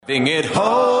Bring it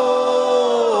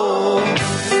home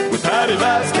with Patti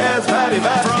Vasquez, Patti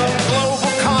Vasquez. From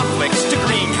global conflicts to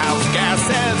greenhouse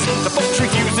gases, the folks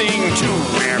refusing to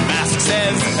wear masks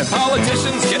says, and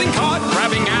politicians getting caught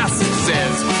grabbing asses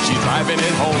says, she's driving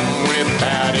it home with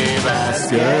Patti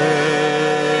Vasquez.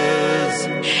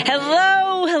 Hello.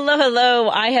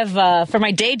 I have, for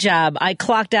my day job, I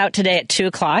clocked out today at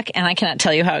 2:00, and I cannot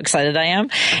tell you how excited I am.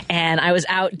 And I was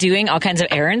out doing all kinds of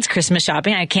errands, Christmas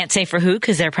shopping. I can't say for who,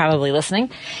 because they're probably listening.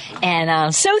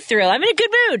 And so thrilled. I'm in a good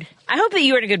mood. I hope that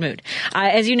you are in a good mood.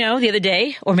 As you know, the other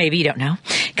day, or maybe you don't know,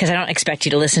 because I don't expect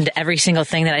you to listen to every single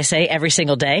thing that I say every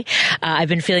single day. I've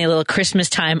been feeling a little Christmas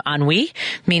time ennui,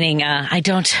 meaning I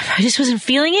just wasn't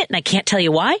feeling it, and I can't tell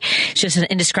you why. It's just an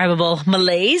indescribable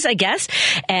malaise, I guess.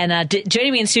 And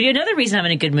joining me in studio, another reason I'm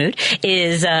in a good mood,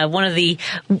 is one of the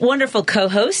wonderful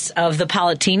co-hosts of the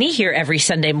Politini here every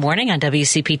Sunday morning on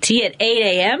WCPT at 8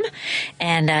 a.m.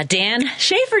 And Dan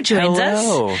Schaefer joins us.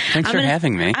 Hello. Thanks for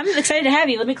having me. I'm excited to have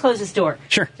you. Let me close this door.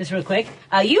 Sure. Just real quick.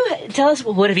 You tell us,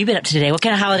 what have you been up to today? What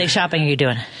kind of holiday shopping are you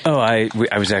doing? Oh, I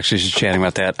was actually just chatting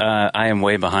about that. I am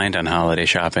way behind on holiday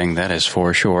shopping. That is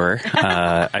for sure.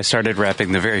 I started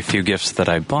wrapping the very few gifts that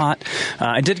I bought.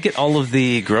 I did get all of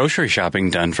the grocery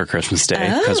shopping done for Christmas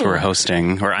Day because we're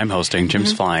hosting, or I'm hosting.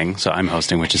 Jim's flying, so I'm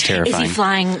hosting, which is terrifying. Is he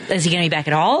flying? Is he going to be back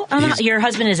at all? Your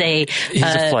husband is he's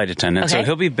a flight attendant, so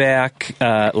he'll be back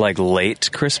like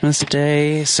late Christmas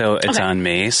Day. So it's on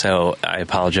me. So I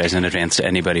apologize in advance to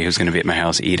anybody who's going to be at my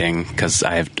house eating, because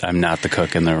I'm not the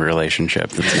cook in the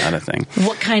relationship. That's not a thing.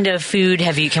 What kind of food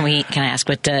have you? Can I ask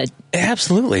what?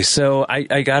 Absolutely. So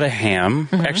I got a ham.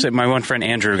 Mm-hmm. Actually, my one friend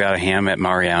Andrew got a ham at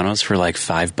Mariano's for like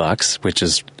 $5, which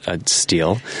is a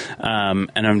steal. And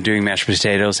I'm doing mashed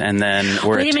potatoes, and then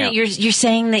wait a minute. You're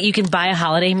saying that you can buy a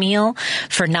holiday meal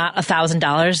for not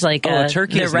 $1,000? Like a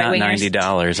turkey is not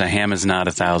 $90. A ham is not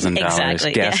 $1,000.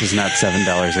 Exactly. Gas is not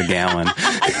 $7 a gallon.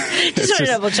 Just want to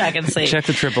double check and see. Check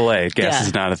the AAA. Gas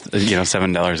is not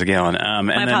 $7 a gallon.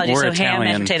 My apologies. We're so Italian. Ham,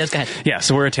 mashed potatoes. Go ahead. Yeah,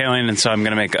 so we're Italian, and so I'm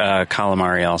going to make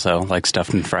calamari also, like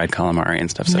stuffed and fried calamari and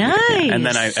stuff. So nice. And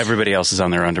then everybody else is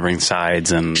on their own to bring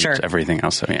sides and everything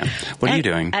else. So yeah, what are you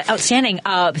doing? Outstanding.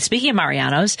 Speaking of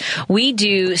Mariano's, we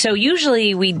do. So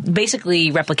usually we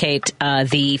basically replicate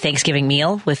the Thanksgiving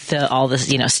meal with all this,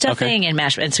 stuffing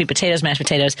and sweet potatoes, mashed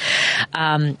potatoes,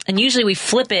 and usually we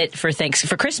flip it for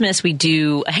Christmas. We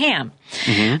do a ham.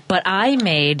 Mm-hmm. But I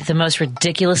made the most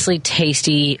ridiculously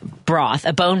tasty broth,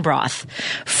 a bone broth,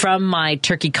 from my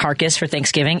turkey carcass for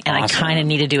Thanksgiving, and awesome. I kind of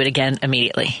need to do it again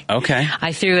immediately. Okay.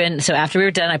 I threw in, so after we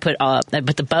were done, I put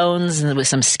the bones and with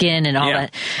some skin and all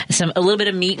that, a little bit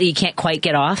of meat that you can't quite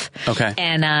get off. Okay.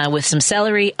 And with some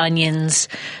celery, onions,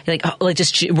 like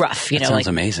just rough, that sounds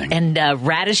amazing. And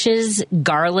radishes,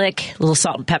 garlic, a little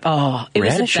salt and pepper. Oh, it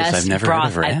was the best I've never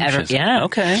broth heard of I've radishes. ever. Yeah.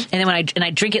 Okay. And then when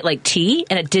I drink it like tea,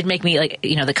 and it did make me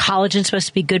the collagen's supposed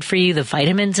to be good for you, the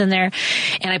vitamins in there.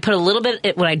 And I put a little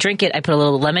bit, when I drink it, I put a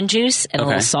little lemon juice and a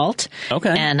little salt. Okay.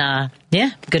 And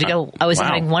good to go. I was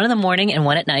having one in the morning and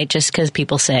one at night just because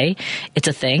people say it's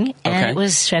a thing. And it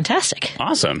was fantastic.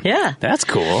 Awesome. Yeah. That's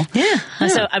cool. Yeah.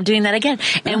 So I'm doing that again.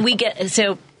 And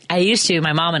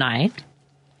my mom and I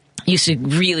used to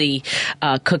really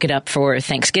cook it up for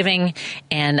Thanksgiving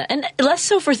and less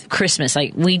so for Christmas.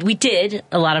 Like we did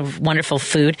a lot of wonderful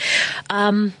food.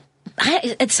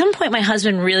 At some point, my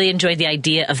husband really enjoyed the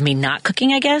idea of me not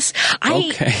cooking, I guess.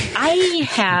 I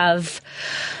have,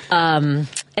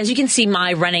 as you can see,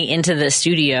 my running into the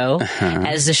studio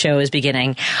as the show is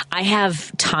beginning, I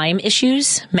have time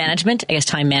management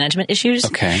issues.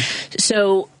 Okay.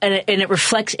 So, and it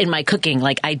reflects in my cooking.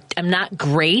 Like, I'm not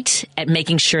great at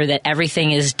making sure that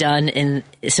everything is done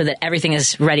so that everything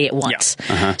is ready at once.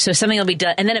 Yeah. Uh-huh. So something will be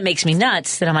done, and then it makes me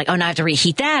nuts that I'm like, oh, now I have to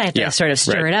reheat that. I have to sort of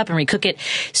stir it up and recook it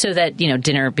so that,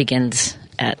 dinner begins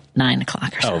at 9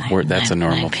 o'clock or something. Oh, that's a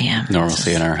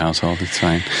normalcy in our household. It's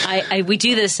fine. We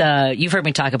do this. You've heard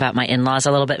me talk about my in-laws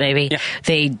a little bit, maybe. Yeah.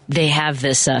 They have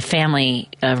this family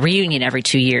reunion every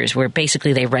 2 years where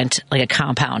basically they rent like a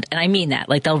compound, and I mean that.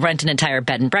 Like they'll rent an entire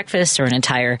bed and breakfast or an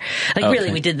entire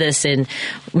really. We did this in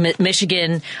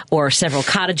Michigan or several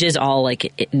cottages all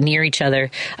like near each other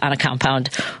on a compound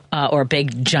or a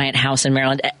big giant house in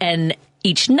Maryland, and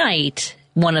each night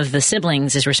one of the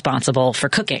siblings is responsible for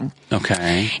cooking.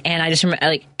 Okay. And I just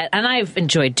remember, and I've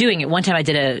enjoyed doing it. One time I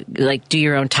did do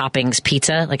your own toppings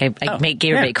pizza. Like I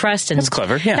gave her baked crust. And that's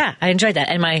clever. Yeah. Yeah, I enjoyed that.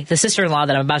 And the sister-in-law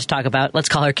that I'm about to talk about, let's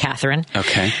call her Catherine.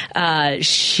 Okay.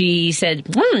 She said,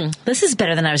 this is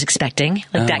better than I was expecting.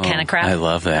 Like that kind of crap. I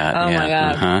love that. Oh my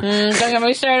God. Uh-huh. Don't get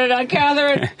me started on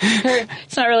Catherine.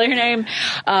 It's not really her name.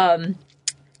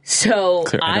 So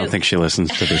I don't think she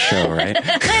listens to the show, right?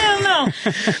 I don't know.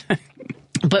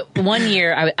 But one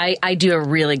year I do a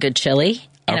really good chili.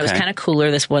 And it was kind of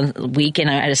cooler this one week, and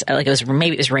I just like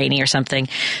maybe it was rainy or something.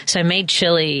 So I made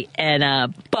chili,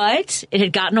 and but it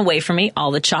had gotten away from me.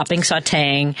 All the chopping,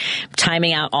 sautéing,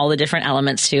 timing out all the different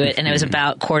elements to it, and it was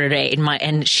about 7:45.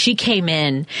 And she came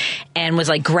in and was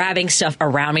like grabbing stuff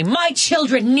around me. My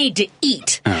children need to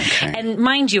eat, and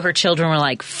mind you, her children were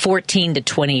like 14 to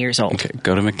 20 years old. Okay,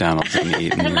 go to McDonald's and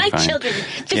eat. And my children,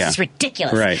 this is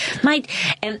ridiculous. Right.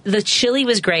 And the chili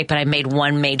was great, but I made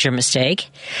one major mistake.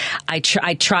 I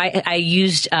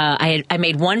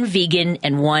made one vegan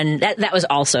and one that was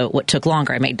also what took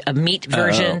longer. I made a meat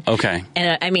version.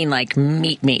 And I mean like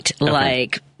meat,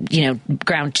 like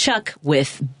ground chuck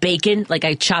with bacon. Like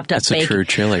I chopped up That's bacon. That's a true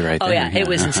chili right there. Oh yeah, it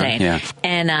was insane. Yeah.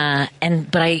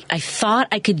 But I thought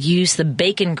I could use the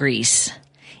bacon grease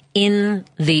in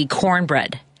the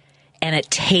cornbread, and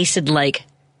it tasted like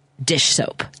dish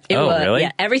soap. It was, really?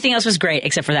 Yeah, everything else was great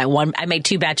except for that one. I made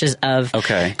 2 batches of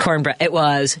cornbread. It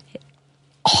was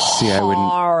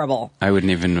horrible. I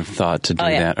wouldn't even have thought to do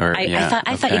that. Or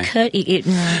I thought you could. It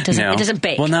doesn't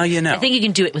bake. Well, now you know. I think you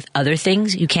can do it with other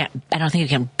things. You can't. I don't think you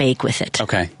can bake with it.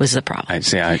 Was the problem? I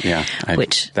see.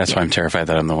 That's why I'm terrified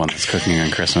that I'm the one that's cooking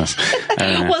on Christmas.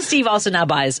 Well, Steve also now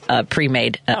buys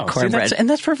pre-made cornbread, and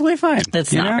that's perfectly fine.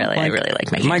 That's not really. I really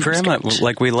like making. My grandma,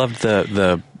 we loved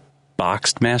the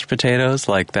boxed mashed potatoes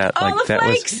like that. Oh, like the that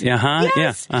flakes. Was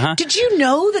yeah. Did you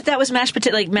know that was mashed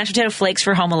potato flakes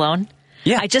for Home Alone?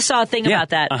 Yeah. I just saw a thing about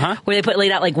that where they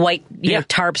laid out like white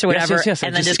tarps or whatever,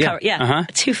 and then just cover.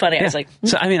 It's too funny. I was like,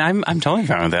 so I mean, I'm totally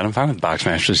fine with that. I'm fine with boxed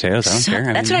mashed potatoes. I don't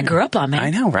care. That's what I grew up on, man. I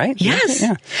know, right? Yes.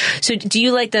 Yeah. So do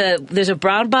you like there's a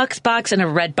brown box and a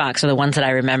red box are the ones that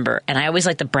I remember, and I always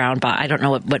like the brown box. I don't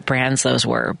know what brands those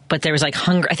were, but there was like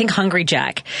Hungry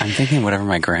Jack. I'm thinking whatever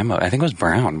my grandma. I think it was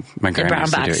brown. My grandma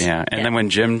used to do it. Yeah. And then when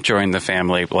Jim joined the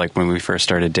family, like when we first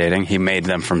started dating, he made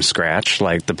them from scratch,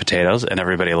 like the potatoes, and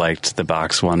everybody liked the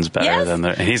box ones better. And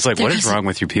he's like, what is wrong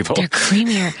with you people? They're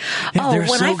creamier. When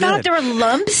so I found out there were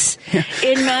lumps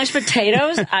in mashed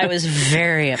potatoes, I was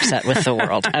very upset with the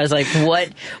world. I was like,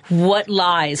 what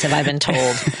lies have I been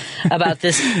told about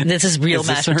this? This is real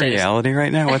mashed potatoes. Is this a reality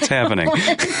right now? What's happening?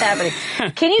 What's happening?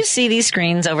 Can you see these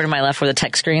screens over to my left where the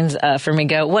text screens for me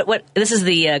go? What? This is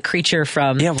the creature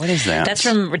from... Yeah, what is that? That's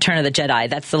from Return of the Jedi.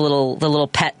 That's the little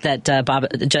pet that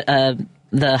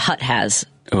the Hutt has.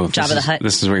 Oh, Jabba the Hutt.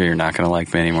 This is where you're not going to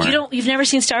like me anymore. You've never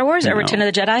seen Star Wars or Return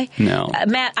of the Jedi? No.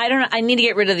 Matt, I don't know. I need to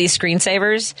get rid of these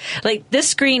screensavers. Like this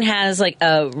screen has like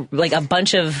a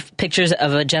bunch of pictures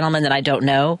of a gentleman that I don't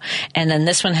know, and then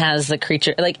this one has the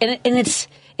creature. Like, and it's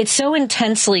so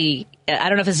intensely. I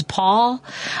don't know if this is Paul.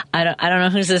 I don't know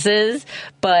who this is,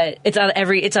 but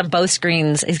it's on both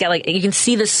screens. He's got you can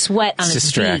see the sweat on his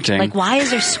distracting. beak. Like, why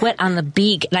is there sweat on the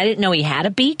beak? And I didn't know he had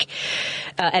a beak.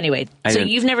 Anyway,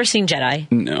 you've never seen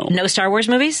Jedi? No. No Star Wars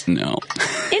movies? No.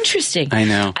 Interesting. I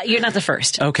know. You're not the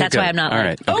first. Okay, That's good. why I'm not. All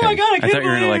right. Oh my God! I thought you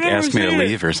were going to ask me to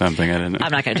leave or something. I didn't know.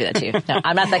 I'm not going to do that to you. No,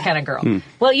 I'm not that kind of girl.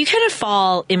 Well, you kind of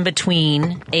fall in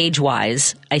between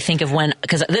age-wise. I think of when,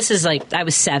 because this is I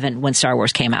was 7 when Star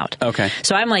Wars came out. Okay.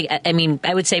 So I'm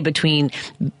I would say between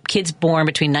kids born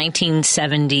between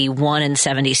 1971 and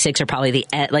 76 are probably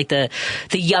the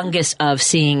youngest of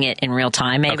seeing it in real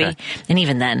time, maybe. Okay. And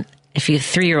even then, if your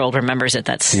 3-year-old remembers it,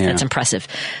 that's impressive.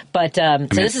 But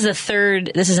this is in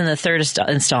the third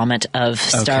installment of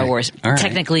Star Wars. All right.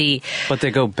 Technically, but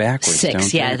they go backwards. 6.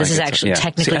 Don't Yeah, they? this is actually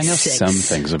technically I know 6. some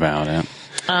things about it.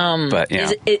 But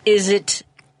yeah.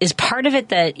 Is part of it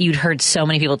that you'd heard so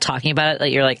many people talking about it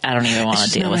that you're like, I don't even want to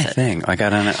deal with it? It's not my thing. Like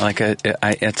I don't know.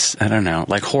 I don't know.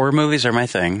 Like horror movies are my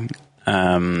thing.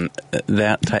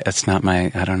 It's not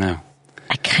my. I don't know.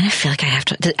 I kind of feel like I have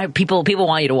to. People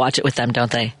want you to watch it with them,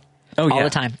 don't they? Oh yeah, all the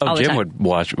time. Oh, all the Jim time. would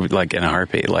watch like in a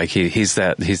heartbeat. Like he's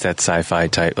that sci-fi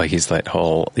type. Like he's that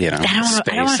whole I don't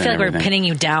want to feel like we're pinning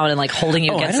you down and like holding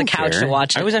you against the couch to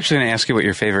watch it. I was actually going to ask you what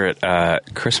your favorite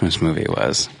Christmas movie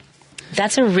was.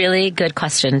 That's a really good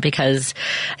question because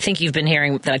I think you've been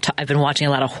hearing that I've been watching a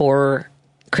lot of horror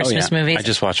Christmas movies. I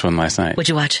just watched one last night. What'd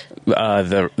you watch?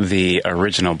 The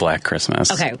original Black Christmas.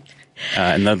 Okay.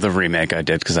 And the remake I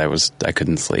did because I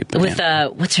couldn't sleep. With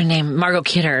what's her name? Margot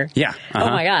Kidder. Yeah. Oh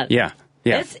my God. Yeah.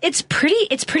 Yeah. It's pretty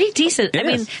decent. I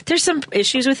mean, there's some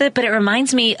issues with it, but it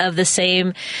reminds me of the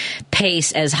same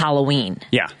pace as Halloween.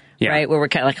 Yeah. Yeah. Right, where we're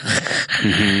kind of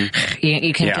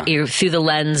like you're through the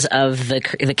lens of the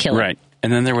killer. Right,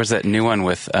 and then there was that new one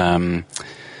with the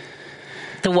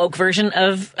woke version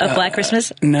of Black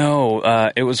Christmas.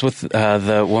 No, it was with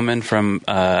the woman from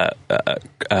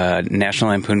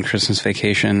National Lampoon Christmas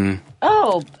Vacation.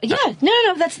 Oh, yeah.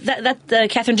 No. That's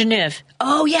Catherine Deneuve.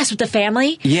 Oh, yes, with the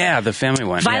family. Yeah, the family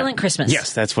one. Violent Christmas.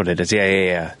 Yes, that's what it is.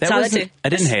 Yeah. Saw that too. I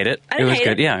didn't hate it. I didn't it was hate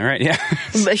good. it. Yeah, right. Yeah.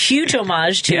 A huge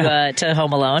homage to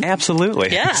Home Alone.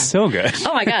 Absolutely. Yeah. It's so good.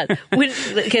 Oh my God.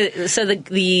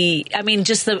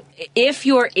 So if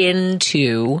you're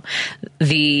into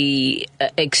the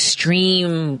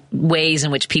extreme ways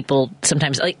in which people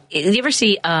sometimes, like, you ever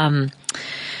see, what's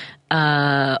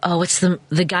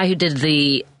the guy who did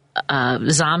the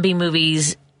zombie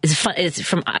movies? It's fun. It's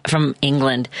from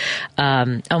England.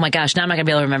 Oh my gosh! Now I'm not gonna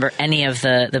be able to remember any of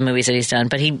the movies that he's done.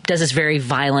 But he does this very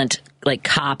violent, like,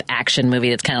 cop action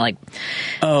movie that's kind of like.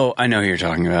 Oh, I know who you're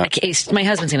talking about. My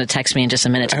husband's gonna text me in just a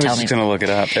minute to tell me. I was just gonna look it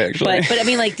up, actually. But I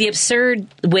mean, like, the absurd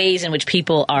ways in which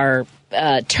people are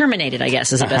terminated, I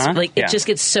guess, is the best. Like, it just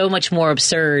gets so much more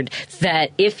absurd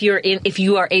that if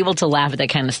you are able to laugh at that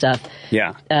kind of stuff.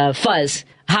 Yeah.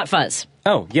 Hot Fuzz.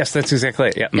 Oh, yes, that's exactly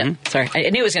it. Yeah. Mm-hmm. Yeah, sorry. I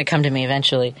knew it was going to come to me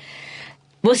eventually.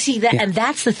 Well, see, that, and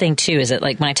that's the thing, too, is that,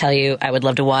 like, when I tell you I would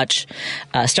love to watch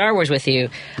Star Wars with you,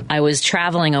 I was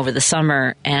traveling over the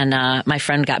summer, and my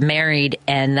friend got married,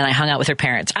 and then I hung out with her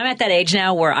parents. I'm at that age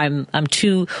now where I'm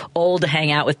too old to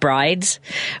hang out with brides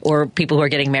or people who are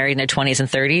getting married in their 20s and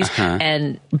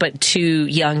 30s, but too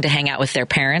young to hang out with their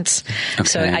parents. Okay.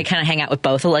 So I kind of hang out with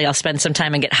both. Like, I'll spend some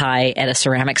time and get high at a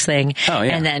ceramics thing,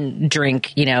 and then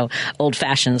drink, old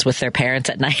fashions with their parents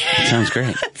at night. That sounds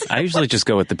great. I usually just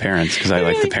go with the parents because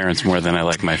I like the parents more than I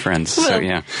like my friends. So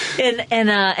yeah, and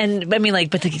I mean, like,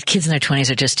 but the kids in their 20s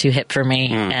are just too hip for me,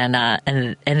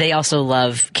 and they also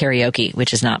love karaoke,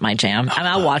 which is not my jam. I mean,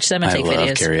 I'll watch them and take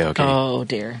videos. I love karaoke. Oh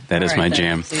dear, that is my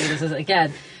jam. See, this is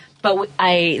again. But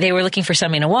they were looking for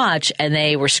something to watch, and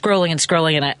they were scrolling,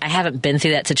 and I haven't been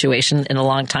through that situation in a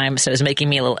long time, so it was making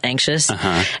me a little anxious.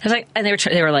 I was like, and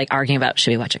they were like arguing about,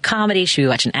 should we watch a comedy, should we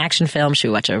watch an action film, should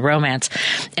we watch a romance?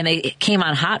 And they came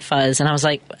on Hot Fuzz, and I was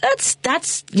like,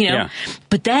 that's Yeah.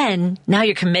 But then now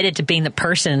you're committed to being the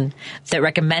person that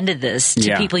recommended this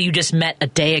to people you just met a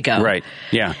day ago, right?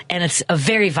 Yeah, and it's a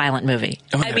very violent movie.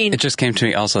 Oh, I mean, it just came to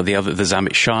me also the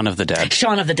zombie Shaun of the Dead.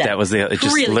 Shaun of the Dead. That was it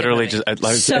just really literally just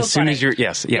as soon as you're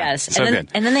yes, so and then,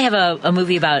 good. And then they have a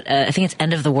movie about I think it's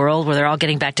End of the World, where they're all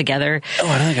getting back together. Oh,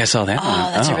 I don't think I saw that one.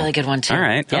 Oh, that's a really good one too. All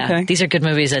right, yeah. okay. These are good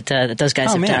movies that those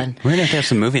guys have done. We're gonna have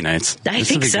some movie nights. I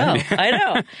think so. I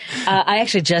know. I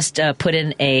actually just put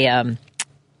in a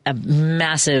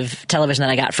massive television that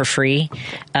I got for free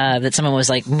that someone was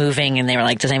like moving, and they were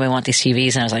like, does anybody want these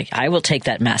TVs? And I was like, I will take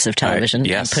that massive television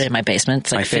and put it in my basement.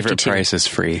 It's like my favorite 52. price is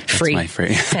free. Free. That's my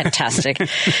free. Fantastic.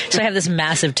 So I have this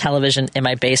massive television in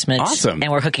my basement. Awesome.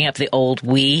 And we're hooking up the old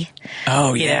Wii.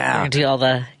 Oh, We're yeah. going to do all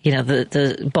the,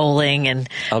 the bowling and...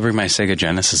 I'll bring my Sega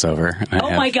Genesis over.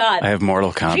 My God. I have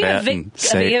Mortal Kombat.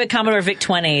 If you have a Commodore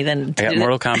VIC-20, then... I got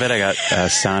Mortal Kombat, I got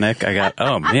Sonic, I got...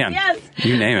 Oh, man. Yes.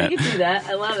 You name it. You can do that.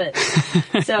 I love it.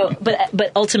 So,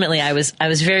 but ultimately, I was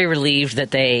very relieved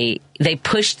that they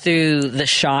pushed through the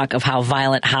shock of how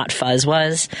violent Hot Fuzz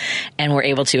was, and were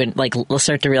able to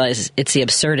start to realize it's the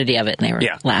absurdity of it, and they were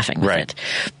laughing with it.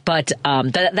 But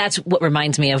that's what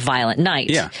reminds me of Violent Night.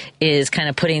 Yeah. Is kind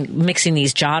of mixing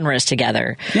these genres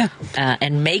together. Yeah.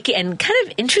 And kind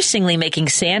of interestingly making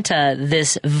Santa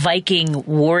this Viking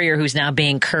warrior who's now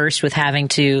being cursed with having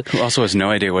to... Who also has no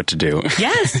idea what to do.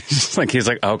 Yes. He's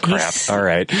like, oh, crap. All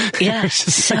right. Yeah.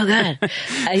 So good.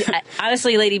 I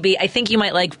honestly, Lady B, I think you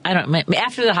might like, I don't know,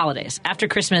 after the holidays, after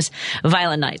Christmas,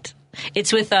 Violent Night.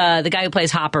 It's with the guy who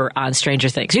plays Hopper on Stranger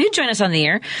Things. You can join us on the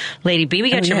air, Lady B.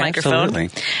 We got your microphone.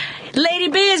 Absolutely. Lady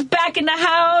B is back in the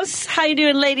house. How you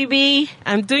doing, Lady B?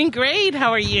 I'm doing great.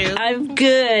 How are you? I'm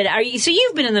good. Are you? So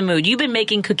you've been in the mood. You've been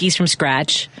making cookies from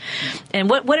scratch. And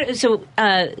so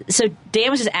Dan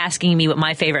was just asking me what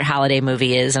my favorite holiday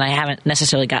movie is, and I haven't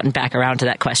necessarily gotten back around to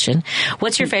that question.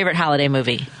 What's your favorite holiday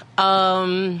movie?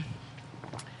 The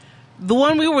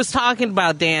one we was talking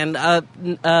about, Dan.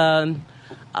 Hold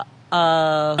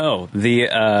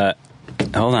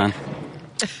on.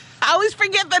 I always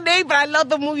forget the name, but I love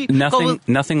the movie.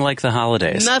 Nothing like the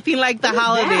holidays. Nothing like the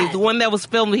holidays. The one that was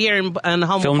filmed here in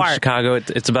Humboldt Filmed Park. in Chicago.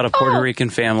 It's about a Puerto Rican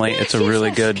family. It's a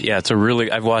really good. Yeah, it's a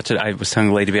really. I've watched it. I was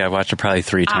telling Lady B, I watched it probably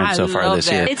 3 times so far this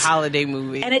year. It's a holiday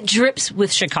movie, and it drips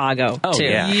with Chicago. Oh too.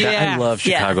 Yeah. I love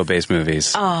Chicago-based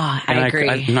movies. Oh, I agree.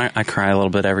 I cry a little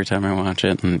bit every time I watch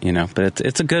it, and but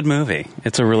it's a good movie.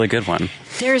 It's a really good one.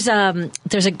 There's I don't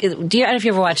know if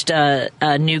you ever watched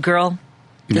New Girl.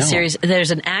 The series.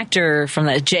 There's an actor from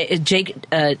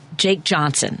Jake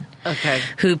Johnson.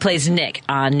 who plays Nick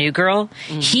on New Girl.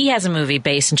 He has a movie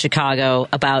based in Chicago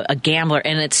about a gambler,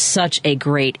 and it's such a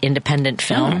great independent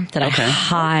film that I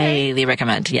highly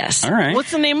recommend. Yes. All right.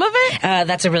 What's the name of it?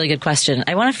 That's a really good question.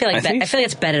 I want to feel like I feel like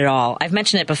it's Bet It All. I've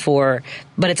mentioned it before,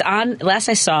 but it's on. Last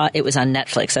I saw, it was on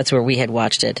Netflix. That's where we had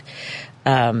watched it.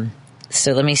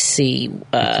 So let me see.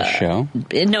 It's a show?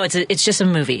 No, it's just a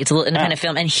movie. It's a little independent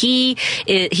film, and he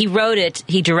wrote it,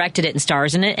 he directed it, and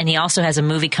stars in it. And he also has a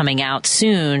movie coming out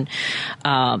soon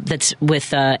that's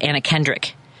with Anna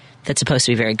Kendrick. That's supposed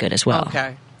to be very good as well.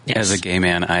 Okay. Yes. As a gay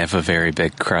man, I have a very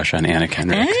big crush on Anna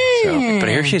Kendrick. But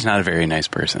I hear she's not a very nice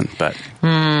person. But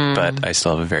I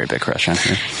still have a very big crush on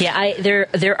her. Yeah,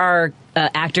 there are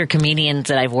actor comedians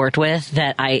that I've worked with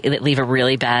that leave a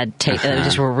really bad taste.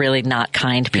 Just were really not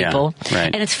kind people. Yeah,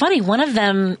 right. And it's funny. One of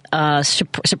them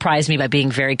surprised me by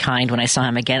being very kind when I saw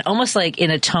him again, almost like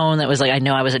in a tone that was like, I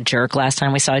know I was a jerk last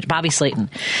time we saw it. Bobby Slayton.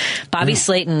 Bobby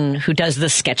Slayton, who does the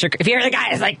Sketcher. If you hear the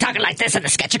guy is like talking like this in the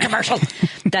Sketcher commercial,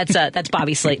 that's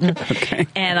Bobby Slayton. Okay.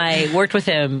 And I worked with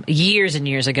him years and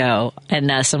years ago.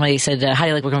 And somebody said, "How do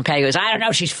you like working with Patty?" He goes, "I don't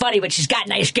know. She's funny, but she's got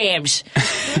nice games."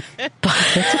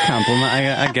 That's a compliment.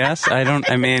 I guess.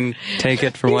 Take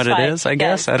it for what it is, I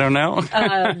guess. I don't know.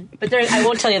 But I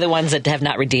won't tell you the ones that have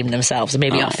not redeemed themselves.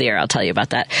 Maybe off the air I'll tell you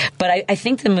about that. But I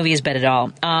think the movie is Bet It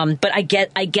All. But I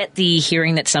get the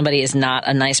hearing that somebody is not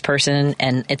a nice person,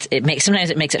 and sometimes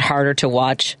it makes it harder to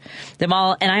watch them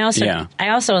all. And I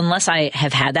also, unless I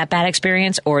have had that bad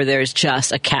experience, or there's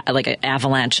just like an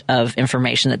avalanche of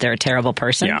information that they're a terrible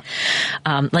person. Yeah.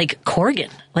 Like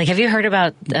Corgan. Like, have you heard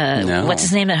about what's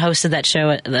his name that hosted that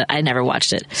show? I never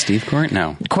watched it. Steve Corgan?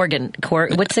 No.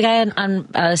 Corgan. What's the guy on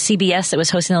CBS that was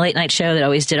hosting the late night show that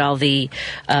always did all the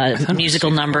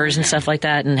musical numbers and stuff like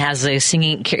that, and has a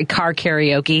singing car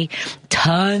karaoke?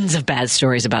 Tons of bad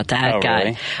stories about that guy.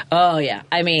 Really? Oh, yeah.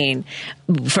 I mean,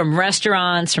 from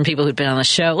restaurants, from people who've been on the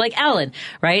show, like Ellen,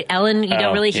 right? Ellen, you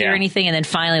don't really hear anything, and then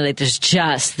finally, like, there's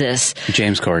just this.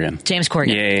 James Corgan.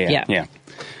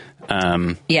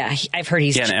 Yeah. I've heard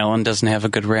he's. Yeah, and Ellen doesn't have a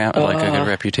good a good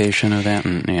reputation of that.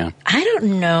 And, I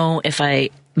don't know if I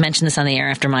mentioned this on the air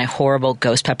after my horrible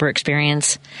ghost pepper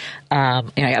experience. I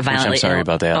got violently I'm sorry ill.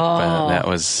 about that. But that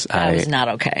was not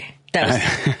okay.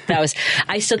 That was.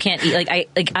 I still can't eat.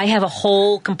 I have a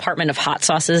whole compartment of hot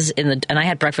sauces and I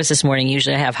had breakfast this morning.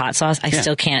 Usually I have hot sauce. I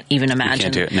still can't even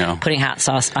imagine putting hot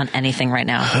sauce on anything right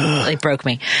now. It broke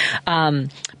me.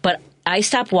 But I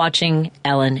stopped watching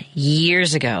Ellen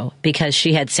years ago because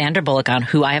she had Sandra Bullock on,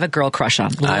 who I have a girl crush on.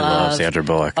 I love Sandra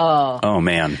Bullock. Oh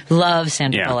man. Love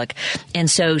Sandra Bullock. And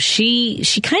so she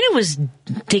kind of was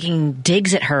taking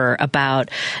digs at her about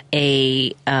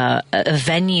a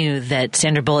venue that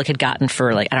Sandra Bullock had gotten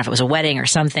for, like, I don't know if it was a wedding or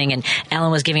something, and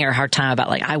Ellen was giving her a hard time about,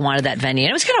 like, I wanted that venue. And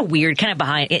it was kind of weird, kind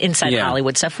of inside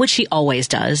Hollywood stuff, which she always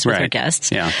does with her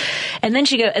guests. Yeah. And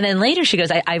then later she goes,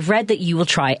 I've read that you will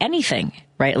try anything.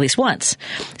 Right, at least once.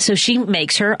 So she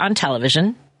makes her on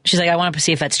television. She's like, I want to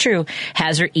see if that's true.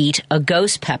 Has her eat a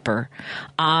ghost pepper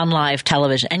on live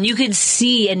television. And you could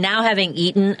see, and now having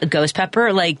eaten a ghost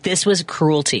pepper, like, this was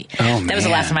cruelty. Oh, man. That was the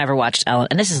last time I ever watched Ellen.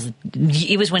 And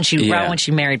it was when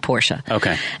she married Portia.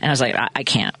 Okay. And I was like, I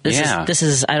can't. This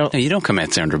is, I don't. No, you don't come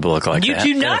at Sandra Bullock like that.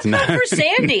 You do not come for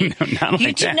Sandy. No, not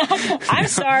like that. I'm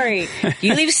sorry.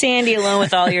 You leave Sandy alone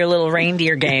with all your little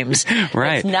reindeer games.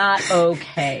 Right. It's not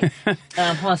okay. Hold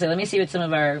on a second. Let me see what some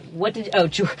of our,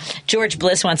 George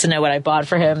Bliss wants to know what I bought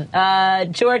for him.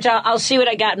 George, I'll see what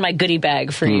I got in my goodie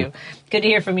bag for you. Good to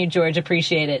hear from you, George.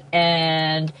 Appreciate it.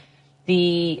 And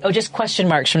just question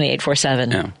marks from the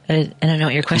 847. Yeah. I don't know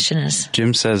what your question is.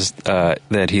 Jim says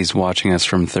that he's watching us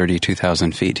from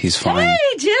 32,000 feet. He's flying.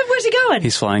 Hey, Jim, where's he going?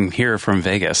 He's flying here from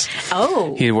Vegas.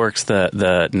 Oh. He works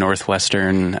the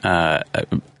Northwestern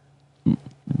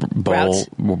bowl,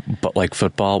 like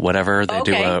football, whatever. They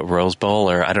do a Rose Bowl,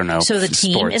 or I don't know. So the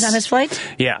team sports. is on his flight?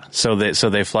 Yeah. So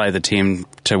they fly the team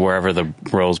to wherever the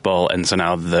Rose Bowl, and so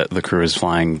now the crew is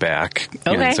flying back.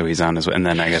 Okay. And so he's on his way, and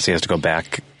then I guess he has to go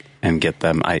back and get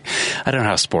them. I don't know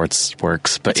how sports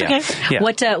works, but it's okay.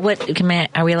 Yeah.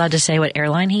 Are we allowed to say what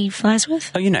airline he flies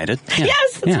with? Oh, United. Yeah.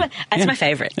 Yes, that's my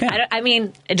favorite. Yeah.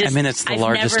 It's the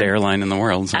largest airline in the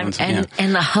world. So and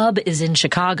the hub is in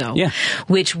Chicago. Yeah.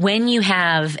 Which, when you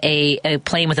have a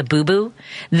plane with a boo-boo,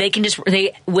 they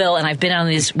will, and I've been on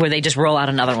these where they just roll out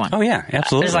another one. Oh yeah,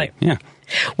 absolutely.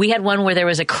 We had one where there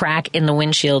was a crack in the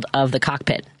windshield of the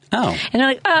cockpit. Oh. And they're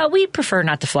like, we prefer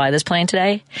not to fly this plane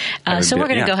today. So we're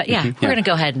going to go ahead. Yeah, we're going to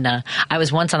go ahead and I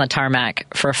was once on the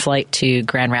tarmac for a flight to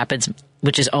Grand Rapids,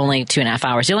 which is only 2.5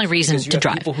 hours. The only reason to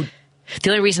drive. The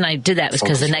only reason I did that was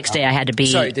because the next day I had to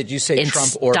be did you say in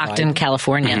Trump or Stockton, Biden?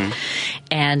 California.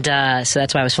 And so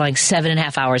that's why I was flying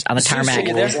 7.5 hours on the tarmac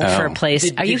for a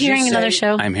place. Are you did you hearing another say-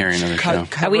 show? I'm hearing another show.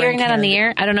 Are we hearing that on the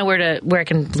air? I don't know where I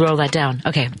can roll that down.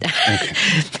 Okay.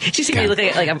 She seemed to be looking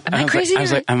at am I crazy? I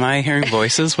was like, am I hearing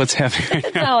voices? What's happening?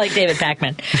 It's not like David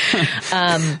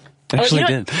Pacman. Actually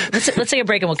did. Let's take a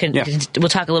break and we'll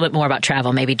talk a little bit more about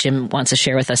travel. Maybe Jim wants to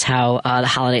share with us how the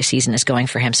holiday season is going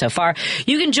for him so far.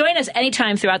 You can join us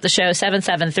anytime throughout the show,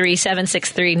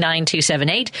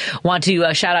 773-763-9278. Want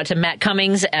to shout out to Matt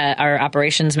Cummings, our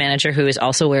operations manager, who is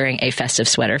also wearing a festive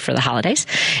sweater for the holidays.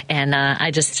 And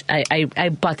I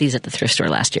bought these at the thrift store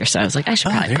last year, so I was like, I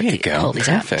should probably pull these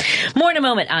out. More in a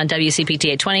moment on WCPT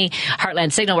 820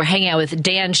 Heartland Signal. We're hanging out with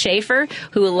Dan Schaefer,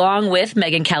 who along with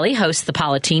Megan Kelly hosts the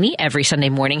Politini every Sunday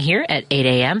morning here at 8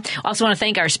 a.m. Also want to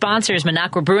thank our sponsors,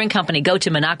 Minocqua Brewing Company. Go to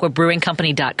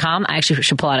MinocquaBrewingCompany.com. I actually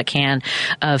should pull out a can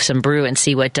of some brew and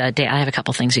see what I have a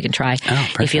couple things you can try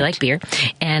if you like beer.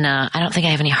 And I don't think I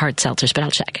have any hard seltzers, but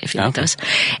I'll check if you like those.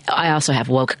 I also have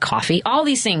Woke Coffee. All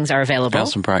these things are available. I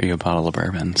also brought you a bottle of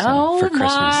bourbon for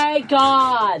Christmas. Oh, my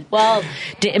God. Well,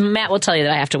 Matt will tell you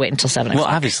that I have to wait until 7 o'clock.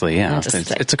 Well, obviously, yeah.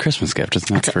 It's a Christmas gift.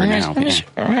 It's not for now.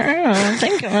 I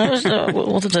think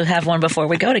we'll have one before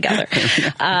we go together.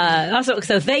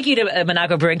 So thank you to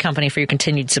Minocqua Brewing Company for your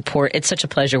continued support. It's such a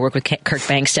pleasure to work with Kirk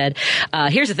Bankstead.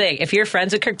 Here's the thing. If you're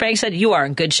friends with Kirk Bankstead, you are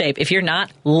in good shape. If you're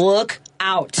not, look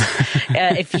out.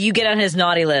 If you get on his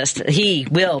naughty list, he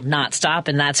will not stop,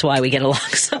 and that's why we get along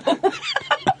so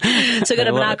So go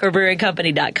to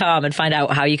MinocquaBrewingCompany.com and find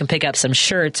out how you can pick up some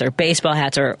shirts or baseball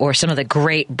hats or some of the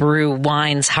great brew,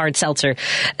 wines, hard seltzer,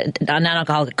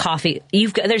 non-alcoholic coffee.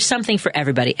 There's something for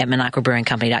everybody at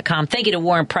MinocquaBrewingCompany.com. Thank you to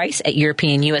Warren Price at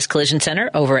European U.S. Collision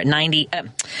Center over at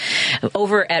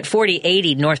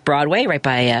 4080 North Broadway, right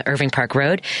by Irving Park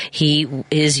Road. He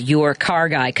is your car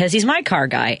guy because he's my car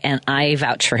guy, and I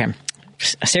vouch for him.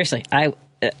 Seriously,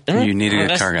 you need a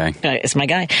good car guy. It's my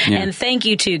guy. Yeah. And thank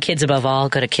you to Kids Above All.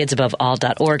 Go to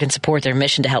kidsaboveall.org and support their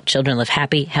mission to help children live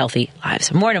happy, healthy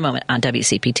lives. More in a moment on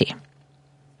WCPT.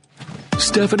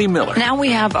 Stephanie Miller. Now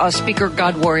we have Speaker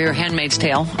God Warrior, Handmaid's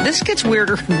Tale. This gets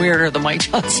weirder and weirder, the Mike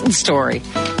Johnson story.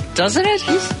 Doesn't it?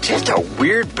 He's just a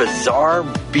weird, bizarre,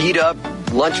 beat-up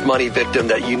lunch money victim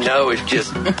that you know is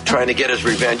just trying to get his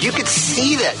revenge. You could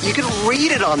see that. You could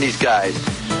read it on these guys.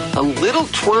 A little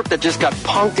twerp that just got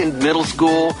punked in middle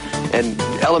school and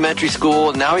elementary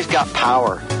school, and now he's got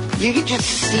power. You can just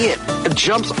see it. It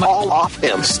jumps all off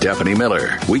him. Stephanie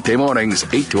Miller, weekday mornings,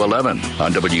 8 to 11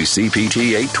 on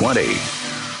WCPT 820.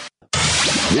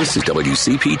 This is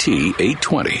WCPT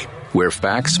 820, where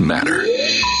facts matter.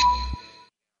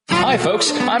 Hi,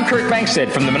 folks. I'm Kirk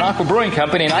Bankstead from the Minocqua Brewing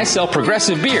Company, and I sell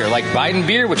progressive beer like Biden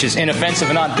beer, which is inoffensive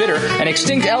and not bitter, and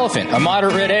Extinct Elephant, a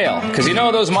moderate red ale. Because you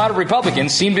know those moderate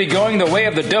Republicans seem to be going the way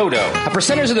of the dodo. A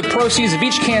percentage of the proceeds of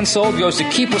each can sold goes to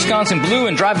keep Wisconsin blue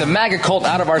and drive the MAGA cult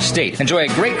out of our state. Enjoy a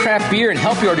great craft beer and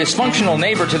help your dysfunctional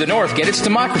neighbor to the north get its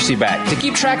democracy back. To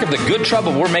keep track of the good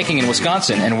trouble we're making in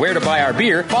Wisconsin and where to buy our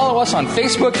beer, follow us on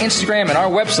Facebook, Instagram, and our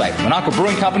website,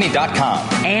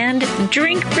 MinocquaBrewingCompany.com. And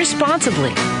drink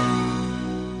responsibly.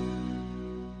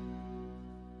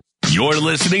 You're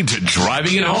listening to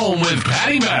Driving It Home with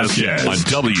Patti Vasquez on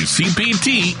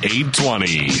WCPT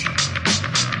 820.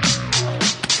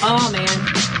 Oh, man.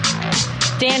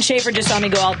 Dan Schaefer just saw me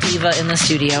go all diva in the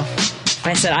studio.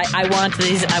 I said, I want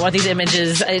these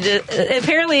images.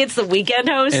 Apparently, it's the weekend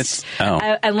host.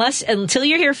 Until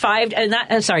you're here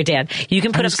sorry, Dan. You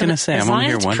can put up some. I was going to say, I'm only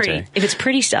here one day. If it's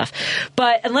pretty stuff,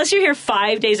 but unless you're here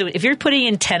 5 days a week, if you're putting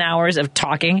in 10 hours of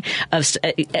talking,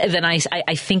 then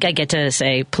I think I get to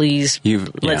say, please,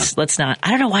 let's not.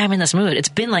 I don't know why I'm in this mood. It's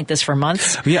been like this for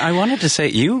months. Yeah, I wanted to say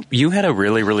you had a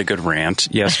really, really good rant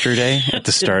yesterday at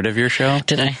the start of your show.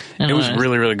 Did I? It was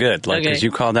really, really good. Because you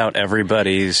called out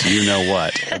everybody's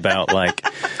what about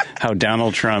how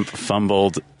Donald Trump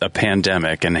fumbled a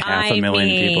pandemic and half a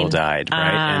million people died,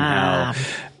 right?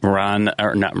 And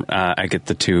how I get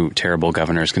the two terrible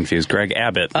governors confused. Greg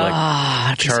Abbott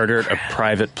chartered a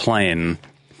private plane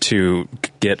to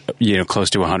get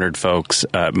close to 100 folks,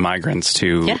 migrants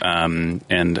to,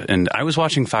 and I was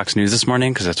watching Fox News this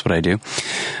morning because that's what I do,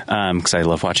 because I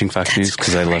love watching Fox News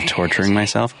because I love torturing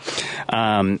myself.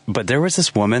 But there was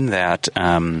this woman that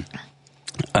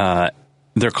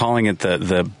they're calling it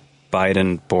the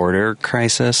Biden border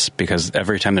crisis because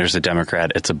every time there's a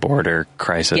Democrat, it's a border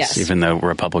crisis, even though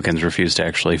Republicans refuse to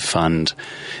actually fund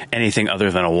anything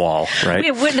other than a wall,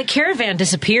 right? When the caravan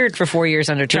disappeared for 4 years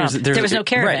under Trump, there was no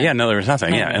caravan. Right, no, there was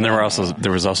nothing, and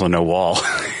there was also no wall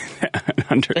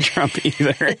under Trump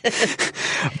either.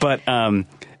 But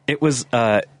it was...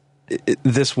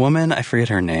 this woman, I forget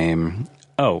her name.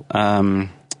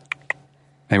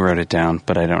 I wrote it down,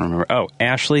 but I don't remember. Oh,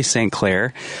 Ashley St.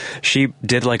 Clair. She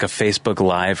did like a Facebook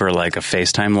Live or like a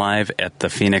FaceTime Live at the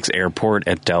Phoenix airport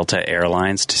at Delta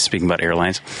Airlines, speaking about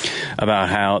airlines, about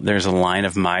how there's a line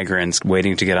of migrants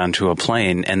waiting to get onto a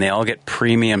plane, and they all get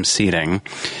premium seating,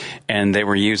 and they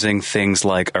were using things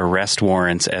like arrest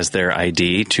warrants as their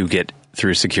ID to get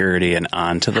through security and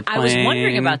onto the plane. I was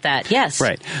wondering about that, yes.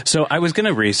 Right. So I was going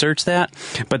to research that,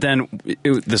 but then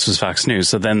this was Fox News,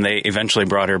 so then they eventually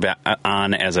brought her back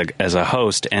on as a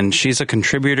host, and she's a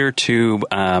contributor to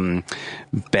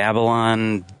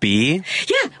Babylon Bee.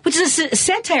 Yeah, which is a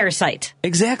satire site.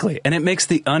 Exactly. And it makes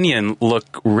The Onion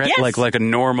look like a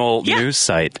normal news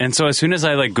site. And so as soon as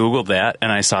I Googled that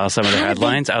and I saw some of the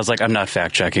headlines, I was like, I'm not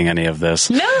fact-checking any of this.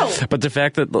 No. But the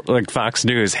fact that Fox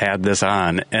News had this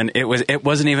on, and it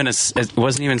wasn't even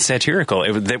satirical.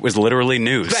 It was literally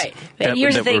news. Right. That we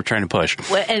were trying to push.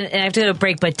 Well, and I have to go to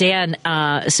break, but Dan,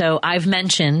 so I've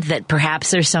mentioned that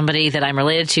perhaps there's somebody that I'm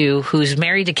related to who's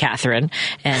married to Catherine,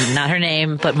 and not her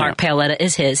name, but Mark Paoletta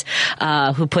is his,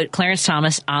 who put Clarence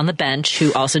Thomas on the bench,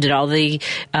 who also did all the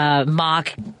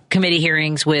mock committee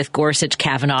hearings with Gorsuch,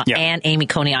 Kavanaugh, and Amy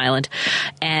Coney Island.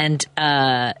 And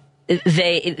when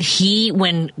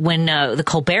the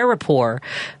Colbert Report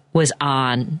was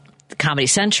on Comedy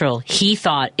Central, he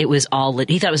thought it was a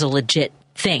legit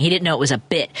thing. He didn't know it was a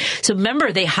bit. So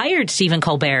remember, they hired Stephen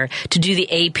Colbert to do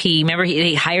the AP. Remember,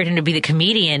 they hired him to be the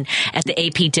comedian at the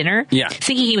AP dinner,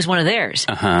 thinking he was one of theirs.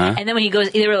 Uh-huh. And then when he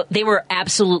goes, they were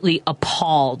absolutely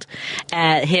appalled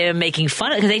at him making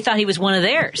fun of it because they thought he was one of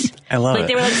theirs. I love it.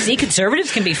 They were like, see,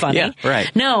 conservatives can be funny. Yeah,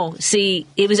 right. No, see,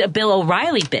 it was a Bill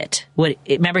O'Reilly bit.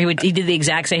 Remember, he did the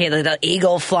exact same, the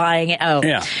eagle flying. Oh,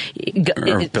 yeah.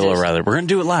 Or Bill O'Reilly. We're going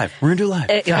to do it live.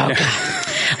 God.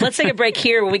 Let's take a break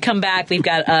here. When we come back, we've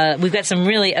got some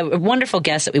really wonderful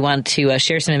guests that we want to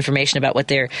share some information about what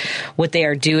they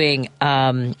are doing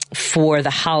for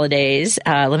the holidays.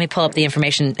 Let me pull up the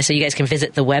information so you guys can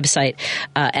visit the website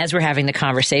as we're having the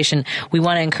conversation. We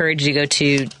want to encourage you to go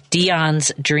to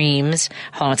Dion's Dreams.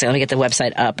 Hold on a second. Let me get the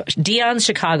website up. Dion's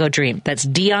Chicago Dream. That's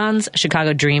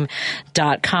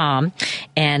Dion'sChicagoDream.com.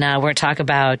 And we're going to talk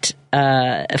about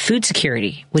food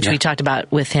security, which we talked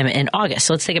about with him in August.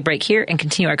 So let's take a break here and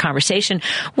continue our conversation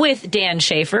with Dan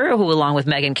Schaefer, who, along with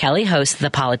Megan Kelly, hosts the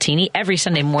Politini every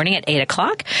Sunday morning at 8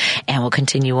 o'clock. And we'll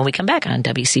continue when we come back on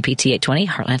WCPT 820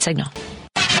 Heartland Signal.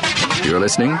 You're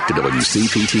listening to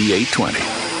WCPT 820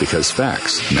 because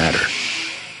facts matter.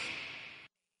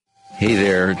 Hey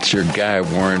there, it's your guy,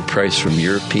 Warren Price from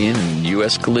European and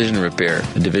U.S. Collision Repair,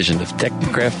 a division of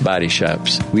Technocraft Body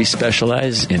Shops. We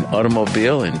specialize in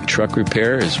automobile and truck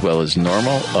repair as well as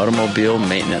normal automobile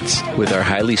maintenance. With our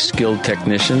highly skilled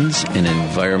technicians and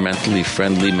environmentally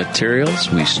friendly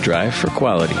materials, we strive for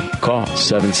quality. Call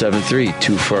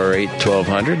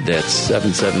 773-248-1200. That's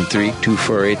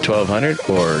 773-248-1200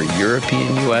 or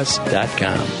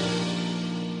EuropeanUS.com.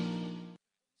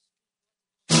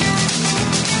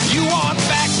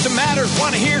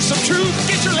 Want to hear some truth?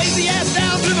 Get your lazy ass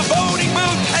down to the voting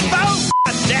booth and vote,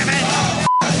 goddammit!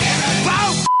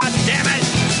 Vote, goddammit!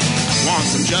 Want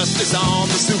some justice on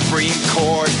the Supreme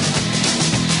Court?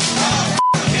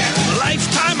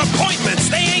 Lifetime appointments,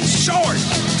 they ain't short.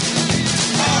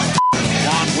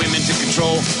 Want women to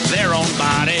control their own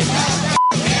body?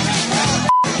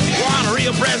 Want a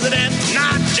real president,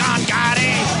 not John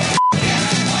Gotti?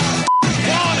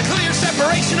 Want a clear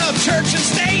separation of church and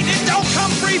state? It don't come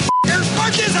free.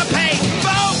 Participate!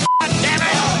 Vote!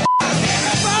 Goddammit!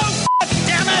 Vote!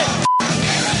 Goddammit!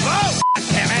 Vote!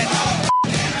 Goddammit!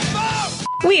 Vote!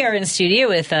 We are in studio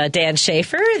with Dan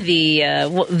Schaefer,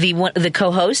 the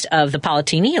co-host of the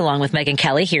Politini, along with Megan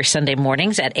Kelly, here Sunday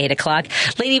mornings at 8 o'clock.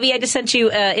 Lady B, I just sent you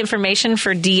information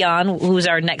for Dion, who's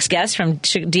our next guest from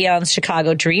Dion's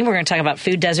Chicago Dream. We're going to talk about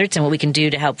food deserts and what we can do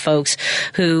to help folks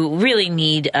who really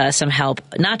need some help,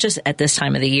 not just at this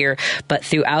time of the year, but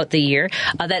throughout the year.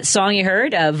 That song you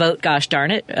heard, Vote Gosh Darn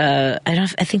It, I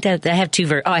think that I have two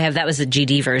that was the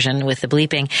GD version with the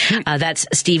bleeping. That's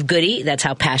Steve Goody. That's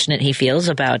how passionate he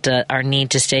feels about our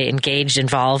need to stay engaged,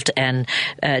 involved, and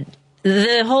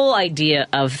the whole idea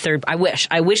of I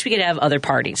wish we could have other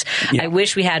parties. Yeah. I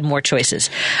wish we had more choices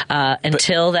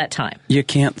until that time. You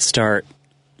can't start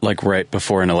right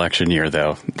before an election year,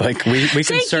 though. We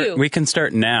can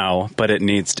start now, but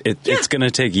it's going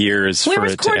to take years for it to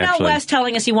actually. Where was Cornel West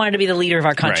telling us he wanted to be the leader of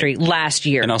our country last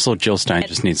year? And also, Jill Stein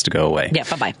just needs to go away. Yeah,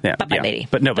 bye-bye. Yeah, bye-bye, lady.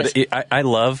 But no, I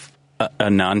love a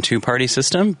non-two-party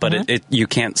system, but you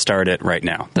can't start it right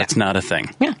now. That's not a thing.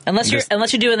 Yeah, unless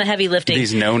you're doing the heavy lifting.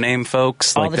 These no-name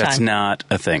folks, all the that's time. not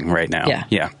a thing right now.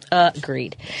 Yeah.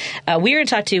 Agreed. We're going to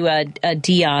talk to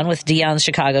Dion with Dion's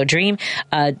Chicago Dream.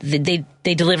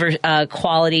 They deliver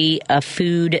quality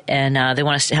food, and they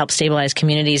want to help stabilize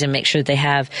communities and make sure that they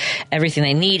have everything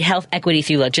they need, health equity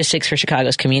through logistics for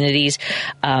Chicago's communities.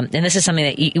 And this is something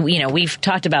that, we've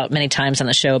talked about many times on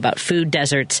the show about food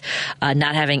deserts,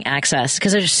 not having access,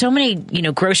 because there's so many,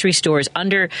 grocery stores.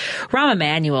 Under Rahm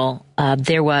Emanuel,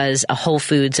 there was a Whole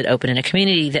Foods that opened in a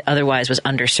community that otherwise was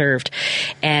underserved.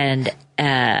 And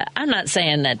I'm not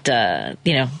saying that,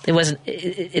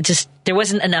 there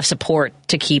wasn't enough support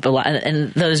to keep a lot.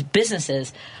 And those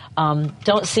businesses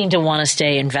don't seem to want to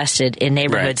stay invested in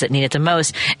neighborhoods that need it the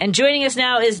most. And joining us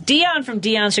now is Dion from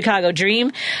Dion's Chicago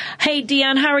Dream. Hey,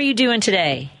 Dion, how are you doing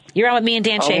today? You're on with me and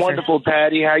Dan Schaefer. I'm wonderful,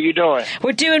 Patty. How you doing?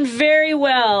 We're doing very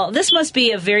well. This must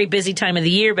be a very busy time of the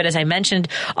year, but as I mentioned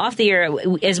off the air,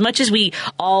 as much as we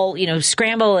all,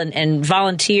 scramble and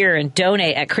volunteer and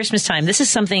donate at Christmas time, this is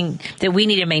something that we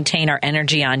need to maintain our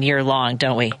energy on year long,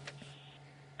 don't we?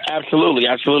 Absolutely.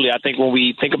 I think when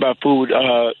we think about food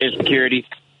insecurity,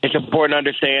 it's important to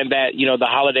understand that, the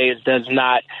holidays does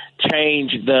not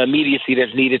change the immediacy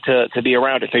that's needed to be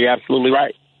around it. So you're absolutely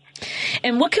right.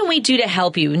 And what can we do to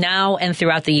help you now and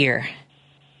throughout the year?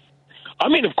 I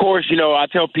mean, of course, I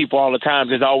tell people all the time,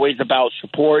 it's always about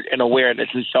support and awareness.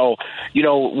 And so,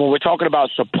 when we're talking about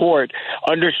support,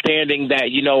 understanding that,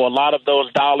 a lot of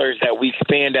those dollars that we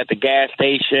spend at the gas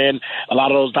station, a lot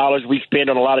of those dollars we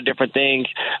spend on a lot of different things,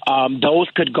 those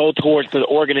could go towards the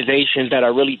organizations that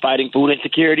are really fighting food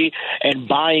insecurity and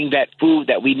buying that food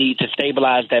that we need to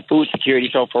stabilize that food security.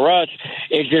 So for us,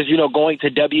 it's just, going to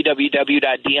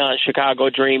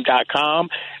www.dionchicagodream.com,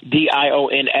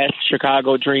 DIONS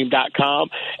chicagodream.com,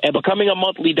 and becoming a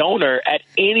monthly donor at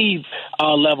any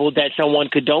level that someone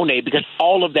could donate, because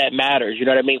all of that matters. You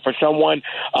know what I mean? For someone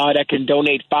that can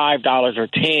donate $5 or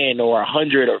 $10 or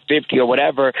 $100 or $50 or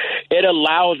whatever, it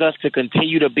allows us to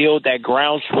continue to build that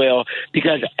groundswell,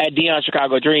 because at Dion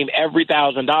Chicago Dream, every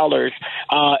 $1,000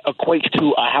 equates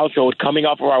to a household coming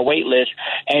off of our wait list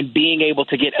and being able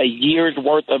to get a year's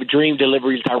worth of dream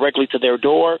deliveries directly to their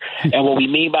door. And what we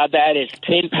mean by that is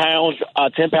 10 pound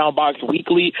box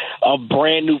weekly of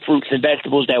brand new fruits and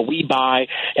vegetables that we buy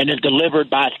and is delivered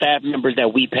by staff members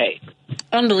that we pay.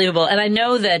 Unbelievable. And I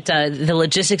know that the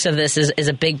logistics of this is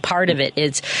a big part of it.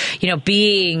 It's,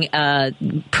 being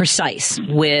precise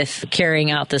with carrying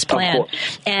out this plan.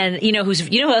 And,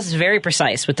 who else is very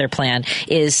precise with their plan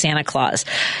is Santa Claus.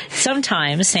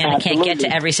 Sometimes Santa can't get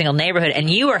to every single neighborhood, and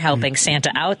you are helping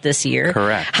Santa out this year.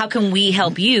 Correct. How can we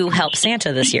help you help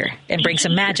Santa this year and bring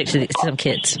some magic to some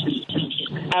kids?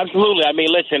 Absolutely. I mean,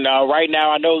 listen, right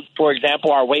now, I know, for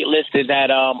example, our wait list is at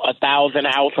 1,000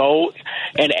 households,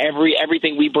 and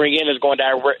everything we bring in is going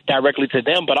directly to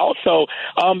them. But also,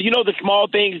 the small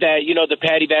things that, the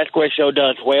Patti Vasquez show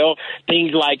does well,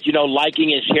 things like,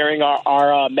 liking and sharing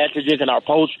our messages and our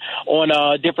posts on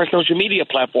different social media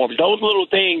platforms. Those little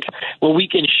things where we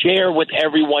can share with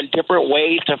everyone different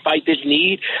ways to fight this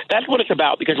need, that's what it's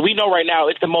about, because we know right now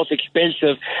it's the most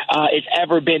expensive it's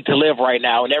ever been to live right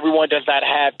now, and everyone does not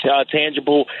have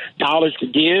tangible dollars to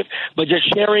give, but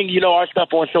just sharing, our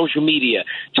stuff on social media,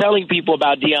 telling people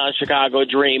about Dion's Chicago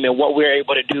Dream and what we're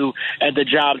able to do and the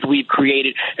jobs we've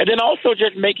created. And then also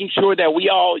just making sure that we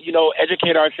all,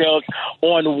 educate ourselves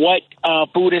on what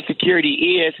food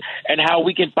insecurity is and how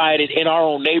we can fight it in our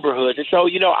own neighborhoods. And so,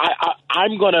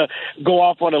 I'm going to go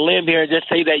off on a limb here and just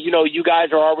say that, you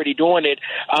guys are already doing it.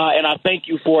 And I thank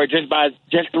you for it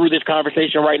just through this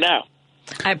conversation right now.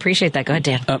 I appreciate that. Go ahead,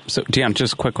 Dan. So, Dion,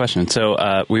 just a quick question.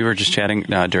 So we were just chatting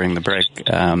during the break,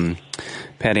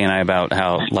 Patti and I, about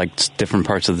how different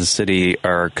parts of the city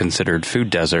are considered food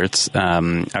deserts.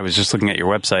 I was just looking at your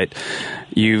website.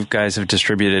 You guys have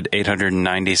distributed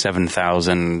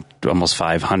 897,000, almost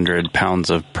 500 pounds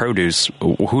of produce.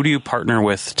 Who do you partner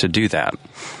with to do that?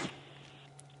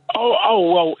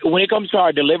 Well, when it comes to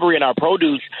our delivery and our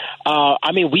produce,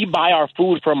 we buy our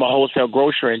food from a wholesale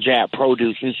grocer and JAB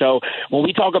Produce. And so when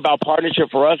we talk about partnership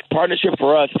for us,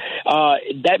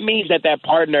 that means that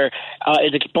partner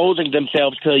is exposing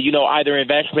themselves to, either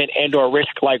investment and or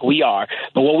risk like we are.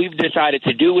 But what we've decided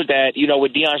to do is that,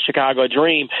 with Dion's Chicago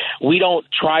Dream, we don't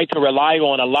try to rely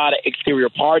on a lot of exterior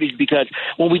parties, because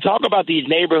when we talk about these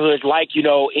neighborhoods like,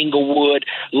 Inglewood,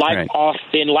 like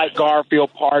Austin, like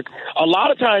Garfield Park, a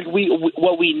lot of times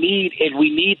what we need is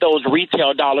we need those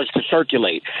retail dollars to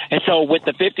circulate. And so with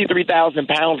the 53,000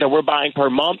 pounds that we're buying per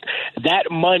month,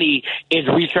 that money is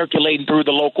recirculating through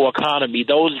the local economy.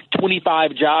 Those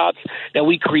 25 jobs that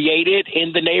we created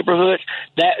in the neighborhoods,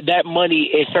 that money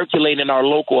is circulating in our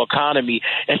local economy.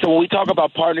 And so when we talk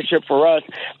about partnership for us,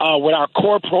 with our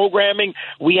core programming,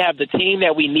 we have the team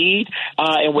that we need,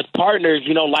 and with partners,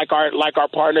 like our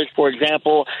partners, for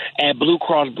example, at Blue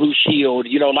Cross Blue Shield,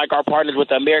 like our partners with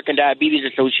the American Diabetes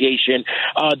Association,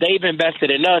 they've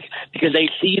invested in us because they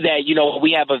see that,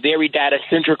 we have a very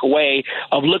data-centric way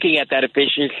of looking at that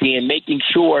efficiency and making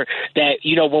sure that,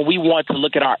 when we want to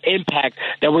look at our impact,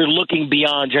 that we're looking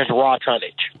beyond just raw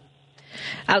tonnage.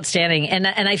 Outstanding. And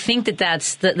I think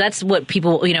that's what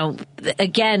people,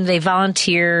 again, they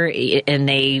volunteer and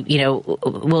they,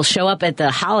 will show up at the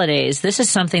holidays. This is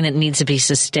something that needs to be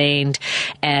sustained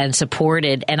and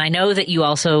supported. And I know that you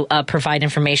also provide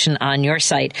information on your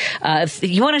site. If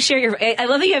you want to share I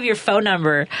love that you have your phone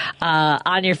number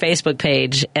on your Facebook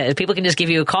page. People can just give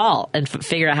you a call and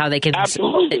figure out how they can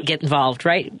get involved,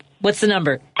 right? What's the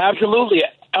number? Absolutely.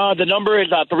 The number is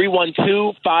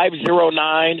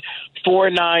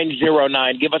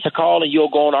 312-509-4909. Give us a call and you'll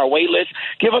go on our wait list.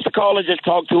 Give us a call and just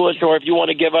talk to us, or if you want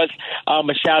to give us a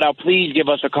shout out, please give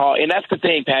us a call. And that's the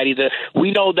thing, Patty.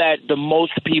 We know that the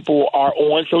most people are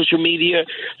on social media,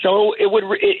 so it would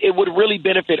really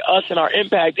benefit us and our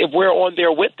impact if we're on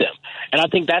there with them. And I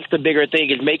think that's the bigger thing,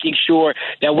 is making sure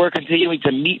that we're continuing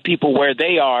to meet people where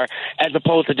they are as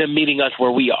opposed to them meeting us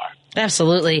where we are.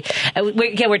 Absolutely.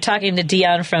 We're talking to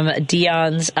Dion from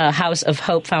Dion's House of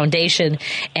Hope Foundation,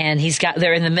 and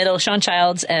they're in the middle. Sean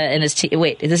Childs and his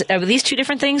are these two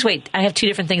different things? Wait, I have two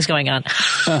different things going on.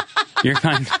 You're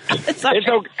fine. Sorry. It's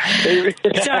okay.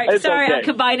 Sorry, okay. I'm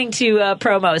combining two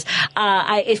promos.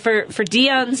 For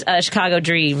Dion's Chicago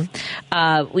Dream,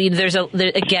 this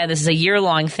is a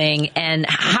year-long thing. And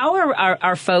how are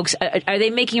our folks? Are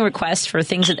they making requests for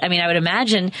things that? I mean, I would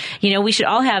imagine we should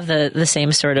all have the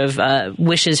same sort of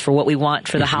wishes for what we want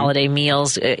for the holiday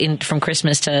meals, from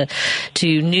Christmas to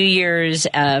New Year's,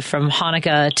 from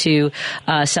Hanukkah to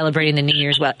celebrating the New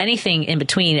Year's. Well, anything in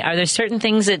between. Are there certain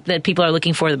things that people are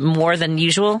looking for more than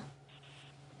usual?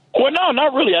 Well, no,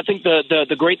 not really. I think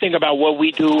the great thing about what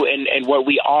we do and what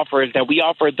we offer is that we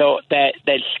offer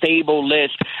that stable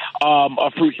list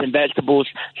of fruits and vegetables,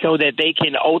 so that they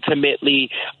can ultimately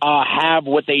have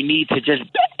what they need to just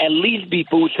at least be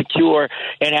food secure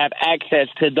and have access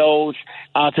to those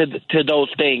to those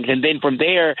things. And then from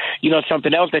there,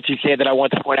 something else that you said that I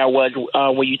want to point out was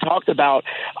when you talked about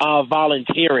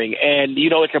volunteering. And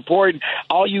it's important.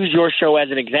 I'll use your show as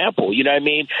an example. You know what I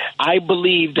mean? I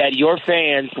believe that your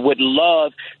fans would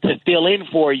love to fill in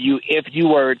for you if you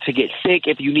were to get sick,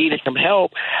 if you needed some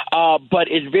help. But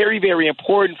it's very, very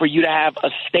important for you to have a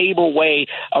stable way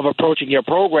of approaching your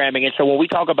programming. And so when we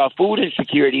talk about food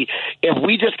insecurity, if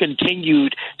we just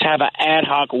continued to have an ad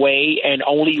hoc way and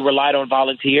only relied on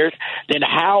volunteers, then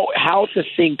how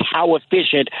succinct, how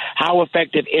efficient, how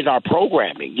effective is our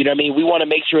programming? You know what I mean? We want to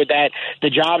make sure that the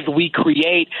jobs we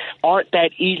create aren't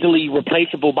that easily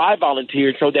replaceable by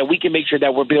volunteers, so that we can make sure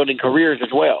that we're building careers as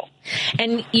well.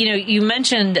 And you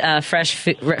mentioned fresh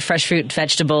fruit,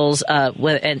 vegetables,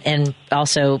 and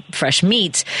also fresh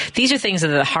meats. These are things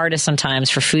that are the hardest sometimes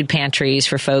for food pantries,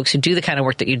 for folks who do the kind of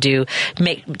work that you do,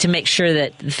 to make sure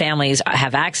that families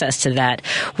have access to that.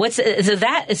 So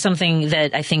that is something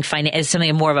that I think is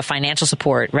something more of a financial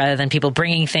support rather than people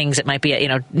bringing things that might be, you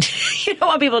don't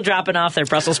want people dropping off their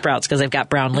Brussels sprouts because they've got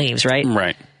brown leaves, right?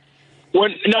 Right. Well,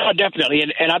 no, definitely.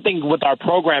 And I think with our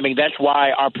programming, that's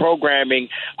why our programming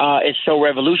is so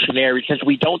revolutionary, since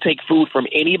we don't take food from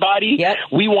anybody. Yep.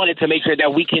 We wanted to make sure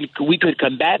that we could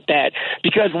combat that,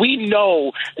 because we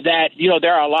know that,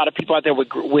 there are a lot of people out there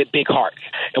with big hearts.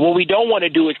 And what we don't want to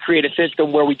do is create a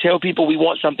system where we tell people we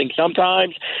want something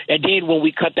sometimes, and then when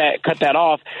we cut that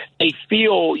off, they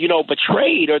feel,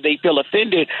 betrayed, or they feel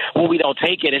offended when we don't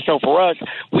take it. And so for us,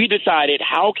 we decided,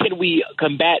 how can we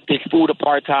combat this food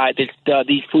apartheid,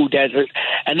 these food deserts?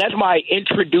 And that's by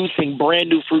introducing brand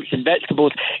new fruits and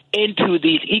vegetables into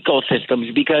these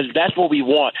ecosystems, because that's what we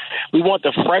want. We want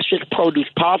the freshest produce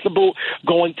possible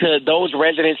going to those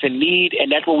residents in need,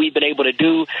 and that's what we've been able to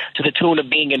do, to the tune of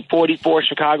being in 44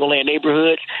 Chicagoland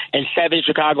neighborhoods and 7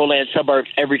 Chicagoland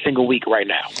suburbs every single week right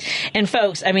now. And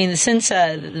folks, I mean, since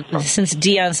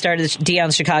Dion started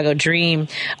Dion's Chicago Dream,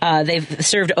 they've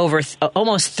served over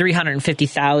almost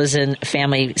 350,000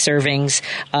 family servings,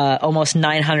 almost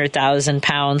 900,000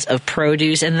 pounds of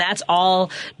produce. And that's all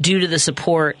due to the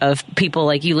support of people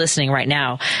like you listening right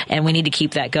now. And we need to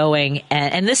keep that going.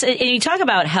 And you talk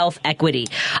about health equity.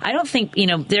 I don't think,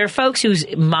 there are folks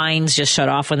whose minds just shut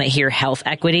off when they hear health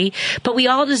equity, but we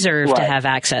all deserve to have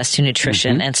access to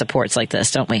nutrition and supports like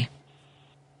this, don't we?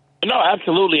 No,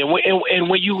 absolutely. And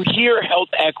when you hear health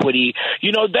equity,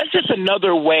 that's just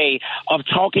another way of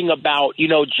talking about,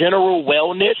 general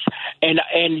wellness and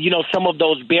some of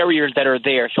those barriers that are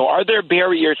there. So are there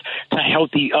barriers to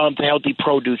healthy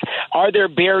produce? Are there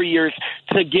barriers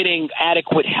to getting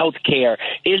adequate health care?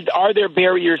 Are there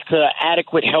barriers to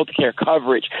adequate health care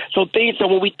coverage? So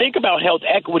when we think about health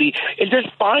equity, it's just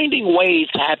finding ways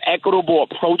to have equitable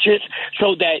approaches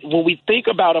so that when we think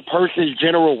about a person's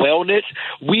general wellness,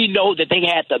 we know that they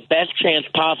had the best chance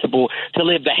possible to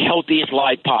live the healthiest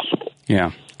life possible.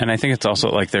 Yeah. And I think it's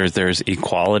also like there's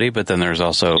equality, but then there's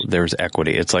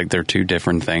equity. It's like they're two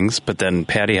different things. But then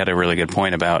Patti had a really good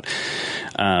point about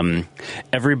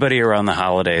everybody around the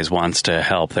holidays wants to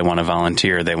help. They want to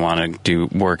volunteer. They want to do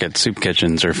work at soup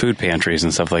kitchens or food pantries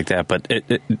and stuff like that. But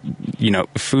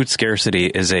food scarcity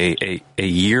is a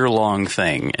year-long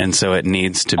thing, and so it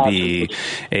needs to be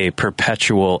a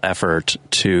perpetual effort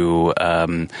to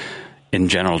in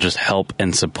general, just help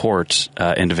and support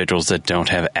individuals that don't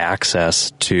have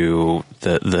access to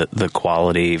the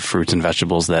quality fruits and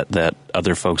vegetables that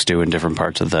other folks do in different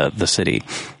parts of the city.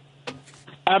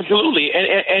 Absolutely.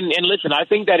 And listen, I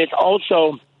think that it's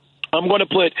also, I'm going to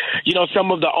put,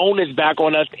 some of the onus back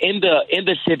on us in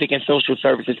the civic and social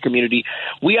services community.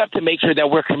 We have to make sure that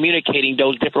we're communicating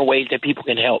those different ways that people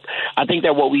can help. I think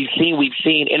that what we've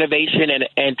seen innovation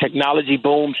and technology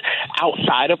booms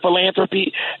outside of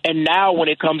philanthropy. And now when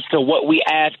it comes to what we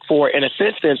ask for in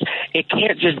assistance, it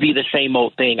can't just be the same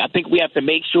old thing. I think we have to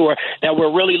make sure that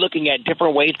we're really looking at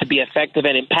different ways to be effective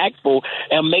and impactful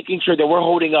and making sure that we're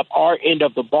holding up our end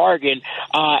of the bargain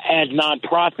as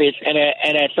nonprofits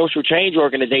and as social change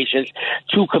organizations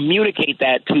to communicate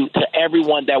that to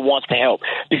everyone that wants to help.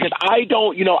 Because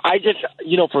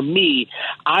for me,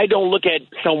 I don't look at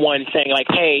someone saying like,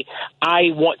 hey,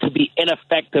 I want to be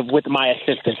ineffective with my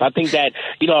assistance. I think that,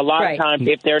 a lot of times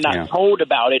if they're not told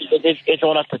about it, it's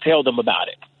on us to tell them about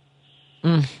it.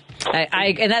 And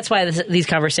that's why these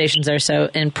conversations are so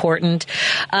important.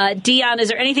 Dion, is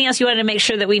there anything else you wanted to make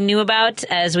sure that we knew about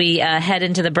as we head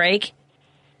into the break?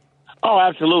 Oh,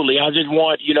 absolutely. I just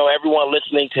want, everyone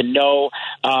listening to know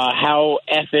how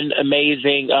effing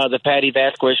amazing the Patti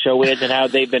Vasquez show is and how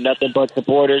they've been nothing but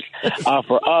supporters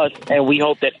for us. And we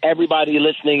hope that everybody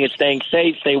listening is staying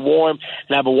safe, stay warm,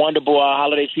 and have a wonderful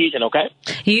holiday season, okay?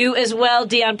 You as well,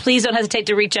 Dion. Please don't hesitate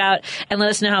to reach out and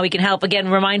let us know how we can help. Again,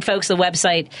 remind folks the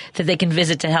website that they can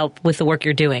visit to help with the work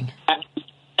you're doing.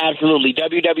 Absolutely.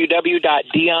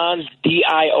 www.Dion's,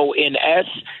 Dins,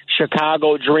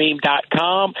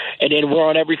 ChicagoDream.com. And then we're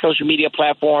on every social media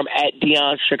platform at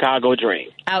Dion's Chicago Dream.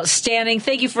 Outstanding.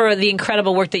 Thank you for the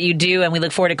incredible work that you do, and we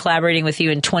look forward to collaborating with you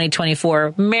in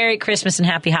 2024. Merry Christmas and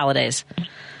Happy Holidays.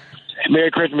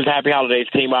 Merry Christmas, Happy Holidays,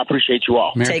 team. I appreciate you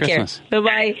all. Take care.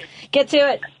 Bye-bye. Get to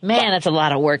it. Man, that's a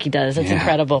lot of work he does. That's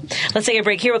incredible. Let's take a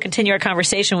break here. We'll continue our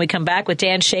conversation when we come back with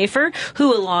Dan Schaefer,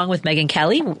 who, along with Megyn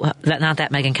Kelly, not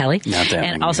that Megyn Kelly,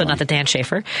 and also not the Dan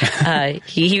Schaefer,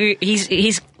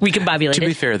 he's recombobulated. To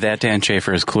be fair, that Dan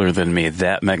Schaefer is cooler than me.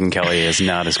 That Megyn Kelly is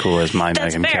not as cool as my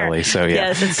Megyn Kelly. So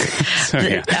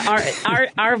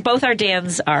both our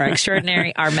Dans are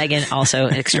extraordinary. Our Megyn also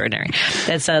extraordinary.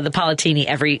 That's the Politini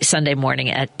every Sunday morning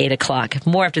at 8 o'clock.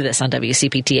 More after this on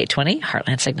WCPT 820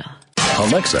 Heartland Signal.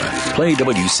 Alexa, play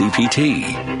WCPT.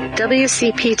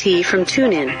 WCPT from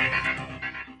TuneIn.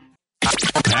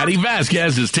 Patti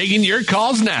Vasquez is taking your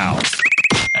calls now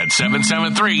at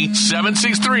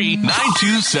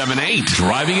 773-763-9278.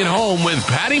 Driving it home with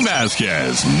Patti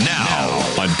Vasquez now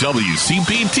on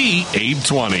WCPT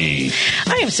 820.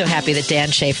 I am so happy that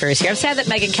Dan Schaefer is here. I'm sad that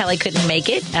Megyn Kelly couldn't make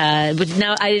it. But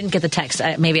no, I didn't get the text.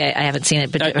 Maybe I haven't seen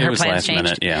it, but her plans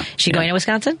changed. Minute, She going to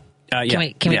Wisconsin? Can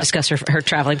we discuss her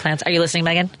traveling plans? Are you listening,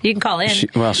 Megyn? You can call in.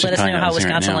 Let us know how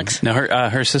Wisconsin looks. No,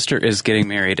 her sister is getting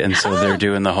married, and so they're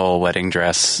doing the whole wedding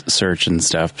dress search and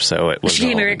stuff. So it was. Is she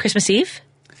getting married Christmas Eve?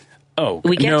 Oh,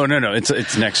 weekend? No.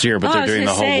 It's next year, but they're doing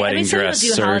the whole wedding dress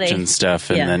search and stuff.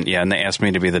 And then, and they asked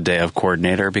me to be the day of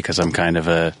coordinator because I'm kind of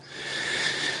a.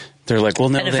 They're like, well,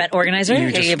 no, an event organizer.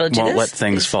 You just won't let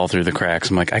things fall through the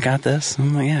cracks. I'm like, I got this.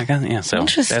 I'm like, I got it. Yeah, so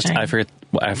interesting. I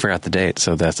forgot the date,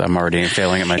 so I'm already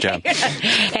failing at my job.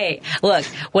 Hey, look,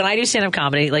 when I do stand-up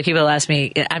comedy, like people ask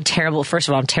me, I'm terrible. First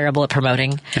of all, I'm terrible at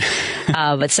promoting.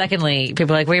 But secondly,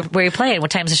 people are like, where are you playing?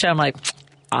 What time's the show? I'm like,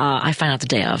 I find out the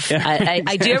day of. Yeah.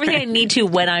 I do everything I need to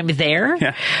when I'm there,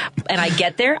 and I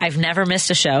get there. I've never missed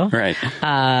a show. Right.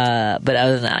 But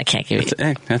other than that, I can't give you.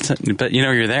 That's it. But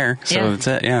you're there, so that's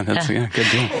it. Yeah, that's a good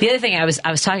deal. The other thing, I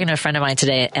was talking to a friend of mine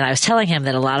today, and I was telling him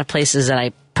that a lot of places that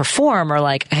I perform are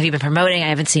like, have you been promoting? I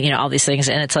haven't seen, all these things.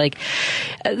 And it's like,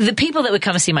 the people that would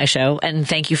come and see my show, and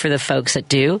thank you for the folks that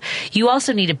do, you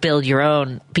also need to build your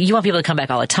own, but you want people to come back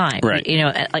all the time. Right.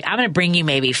 Like I'm going to bring you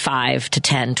maybe 5 to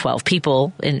 10, 12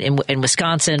 people in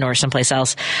Wisconsin or someplace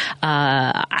else.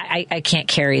 I can't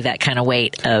carry that kind of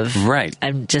weight of, right.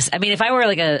 If I were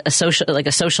like a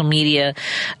social media,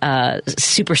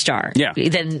 superstar,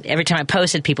 then every time I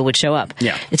posted, people would show up.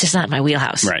 Yeah. It's just not my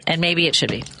wheelhouse. Right. And maybe it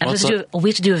should be. We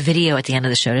have to do a video at the end of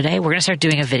the show today. We're going to start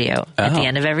doing a video at the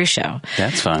end of every show.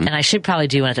 That's fun. And I should probably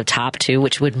do one at the top too,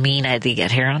 which would mean I had to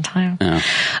get here on time.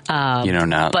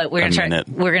 Not. But we're going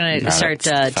to start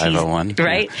teasing, 5:01,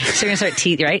 right? So we're going to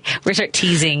start right. We're going to start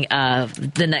teasing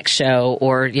the next show,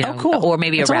 or cool. or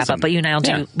maybe That's a wrap awesome. up. But you and I'll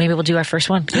maybe we'll do our first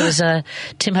one. It was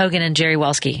Tim Hogan and Jerry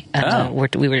Walski.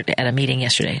 We were at a meeting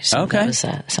yesterday, so that was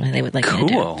something they would like me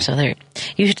to do. So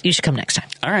you should come next time.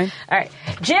 All right.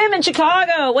 Jim in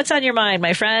Chicago, what's on your mind,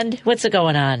 my friend? What's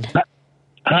going on?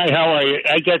 Hi, how are you?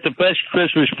 I got the best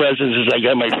Christmas presents as I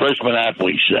got my first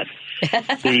Monopoly set.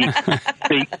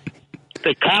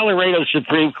 The Colorado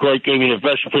Supreme Court gave me the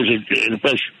best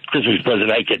Christmas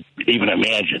present I could even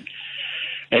imagine.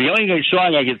 And the only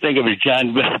song I can think of is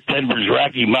John Denver's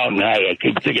Rocky Mountain High. I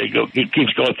keep thinking, it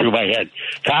keeps going through my head.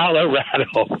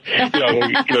 Colorado.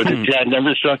 The John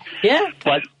Denver song. Yeah.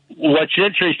 But what's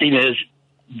interesting is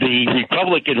the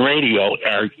Republican radio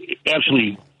are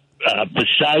absolutely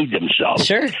beside themselves.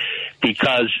 Sure.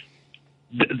 Because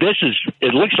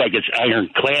it looks like it's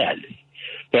ironclad.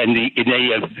 And they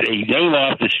name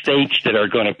off the states that are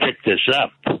going to pick this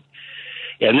up.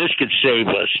 And this could save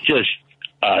us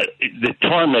the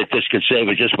torment this could save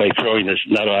us just by throwing this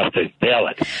nut off the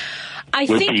ballot.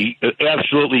 Would be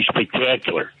absolutely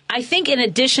spectacular. I think in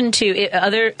addition to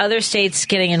other states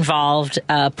getting involved,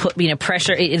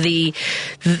 pressure,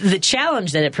 the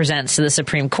challenge that it presents to the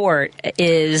Supreme Court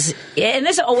is, and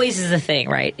this always is the thing,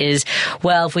 right? Is,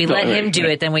 well, if we let him do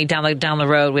it, then we down the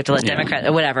road we have to let Democrats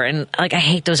or whatever. And like I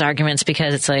hate those arguments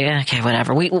because it's like, okay,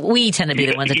 whatever. We tend to be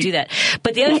the ones that do that.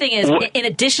 But the other thing is, in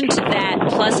addition to that,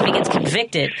 plus if he gets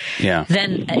convicted,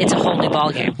 then it's a whole new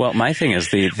ballgame. Well, my thing is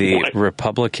the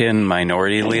Republican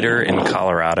minority leader in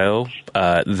Colorado.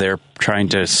 They're trying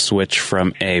to switch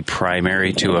from a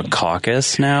primary to a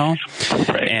caucus now,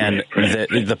 and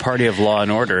the party of law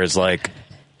and order is like.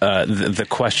 The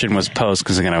question was posed,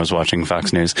 because again I was watching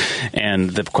Fox News, and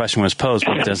the question was posed,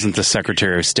 well, doesn't the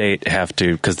Secretary of State have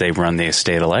to, because they run the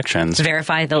state elections,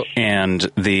 verify the... And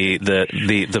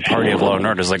the party of law and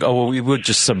order is like, oh, well, we would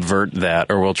just subvert that,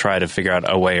 or we'll try to figure out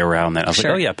a way around that. I was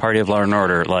like, oh yeah, party of law and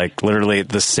order, like literally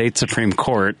the state Supreme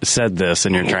Court said this,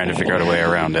 and you're trying to figure out a way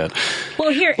around it. Well,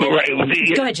 here... Go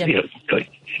ahead, Jim.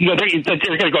 They're going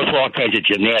to go through all kinds of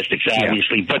gymnastics,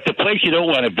 obviously. But the place you don't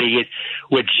want to be is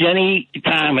with Jenny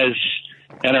Thomas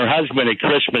and her husband at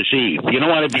Christmas Eve. You don't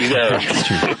want to be there.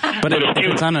 But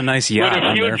it's on a nice yacht. With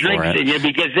a few drinks in you,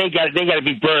 because they got to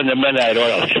be burning the midnight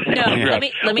oil. No,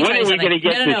 let me tell you something.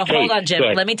 No, hold on, Jim.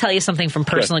 Let me tell you something from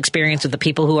personal experience with the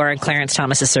people who are in Clarence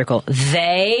Thomas's circle.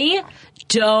 They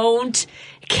don't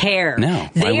care. No,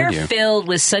 they are filled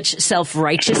with such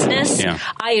self-righteousness.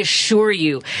 I assure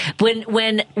you, when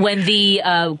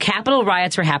the Capitol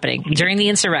riots were happening during the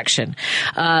insurrection,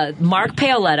 Mark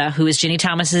Paoletta, who is Ginny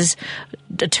Thomas's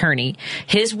attorney,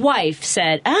 his wife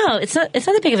said, "Oh, it's not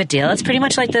that big of a deal. It's pretty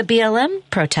much like the BLM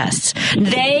protests."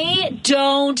 They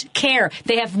don't care.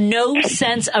 They have no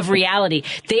sense of reality.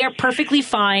 They are perfectly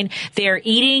fine. They're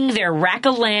eating their rack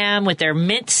of lamb with their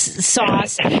mint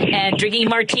sauce and drinking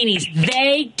martinis.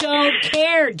 They don't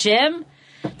care, Jim.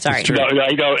 Sorry. No,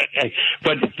 I know.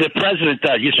 But the president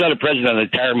does. You saw the president on the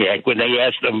tarmac when they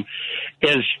asked him,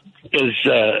 is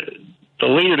the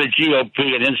leader of the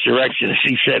GOP an insurrectionist?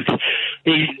 He said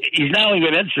he's not only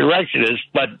an insurrectionist,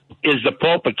 but is the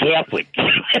Pope a Catholic?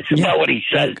 That's about what he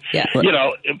said. Yeah.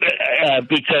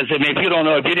 Because if you don't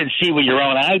know, if you didn't see with your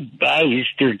own eyes,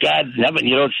 dear God in heaven,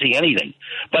 you don't see anything.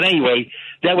 But anyway,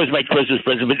 that was my Christmas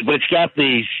present. But it's got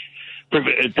these.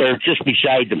 They're just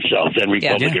beside themselves on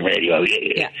Republican radio.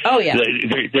 Yeah. Oh, yeah.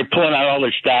 They're pulling out all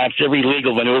their stops, every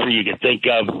legal maneuver you can think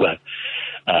of. What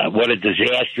a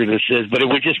disaster this is. But it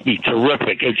would just be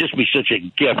terrific. It would just be such a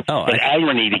gift, an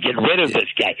irony to get rid of this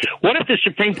guy. What if the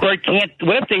Supreme Court can't?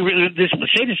 What if they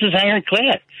say this is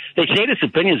ironclad? They say this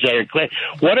opinion is ironclad.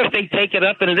 What if they take it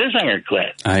up and it is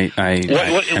ironclad?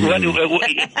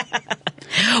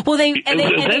 Well, they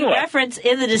reference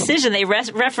in the decision. They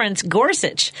reference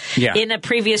Gorsuch in a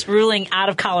previous ruling out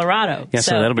of Colorado. Yeah,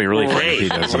 so that'll be really fun if he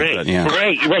does it. But, yeah.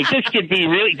 Right. This could be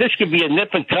a nip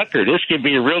and tucker. This could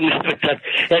be a real nip and tucker.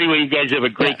 Anyway, you guys have a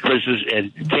great Christmas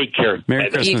and take care. Merry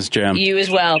Christmas, Jim. You as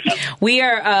well. We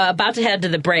are about to head to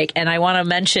the break, and I want to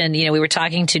mention, we were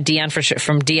talking to Dion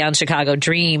from Dion Chicago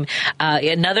Dream.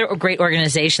 Another great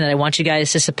organization that I want you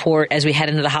guys to support as we head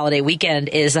into the holiday weekend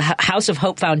is the House of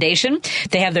Hope Foundation.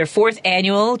 They have their 4th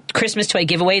annual Christmas toy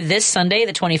giveaway this Sunday,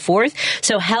 the 24th.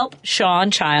 So help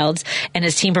Sean Childs and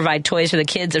his team provide toys for the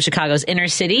kids of Chicago's inner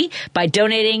city by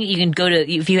donating. You can go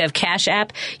to, if you have Cash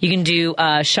App, you can do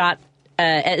shot.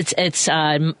 It's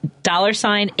 $HOHTMT,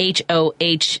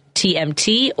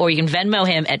 or you can Venmo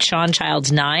him at Sean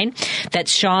Childs 9.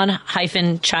 That's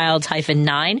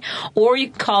Sean-Childs-9. Or you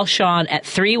can call Sean at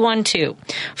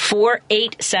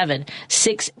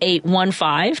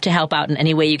 312-487-6815 to help out in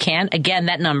any way you can. Again,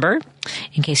 that number,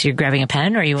 in case you're grabbing a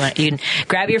pen or you can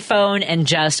grab your phone and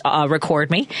just record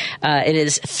me. It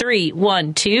is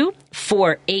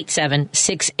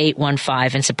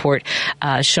 312-487-6815 and support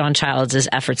Sean Childs'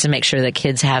 efforts to make sure that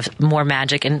kids have more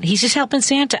magic. And he's just helping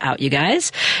Santa out, you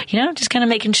guys. Just kind of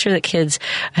making sure that kids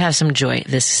have some joy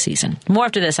this season. More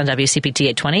after this on WCPT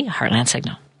 820, Heartland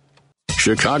Signal.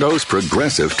 Chicago's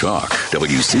Progressive Talk,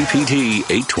 WCPT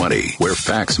 820, where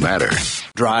facts matter.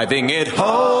 Driving it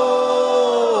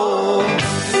home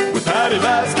with Patti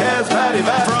Vasquez, Patti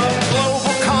Vasquez. From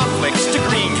global conflicts to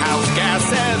greenhouse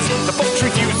gases, the folks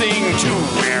refusing to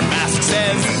wear masks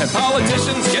says, and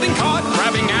politicians getting caught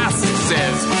grabbing asses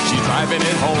says, she's driving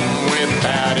it home with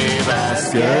Patti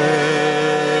Vasquez.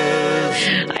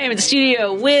 I am in the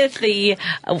studio with the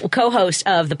co-host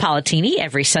of the Politini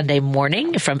every Sunday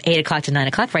morning from 8 o'clock to 9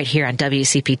 o'clock right here on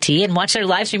WCPT, and watch their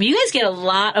live stream. You guys get a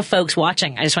lot of folks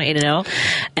watching. I just want you to know.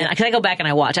 And I go back and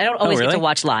I watch. I don't always get to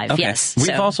watch live. Okay. Yes.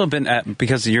 We've also been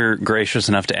because you're gracious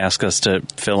enough to ask us to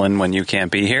fill in when you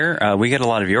can't be here. We get a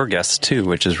lot of your guests too,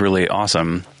 which is really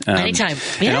awesome. Anytime.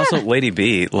 Yeah. And also Lady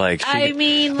B, when Lady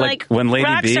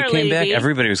B came back,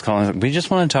 everybody was calling. We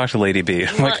just want to talk to Lady B.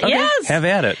 I'm like, okay, yes. have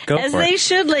at it. Go As for it. they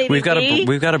should, Lady We've got B.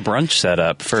 We've got a brunch set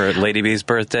up for Lady B's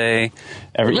birthday.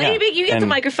 Lady B, you get the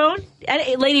microphone.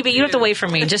 Lady B, you don't have to wait for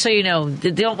me. Just so you know,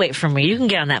 don't wait for me. You can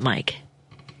get on that mic.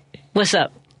 What's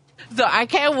up? So I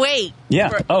can't wait.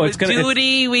 Yeah. It's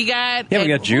Judy. We got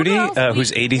Judy,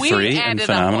 who's 83 and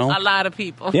phenomenal. A lot of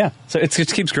people. Yeah. So it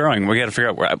keeps growing. We got to figure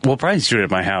out where. We'll probably shoot it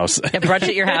at my house. A brunch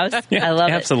at your house? Yeah, I love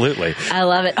it. Absolutely. I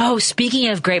love it. Oh, speaking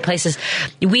of great places,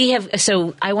 we have.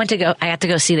 So I had to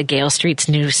go see the Gale Street's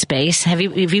new space. Have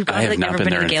you gone? I have not been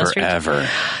there in forever.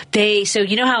 So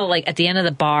you know how at the end of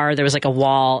the bar there was a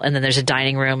wall, and then there's a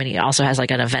dining room, and he also has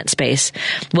an event space.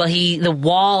 Well, the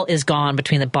wall is gone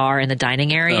between the bar and the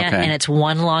dining area, and it's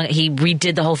one long. He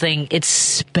redid the whole thing. It's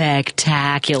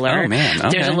spectacular. Oh man! Okay.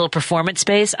 There's a little performance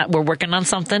space. We're working on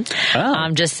something.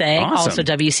 I'm just saying. Awesome. Also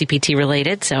WCPT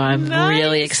related, so I'm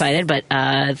really excited. But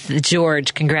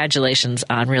George, congratulations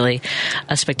on really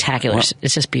a spectacular.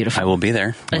 It's just beautiful. I will be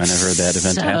there whenever that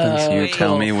event happens. You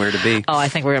tell me where to be. Oh, I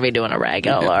think we're going to be doing a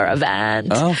regular event.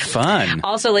 Oh, fun!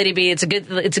 Also, Lady B, it's a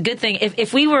good thing.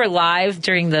 If we were live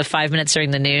during the 5 minutes during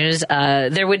the news,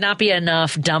 there would not be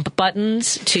enough dump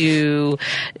buttons to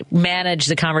manage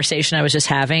the conversation I was just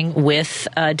having with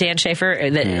Dan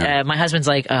Schaefer. My husband's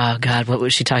like, oh God, what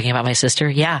was she talking about? My sister?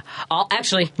 Yeah,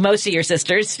 actually, most of your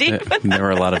sisters, Steve. There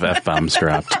were a lot of F-bombs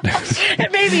dropped.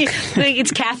 Maybe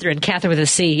it's Catherine with a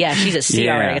C. Yeah, she's a C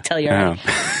already. I can tell you already.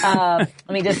 Let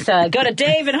me just go to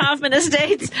Dave in Hoffman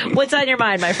Estates. What's on your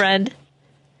mind, my friend?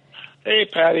 Hey,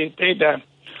 Patty. Hey, Dan.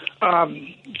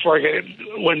 Before I get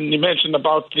when you mentioned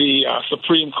about the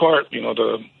Supreme Court,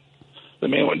 the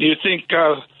main one, do you think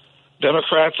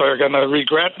Democrats are going to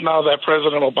regret now that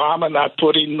President Obama not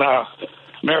putting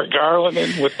Merrick Garland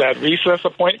in with that recess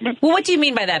appointment? Well, what do you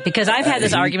mean by that? Because I've had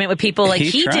this argument with people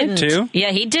he tried didn't. To.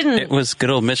 Yeah, he didn't. It was good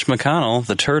old Mitch McConnell,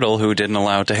 the turtle, who didn't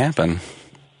allow it to happen.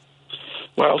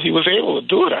 Well, he was able to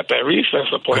do it at that recess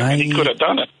appointment. He could have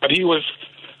done it, but he was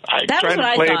trying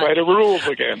to play by the rules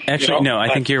again. Actually, no,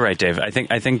 I think you're right, Dave. I think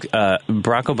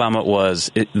Barack Obama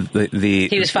was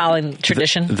he was following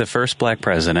tradition, the first black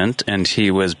president, and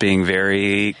he was being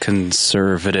very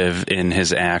conservative in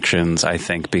his actions. I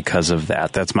think because of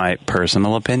that. That's my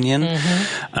personal opinion.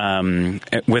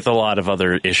 Mm-hmm. With a lot of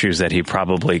other issues that he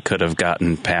probably could have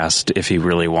gotten past if he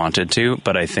really wanted to,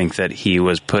 but I think that he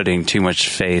was putting too much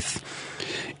faith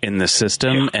in the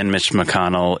system, and Mitch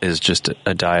McConnell is just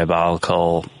a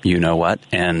diabolical you-know-what,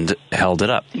 and held it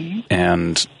up. Mm-hmm.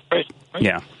 And,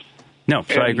 yeah. No,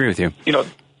 so I agree with you.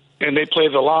 And they play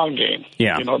the long game.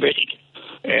 Yeah.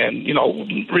 And, you know,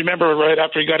 remember right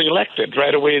after he got elected,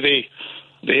 right away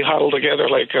they huddled together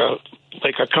like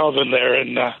a coven there,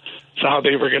 and so how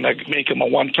they were going to make him a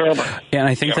one-termer. Yeah, and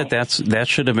I think that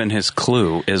should have been his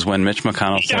clue, is when Mitch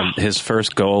McConnell said his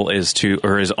first goal is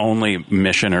or his only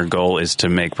mission or goal is to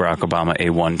make Barack Obama a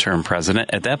one-term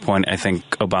president. At that point, I think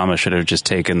Obama should have just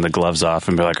taken the gloves off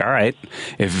and be like, all right,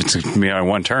 if it's going to be on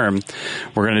one term,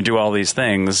 we're going to do all these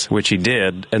things, which he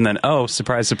did. And then, oh,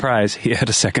 surprise, surprise, he had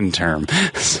a second term.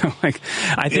 So, like,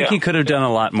 I think he could have done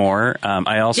a lot more.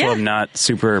 I also am not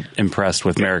super impressed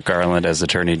with Merrick Garland as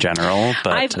Attorney General.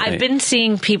 But I've been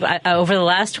seeing people over the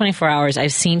last 24 hours.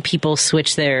 I've seen people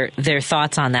switch their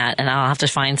thoughts on that, and I'll have to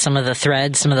find some of the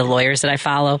threads, some of the lawyers that I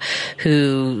follow,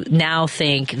 who now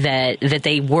think that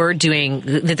they were doing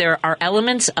that. There are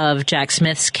elements of Jack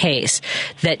Smith's case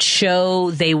that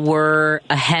show they were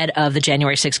ahead of the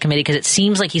January 6th committee, because it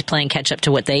seems like he's playing catch up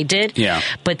to what they did. Yeah.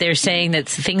 But they're saying that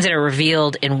things that are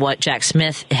revealed in what Jack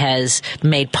Smith has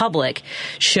made public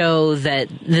show that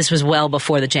this was well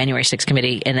before the January 6th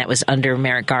committee, and that was under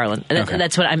Merrick Garland.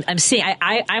 That's what I'm seeing.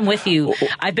 I'm with you.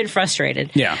 I've been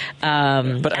frustrated. Yeah.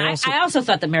 But I also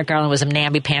thought that Merrick Garland was a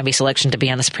namby-pamby selection to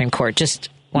be on the Supreme Court. Just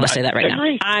want to say that right now.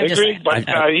 I'm just saying. But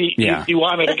he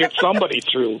wanted to get somebody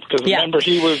through, because remember,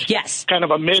 he was kind of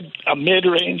a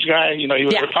mid-range guy. You know, he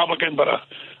was Republican, but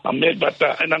a mid. But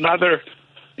in another,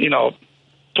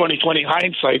 2020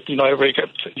 hindsight,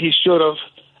 he should have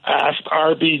asked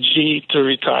RBG to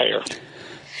retire.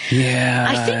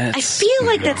 Yeah, I feel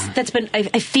like that's been.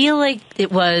 I feel like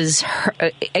it was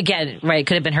her, again, right? It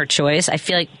could have been her choice. I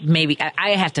feel like maybe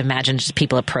I have to imagine just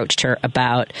people approached her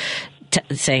about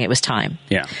saying it was time.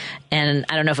 Yeah, and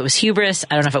I don't know if it was hubris.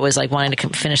 I don't know if it was like wanting to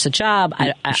finish the job.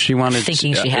 She wanted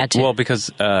thinking she had to. Well, because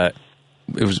it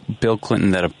was Bill Clinton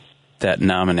that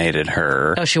nominated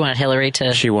her. Oh, she wanted Hillary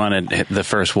to. She wanted the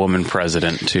first woman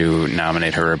president to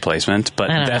nominate her replacement, but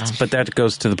that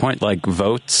goes to the point. Like,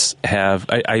 votes have.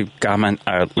 I comment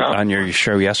on your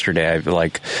show yesterday.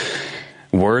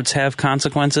 Words have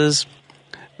consequences.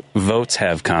 Votes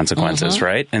have consequences,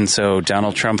 right? And so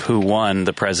Donald Trump, who won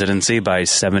the presidency by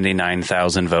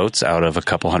 79,000 votes out of a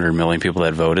couple 100 million people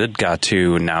that voted, got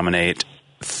to nominate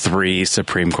 3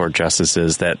 Supreme Court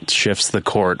justices that shifts the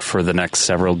court for the next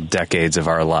several decades of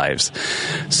our lives.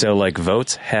 So,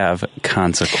 votes have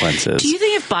consequences. Do you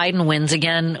think if Biden wins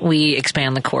again, we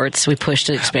expand the courts? We push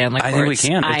to expand the courts? I think we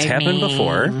can. It's happened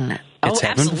before.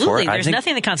 Absolutely. Before. There's nothing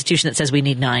in the Constitution that says we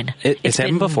need 9. It's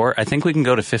happened before. I think we can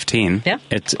go to 15. Yeah.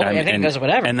 I think it goes to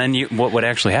whatever. And then what would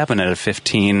actually happen at a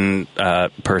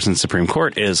 15-person Supreme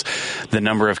Court is the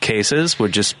number of cases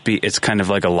would just be, it's kind of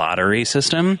like a lottery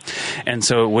system. And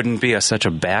so it wouldn't be such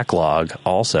a backlog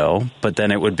also, but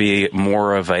then it would be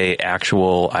more of a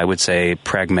actual, I would say,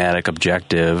 pragmatic,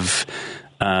 objective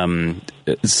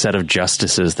set of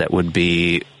justices that would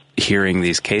be hearing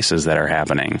these cases that are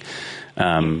happening.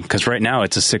 Because right now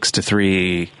it's a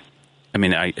 6-3. I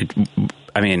mean, like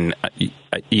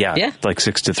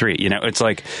 6-3. It's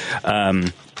like,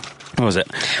 what was it?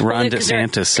 Ron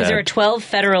DeSantis said. Because there are 12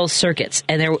 federal circuits,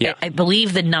 and I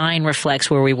believe the 9 reflects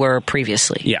where we were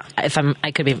previously. Yeah.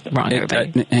 I could be wrong,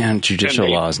 everybody. And judicial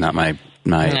law is not my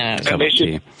cup of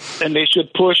tea. And they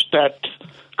should push that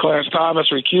Clarence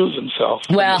Thomas recused himself.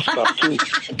 Well,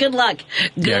 good luck.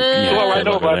 Well, I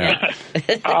know about that.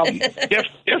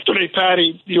 Yesterday,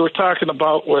 Patty, you were talking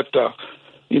about when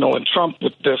Trump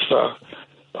with this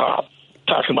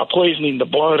talking about poisoning the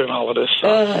blood and all of this.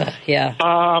 Well,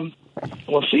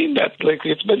 seeing that,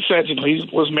 it's been said, he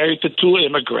was married to 2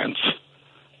 immigrants,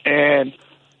 and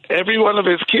every one of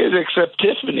his kids except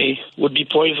Tiffany would be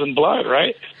poisoned blood,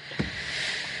 right?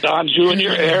 Don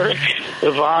Jr., Eric,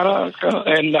 Ivana,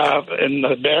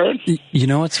 and Barron. You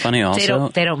know what's funny also?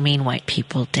 They don't mean white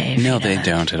people, Dave. No, they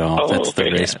don't at all. That's the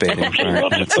race baiting part.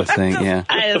 That's the thing, yeah.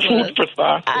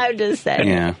 I'm just saying.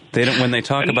 Yeah. They don't, when they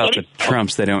talk about the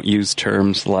Trumps, they don't use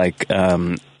terms like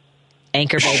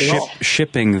anchor babies.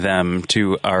 Shipping them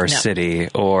to our city,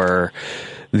 or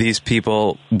these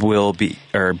people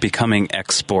are becoming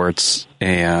exports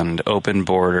and open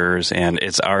borders, and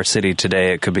it's our city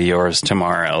today, it could be yours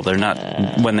tomorrow. They're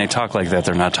not, when they talk like that,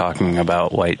 they're not talking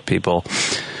about white people.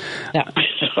 Yeah.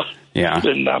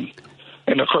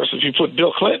 And of course, if you put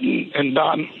Bill Clinton and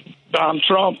Don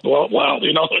Trump, well,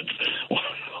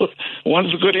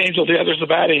 one's a good angel, the other's a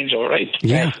bad angel, right?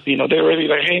 Yeah. They're ready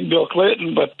to hang Bill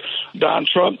Clinton, but Don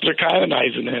Trump, they're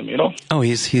canonizing him, Oh,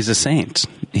 he's a saint.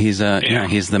 He's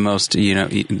he's the most,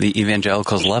 the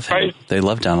evangelicals love him. They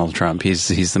love Donald Trump.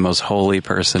 He's the most holy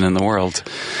person in the world.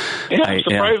 Yeah, I'm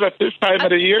surprised at this time of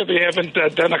the year they haven't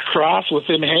done a cross with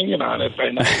him hanging on it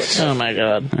by now. Oh, my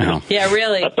God. Yeah,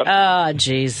 really? Oh,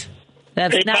 jeez.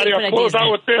 That's hey, not Patty, even I'll a close Disney.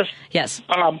 out with this. Yes.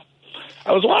 I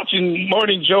was watching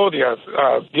Morning Joe the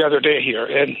other day here,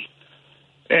 and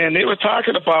they were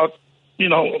talking about,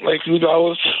 like we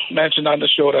always mentioned on the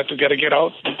show, that they got to get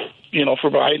out, for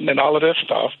Biden and all of this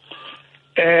stuff.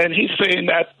 And he's saying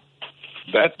that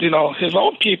his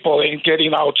own people ain't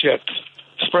getting out yet,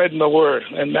 spreading the word,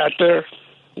 and that they're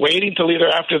waiting till either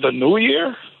after the New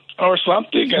Year or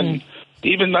something. And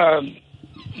even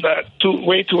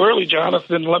way too early,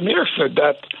 Jonathan Lemire said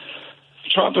that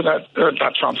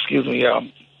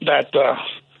that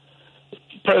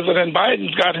President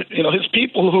Biden's got, his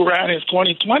people who ran his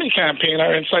 2020 campaign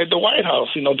are inside the White House.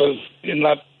 They're not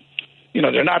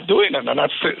doing it. They're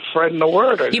not spreading the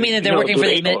word. You mean that they're working for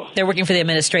they're working for the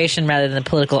administration rather than the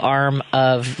political arm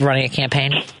of running a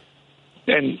campaign?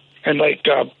 And like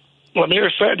Lemire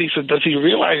said, he said, people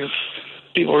realize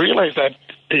that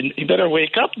he better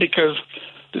wake up, because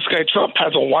this guy Trump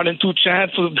has a 1 in 2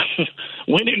 chance of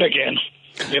winning again.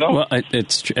 Well,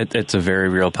 it's a very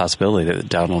real possibility that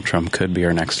Donald Trump could be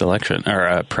our next election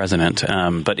or president.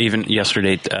 But even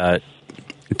yesterday,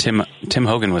 Tim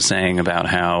Hogan was saying about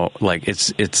how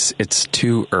it's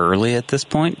too early at this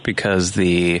point, because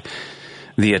the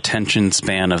attention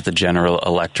span of the general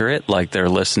electorate, they're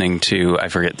listening to, I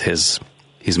forget he's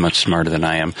much smarter than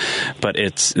I am, but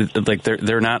it's like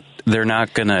they're not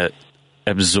going to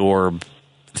absorb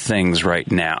things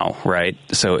right now, right?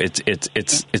 So it's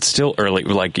still early.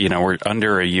 We're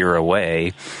under a year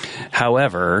away.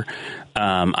 However,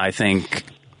 I think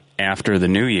after the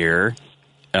new year,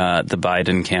 the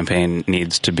Biden campaign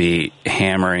needs to be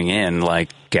hammering in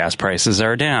gas prices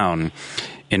are down,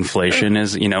 inflation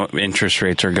is, interest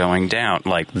rates are going down,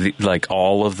 like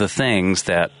all of the things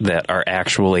that are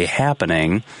actually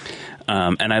happening.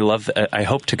 And I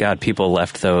hope to God people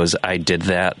left those "I did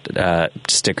that"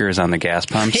 stickers on the gas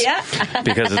pumps. Yeah.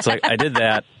 Because it's I did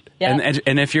that. Yeah.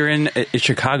 And if you're in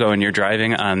Chicago and you're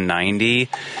driving on 90,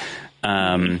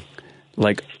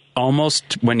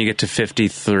 almost when you get to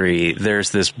 53,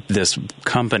 there's this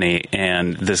company,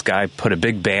 and this guy put a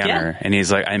big banner, and he's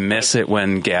like, I miss it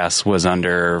when gas was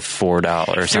under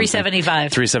 $4 or something.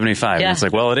 $3.75. Yeah. And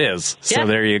it's well, it is. So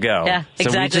there you go. Yeah,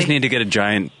 exactly. So we just need to get a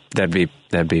giant, that'd be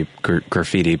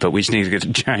graffiti, but we just need to get a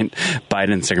giant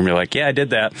Biden sticker and be like, yeah, I did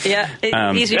that. Yeah,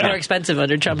 it used to be more expensive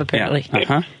under Trump, apparently.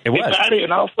 Yeah. It was. Patty,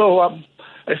 and also,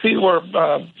 I see where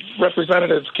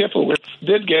Representative Kiflowitz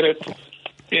did get it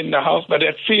in the House, but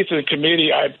at seats in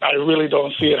committee, I really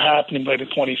don't see it happening by the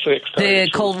 26th. The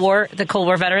Cold War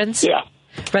veterans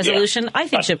resolution. Yeah. I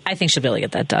think she'll be able to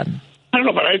get that done. I don't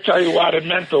know, but I tell you what, it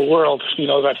meant the world.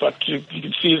 That's what you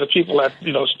can see the people that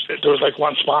there was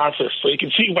one sponsor, so you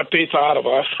can see what they thought of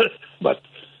us. But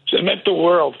it meant the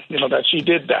world, that she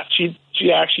did that. She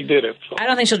actually did it. So. I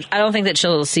don't think that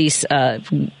she'll cease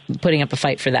putting up a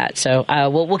fight for that. So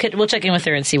we'll check in with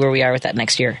her and see where we are with that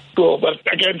next year. Cool, but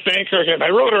again, thank her again. I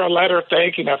wrote her a letter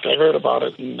thanking after I heard about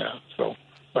it, and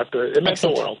but it meant the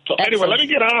world. So anyway, let me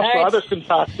get off so others can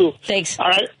talk too. Thanks. All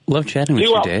right. Love chatting with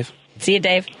you, Dave. See you,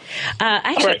 Dave.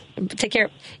 Actually, take care.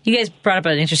 You guys brought up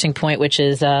an interesting point, which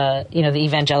is, the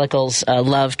evangelicals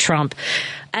love Trump,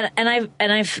 and I've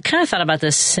kind of thought about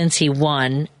this since he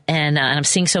won. And I'm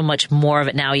seeing so much more of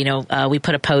it now. We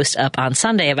put a post up on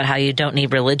Sunday about how you don't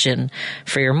need religion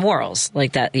for your morals,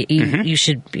 like that. You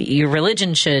should. Your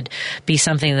religion should be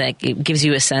something that gives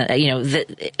you a sense,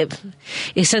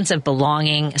 a sense of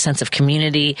belonging, a sense of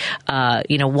community.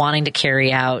 Wanting to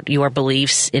carry out your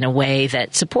beliefs in a way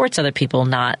that supports other people,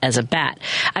 not as a bat.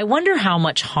 I wonder how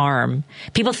much harm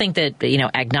people think that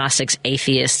agnostics,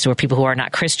 atheists, or people who are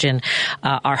not Christian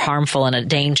are harmful and a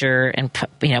danger and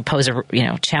pose a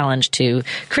challenge to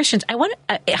Christians. I wonder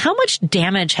how much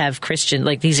damage have Christian,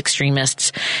 like these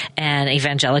extremists and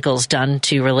evangelicals, done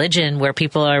to religion, where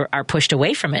people are pushed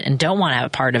away from it and don't want to have a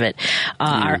part of it,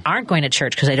 aren't going to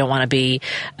church because they don't want to be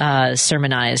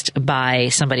sermonized by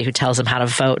somebody who tells them how to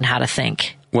vote and how to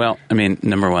think. Well, I mean,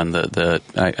 number one,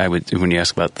 I would, when you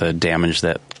ask about the damage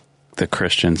that the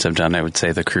Christians have done, I would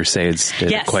say the Crusades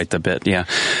did quite the bit. Yeah.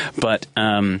 But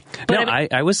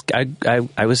I was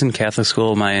in Catholic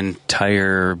school my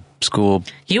entire school life.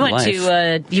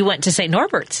 You went to St.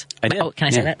 Norbert's. I did. Oh, can I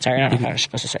say that? Sorry, I don't know if I was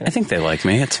supposed to say that. I think they like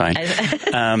me. It's fine.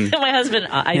 My husband,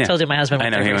 I told you my husband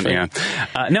went there. I know he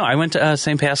went. No, I went to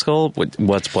St. Paschal.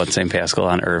 What's St. Paschal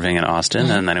on Irving and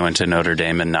Austin, and then I went to Notre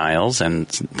Dame and Niles, and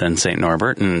then St.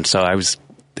 Norbert, and so I was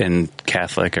in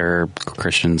Catholic or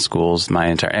Christian schools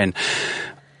and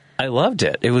I loved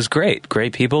it. It was great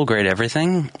people, great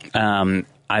everything.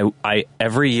 I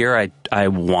every year I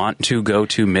want to go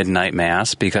to midnight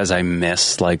mass because I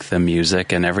miss the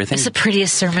music and everything. It's the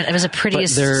prettiest sermon. It was the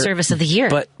prettiest service of the year.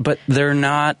 But they're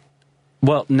not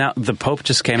Well, now the Pope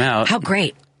just came out. How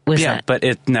great was that? But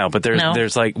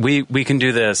there's like we can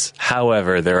do this.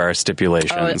 However, there are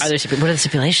stipulations. What are the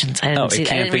stipulations? I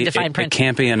didn't read the fine print. It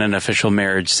can't be in an official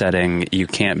marriage setting. You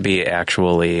can't be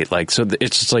actually like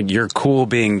it's just like you're cool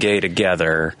being gay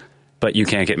together, but you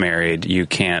can't get married. You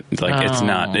can't it's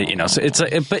not So it's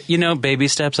but baby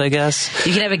steps, I guess.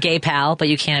 You can have a gay pal, but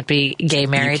you can't be gay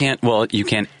married. You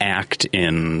can't act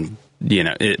in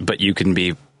but you can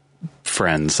be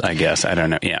friends, I guess. I don't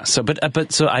know. Yeah. So,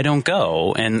 so I don't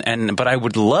go, but I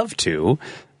would love to,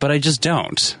 but I just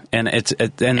don't. And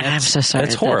I'm so sorry.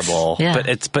 It's horrible. Yeah.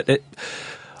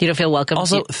 You don't feel welcome.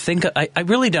 Also, I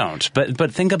really don't.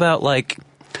 But think about like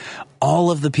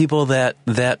all of the people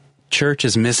that church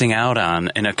is missing out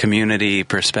on in a community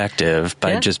perspective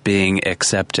by just being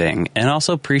accepting, and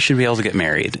also priests should be able to get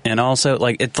married, and also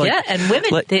and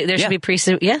women there should be priests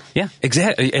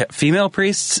exactly female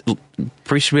priests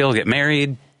should be able to get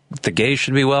married, the gays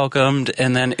should be welcomed,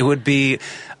 and then it would be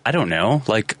I don't know,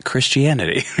 like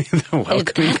Christianity.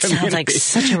 That sounds like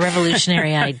such a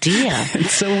revolutionary idea.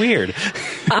 It's so weird.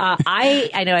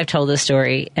 I know I've told this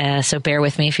story, so bear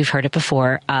with me if you've heard it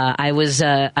before. I was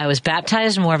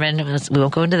baptized Mormon. We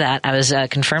won't go into that. I was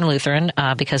confirmed Lutheran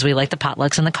because we like the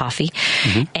potlucks and the coffee.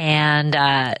 Mm-hmm.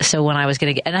 And so when I was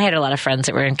going to and I had a lot of friends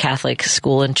that were in Catholic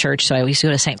school and church, so I used to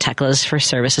go to St. Tekla's for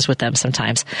services with them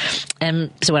sometimes. And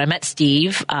so when I met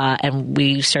Steve and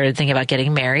we started thinking about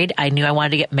getting married, I knew I wanted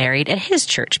to get married at his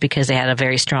church because they had a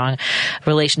very strong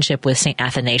relationship with St.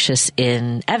 Athanasius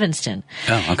in Evanston.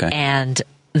 Oh, okay. And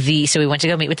so we went to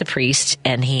go meet with the priest,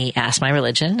 and he asked my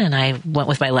religion, and I went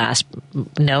with my last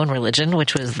known religion,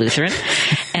 which was Lutheran.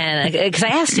 And because I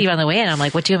asked Steve on the way in, I'm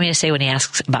like, what do you want me to say when he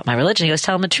asks about my religion? He goes,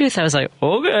 tell him the truth. I was like,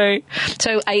 okay.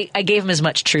 So I gave him as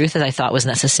much truth as I thought was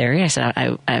necessary. I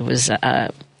said I was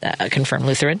a confirmed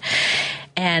Lutheran.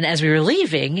 And as we were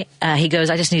leaving, he goes,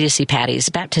 I just need to see Patti's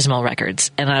baptismal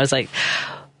records. And I was like,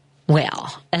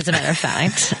 well, as a matter of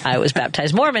fact, I was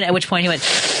baptized Mormon, at which point he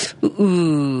went,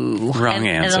 ooh. Wrong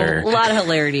answer. And a lot of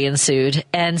hilarity ensued.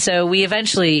 And so we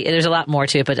eventually, there's a lot more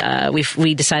to it, but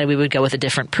we decided we would go with a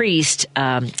different priest.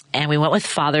 And we went with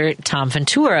Father Tom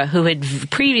Ventura, who had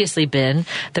previously been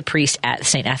the priest at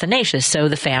St. Athanasius. So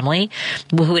the family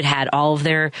who had had all of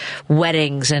their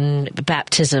weddings and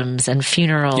baptisms and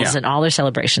funerals and all their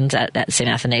celebrations at St.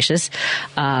 Athanasius.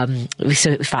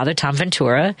 So Father Tom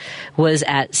Ventura was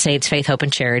at Saints Faith, Hope,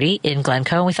 and Charity in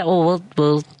Glencoe, and we thought, well,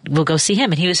 we'll go see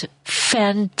him. And he was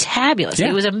fantabulous. Yeah.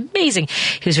 He was amazing.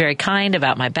 He was very kind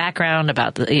about my background,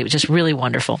 it was just really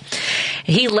wonderful.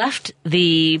 He left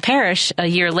the parish a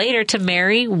year later to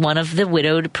marry one of the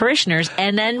widowed parishioners,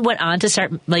 and then went on to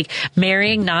start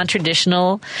marrying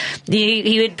non-traditional.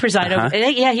 He would preside over.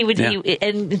 He would,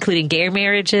 including gay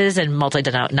marriages and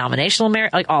multi-denominational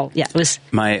marriage. It was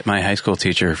my high school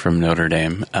teacher from Notre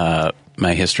Dame.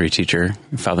 My history teacher,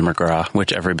 Father McGraw,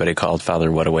 which everybody called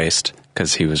Father What a Waste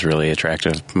because he was really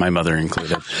attractive, my mother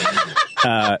included,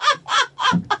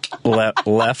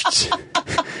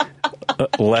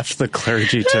 left the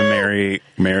clergy to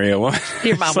marry a woman.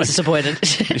 Your mom was disappointed.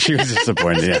 She was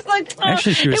disappointed. Yeah,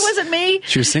 actually, it wasn't me.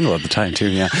 She was single at the time too.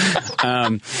 Yeah,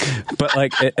 but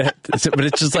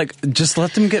it's just like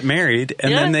let them get married,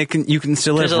 and then you can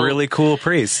still have really cool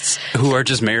priests who are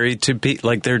just married to be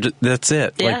that's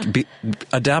it. Yeah.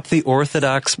 Adopt the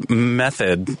Orthodox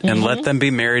method and let them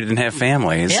be married and have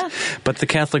families. Yeah. But the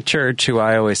Catholic Church, who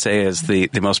I always say is the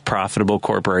most profitable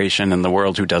corporation in the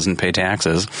world who doesn't pay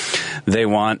taxes, they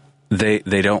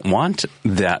don't want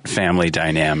that family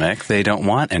dynamic. They don't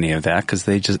want any of that because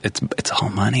it's all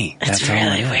money. That's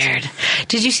really weird.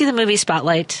 Did you see the movie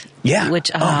Spotlight? Yeah.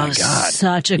 Which, my God.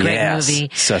 Such a great movie.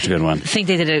 Such a good one. I think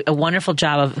they did a wonderful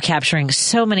job of capturing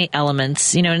so many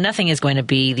elements. Nothing is going to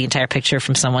be the entire picture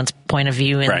from someone's point of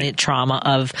view and the trauma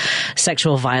of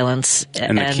sexual violence.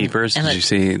 And The Keepers, did you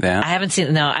see that? I haven't seen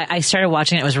it. No, I started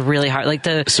watching it. It was really hard.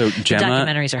 The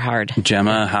documentaries are hard.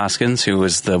 Gemma Hoskins, who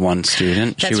was the one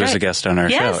student, she was a guest on our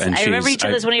show. And I remember each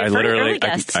other as one of your early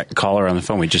guests. I call her on the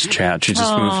phone. We just chat. She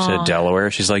just moved to Delaware.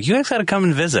 She's like, you guys got to come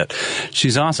and visit.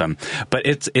 She's awesome. But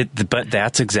but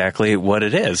that's exactly what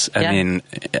it is. I mean,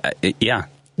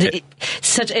 if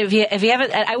you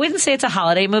haven't, I wouldn't say it's a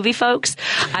holiday movie, folks.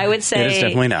 I would say it is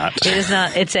definitely not. It is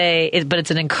not. But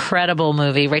it's an incredible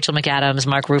movie. Rachel McAdams,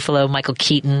 Mark Ruffalo, Michael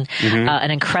Keaton,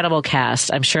 an incredible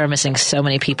cast. I'm sure I'm missing so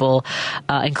many people,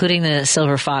 including the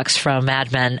silver fox from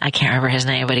Mad Men. I can't remember his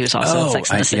name, but he was also in Sex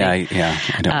and the City.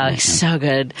 I don't know. He's so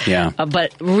good. Yeah,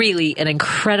 but really an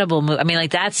incredible movie. I mean,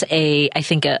 that's I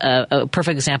think a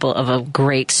perfect example of a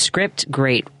great script,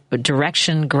 great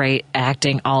direction, great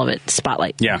acting, all of it.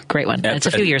 Spotlight. Yeah. Great one. It's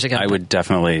a few years ago. I would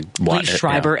definitely watch Lee it.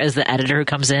 Schreiber as the editor who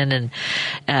comes in and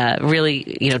really,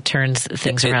 turns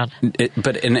things around.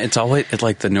 But it's always it's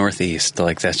like the Northeast.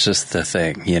 Like, that's just the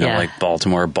thing. Like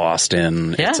Baltimore,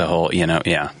 Boston. Yeah. It's a whole,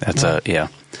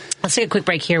 Let's take a quick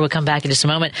break here. We'll come back in just a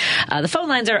moment. The phone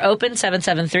lines are open,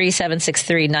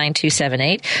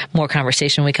 773-763-9278. More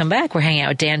conversation when we come back. We're hanging out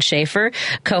with Dan Schaefer,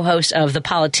 co-host of the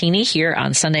Politini here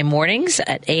on Sunday mornings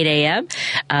at 8 a.m.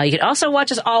 You can also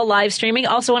watch us all live streaming.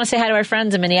 Also want to say hi to our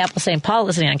friends in Minneapolis, St. Paul,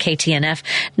 listening on KTNF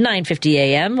 950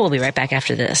 a.m. We'll be right back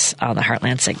after this on the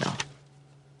Heartland Signal.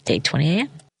 8:20 a.m.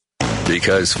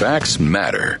 Because facts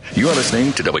matter. You're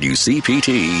listening to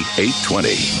WCPT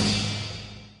 820.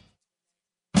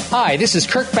 Hi, this is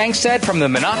Kirk Bankstead from the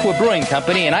Minocqua Brewing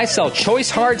Company, and I sell Choice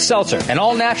Hard Seltzer, an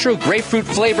all-natural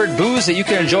grapefruit-flavored booze that you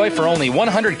can enjoy for only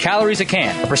 100 calories a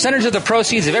can. A percentage of the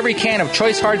proceeds of every can of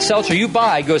Choice Hard Seltzer you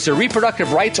buy goes to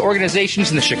reproductive rights organizations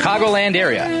in the Chicagoland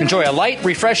area. Enjoy a light,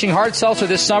 refreshing hard seltzer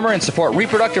this summer and support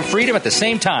reproductive freedom at the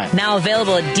same time. Now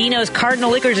available at Dino's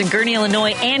Cardinal Liquors in Gurnee,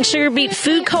 Illinois, and Sugar Beet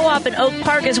Food Co-op in Oak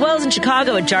Park, as well as in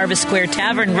Chicago at Jarvis Square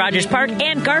Tavern, Rogers Park,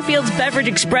 and Garfield's Beverage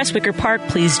Express, Wicker Park.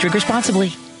 Please drink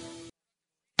responsibly.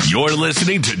 You're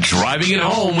listening to Driving It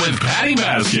Home with Patti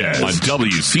Vasquez on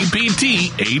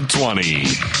WCPT 820.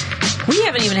 We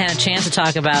haven't even had a chance to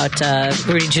talk about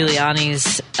Rudy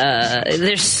Giuliani's.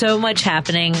 There's so much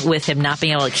happening with him not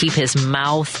being able to keep his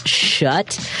mouth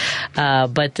shut.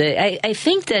 But I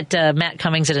think that Matt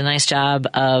Cummings did a nice job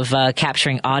of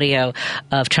capturing audio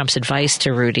of Trump's advice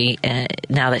to Rudy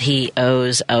now that he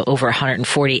owes over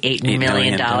 $148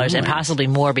 million and possibly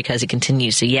more because he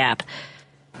continues to yap.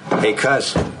 Hey,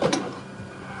 cuz.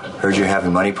 Heard you're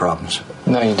having money problems.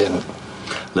 No, you didn't.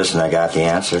 Listen, I got the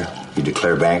answer. You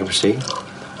declare bankruptcy,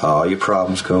 all your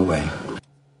problems go away.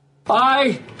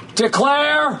 I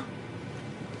declare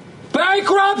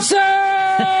bankruptcy!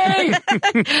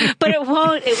 But it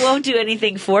won't do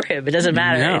anything for him. It doesn't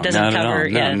matter. No, it doesn't cover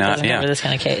cover this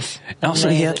kind of case. Also,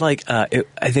 he had I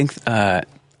think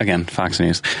again, Fox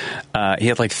News. He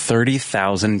had like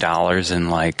 $30,000 in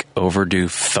like overdue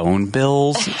phone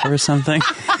bills or something.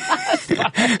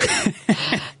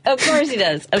 Of course he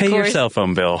does. Pay your cell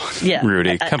phone bill, yeah.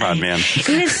 Rudy. Come on, man. It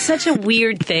is such a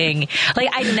weird thing. Like,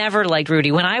 I never liked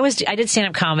Rudy. When I did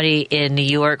stand-up comedy in New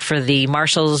York for the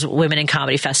Marshall's Women in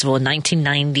Comedy Festival in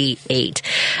 1998.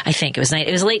 I think it was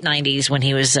late 90s when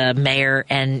he was mayor,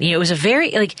 and it was a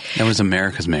very like. That was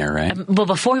America's mayor, right? Well,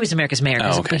 before he was America's mayor,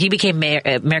 he became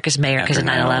America's mayor because of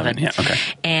 9/11. Yeah, okay.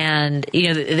 And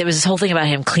there was this whole thing about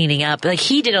him cleaning up. Like,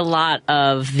 he did a lot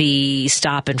of the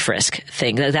stop and frisk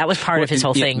thing. That was part of his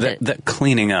whole thing. That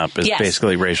cleaning up is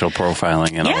basically racial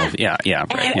profiling and all of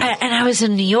And I was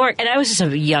in New York, and I was just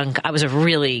I was a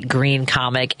really green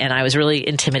comic, and I was really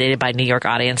intimidated by New York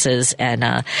audiences. And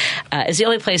it's the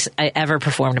only place I ever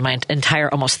performed in my entire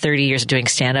almost 30 years of doing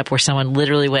stand-up where someone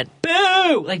literally went,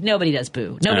 boo! Like, nobody does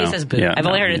boo. Nobody says boo. I've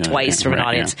only heard it twice from an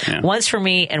audience. Once for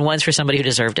me and once for somebody who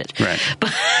deserved it. Right.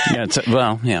 But,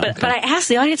 But I asked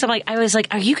the audience, I was like,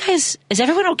 are you guys, is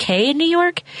everyone okay in New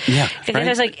York? Yeah. I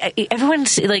was like,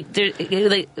 everyone's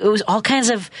it was all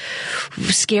kinds of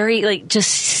scary, just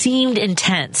seemed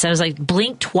intense. I was like,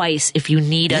 blink twice if you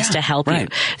need us to help you.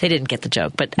 They didn't get the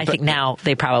joke, but I think now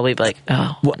they probably be like,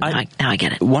 now I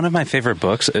get it. One of my favorite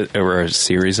books, or a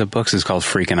series of books, is called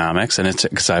Freakonomics, and it's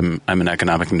because I'm an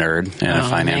economic nerd and a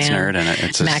finance nerd, and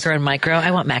it's macro and micro.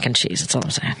 I want mac and cheese. That's all I'm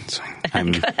saying.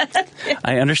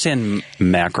 I understand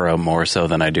macro more so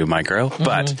than I do micro,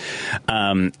 but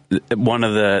one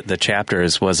of the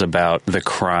chapters was about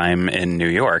the crime in New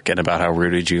York and about how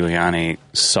Rudy Giuliani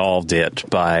solved it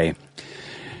by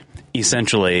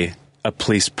essentially a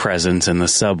police presence in the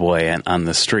subway and on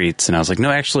the streets. And I was like,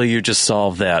 no, actually, you just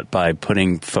solved that by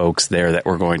putting folks there that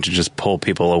were going to just pull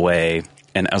people away.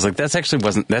 And I was like, that's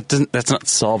not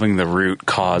solving the root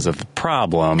cause of the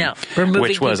problem,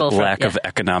 which was lack of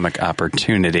economic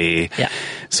opportunity. Yeah.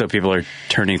 So people are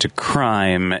turning to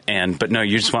crime, but no,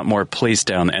 you just want more police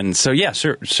down. And so,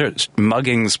 sure,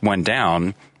 muggings went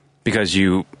down because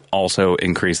you also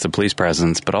increased the police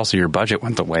presence, but also your budget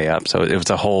went the way up. So it was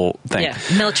a whole thing. Yeah,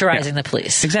 militarizing the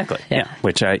police. Exactly. Yeah.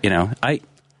 Which I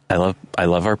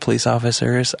love our police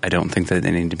officers. I don't think that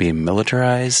they need to be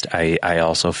militarized. I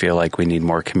also feel like we need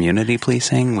more community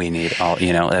policing. We need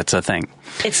that's a thing.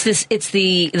 It's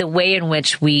the way in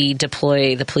which we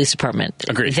deploy the police department.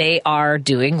 Agreed. They are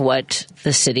doing what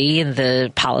the city and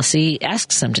the policy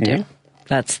asks them to do.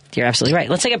 You're absolutely right.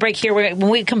 Let's take a break here. When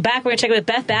we come back, we're going to check in with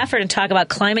Beth Bafford and talk about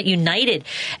Climate United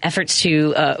efforts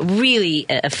to really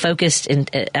a focused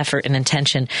effort and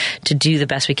intention to do the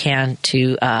best we can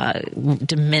to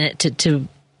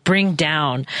bring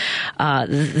down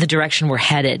the direction we're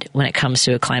headed when it comes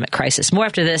to a climate crisis. More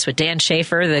after this with Dan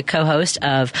Schaefer, the co-host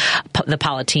of the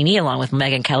Politini, along with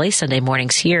Megan Kelly, Sunday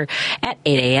mornings here at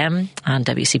 8 a.m. on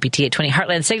WCPT 820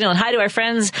 Heartland Signal. And hi to our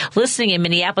friends listening in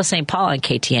Minneapolis, St. Paul on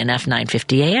KTNF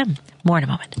 950 a.m. More in a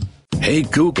moment. Hey,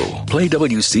 Google, play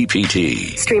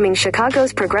WCPT. Streaming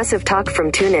Chicago's progressive talk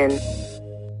from TuneIn.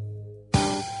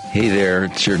 Hey there,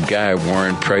 it's your guy,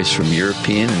 Warren Price from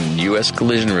European and U.S.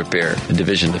 Collision Repair, a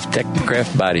division of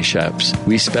Technicraft Body Shops.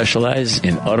 We specialize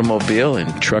in automobile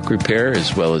and truck repair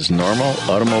as well as normal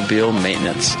automobile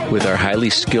maintenance. With our highly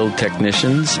skilled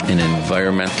technicians and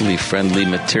environmentally friendly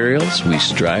materials, we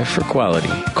strive for quality.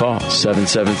 Call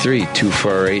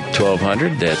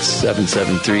 773-248-1200. That's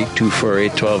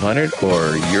 773-248-1200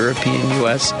 or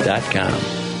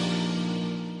EuropeanUS.com.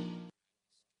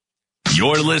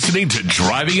 You're listening to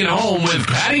Driving It Home with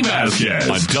Patti Vasquez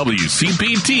on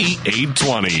WCPT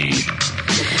 820.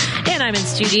 And I'm in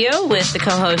studio with the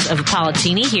co-host of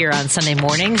Politini here on Sunday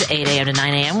mornings, 8 a.m. to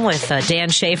 9 a.m. with Dan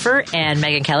Schaefer and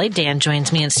Megan Kelly. Dan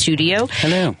joins me in studio.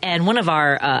 Hello. And one of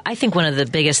the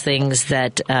biggest things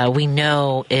that we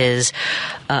know is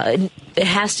it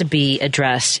has to be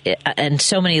addressed in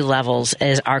so many levels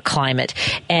as our climate.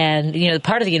 And,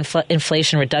 part of the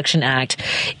Inflation Reduction Act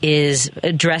is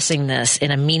addressing this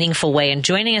in a meaningful way. And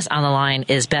joining us on the line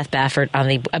is Beth Bafford on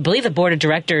I believe, the board of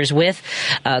directors with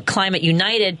Climate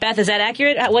United. Beth, is that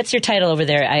accurate? What's your title over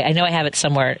there? I know I have it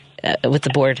somewhere with the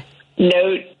board.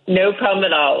 No problem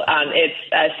at all. It's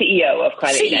CEO of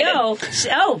Climate United. Oh,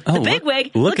 the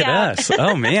bigwig. Look at out. us.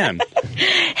 Oh, man.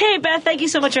 Hey, Beth, thank you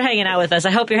so much for hanging out with us.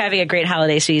 I hope you're having a great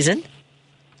holiday season.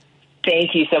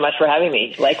 Thank you so much for having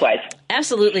me. Likewise.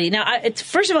 Absolutely. Now,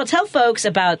 first of all, tell folks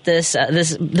about this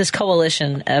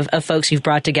coalition of folks you've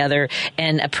brought together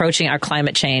and approaching our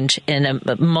climate change in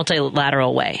a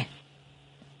multilateral way.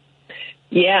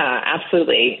 Yeah,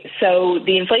 absolutely. So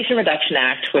the Inflation Reduction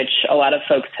Act, which a lot of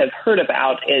folks have heard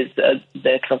about, is the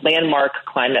landmark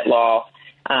climate law.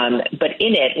 But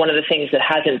in it, one of the things that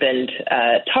hasn't been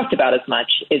talked about as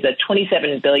much is a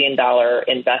 $27 billion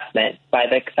investment by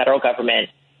the federal government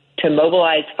to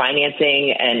mobilize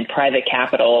financing and private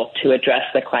capital to address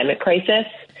the climate crisis,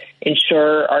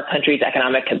 ensure our country's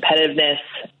economic competitiveness,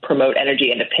 promote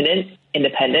energy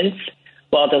independence,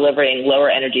 while delivering lower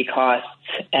energy costs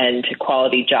and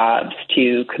quality jobs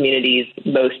to communities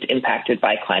most impacted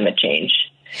by climate change.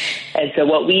 And so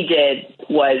what we did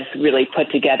was really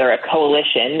put together a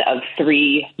coalition of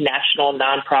 3 national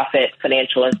nonprofit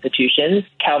financial institutions,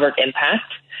 Calvert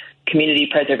Impact, Community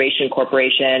Preservation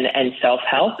Corporation, and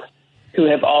Self-Help, who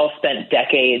have all spent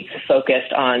decades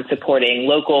focused on supporting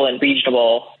local and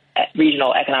regional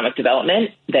economic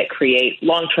development that create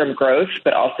long-term growth,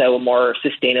 but also a more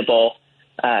sustainable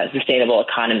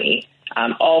economy,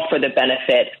 all for the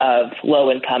benefit of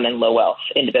low-income and low-wealth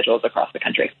individuals across the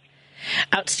country.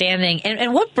 Outstanding.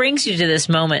 And what brings you to this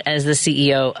moment as the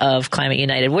CEO of Climate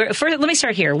United? Let me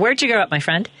start here. Where'd you grow up, my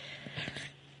friend?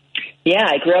 Yeah,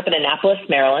 I grew up in Annapolis,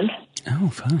 Maryland. Oh,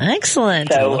 fun.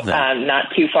 Excellent. So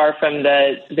not too far from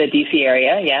the D.C.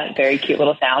 area. Yeah, very cute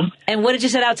little town. And what did you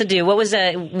set out to do? What were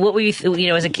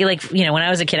you, as a kid, when I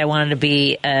was a kid, I wanted to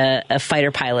be a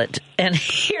fighter pilot. And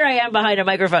here I am behind a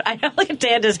microphone. I know, like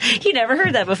Dan does. You never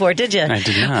heard that before, did you? I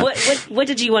did not. What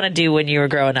did you want to do when you were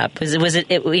growing up? Was it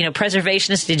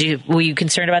preservationist? Were you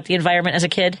concerned about the environment as a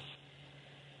kid?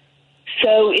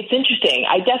 So it's interesting.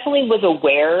 I definitely was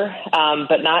aware,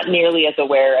 but not nearly as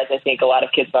aware as I think a lot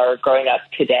of kids are growing up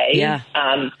today. Yeah.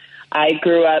 I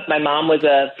grew up, my mom was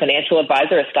a financial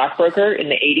advisor, a stockbroker in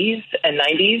the 80s and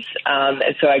 90s.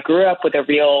 And so I grew up with a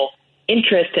real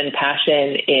interest and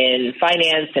passion in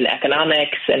finance and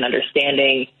economics and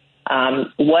understanding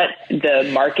what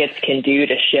the markets can do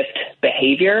to shift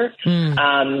behavior.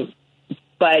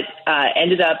 But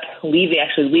ended up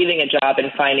leaving a job in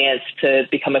finance to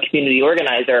become a community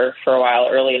organizer for a while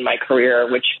early in my career,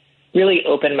 which really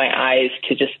opened my eyes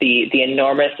to just the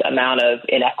enormous amount of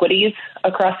inequities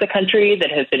across the country that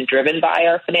has been driven by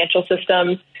our financial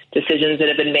system, decisions that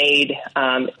have been made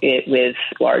with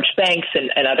large banks and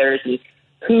others, and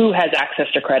who has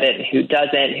access to credit and who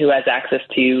doesn't, who has access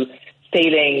to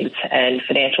savings and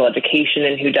financial education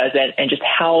and who doesn't, and just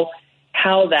how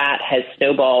that has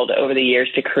snowballed over the years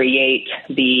to create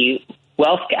the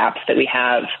wealth gaps that we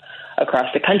have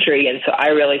across the country. And so I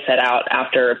really set out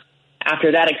after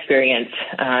that experience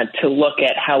to look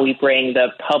at how we bring the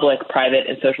public, private,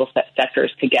 and social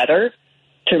sectors together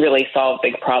to really solve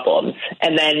big problems.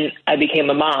 And then I became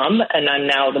a mom, and I'm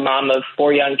now the mom of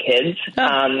 4 young kids.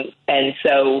 And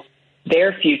so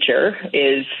their future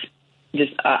is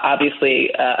just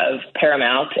obviously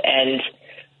paramount. And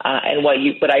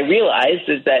what I realized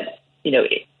is that,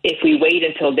 if we wait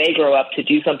until they grow up to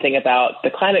do something about the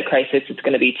climate crisis, it's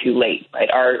going to be too late, right?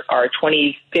 Our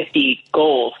 2050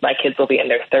 goals, my kids will be in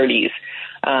their 30s.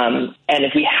 And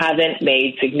if we haven't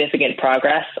made significant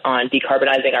progress on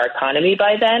decarbonizing our economy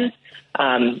by then,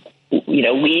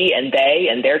 we and they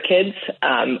and their kids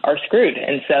are screwed.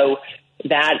 And so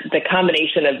the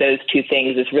combination of those two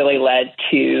things has really led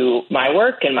to my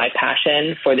work and my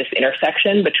passion for this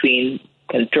intersection between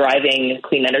kind of driving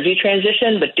clean energy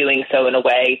transition, but doing so in a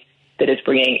way that is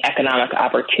bringing economic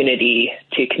opportunity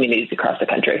to communities across the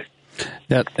country.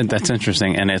 That's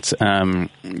interesting, and it's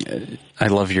I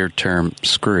love your term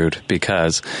 "screwed"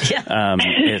 because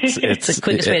it's the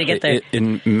quickest way to get there.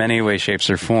 In many ways, shapes,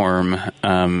 or form,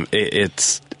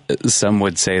 it's some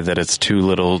would say that it's too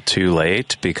little, too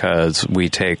late because we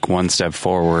take 1 step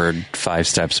forward, 5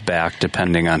 steps back,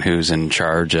 depending on who's in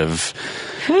charge of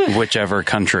whichever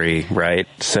country, right?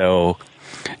 So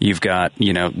you've got,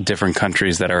 different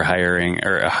countries that are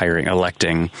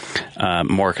electing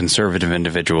more conservative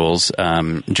individuals.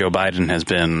 Joe Biden has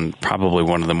been probably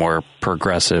one of the more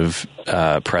progressive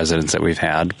presidents that we've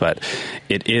had, but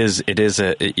it is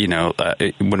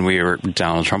when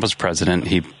Donald Trump was president,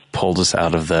 he pulled us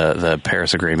out of the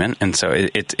Paris Agreement, and so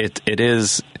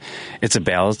it's a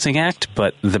balancing act.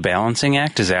 But the balancing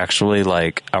act is actually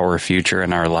like our future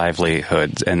and our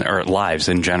livelihoods and our lives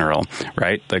in general,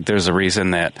 right? Like there's a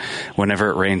reason that whenever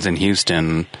it rains in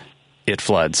Houston, it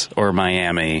floods, or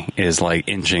Miami is like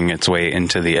inching its way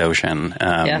into the ocean.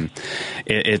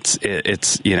 It's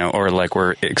or like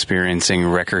we're experiencing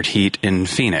record heat in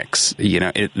Phoenix.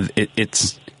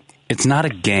 It's not a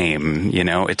game,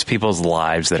 it's people's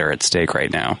lives that are at stake right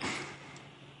now.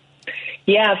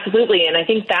 Yeah, absolutely. And I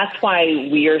think that's why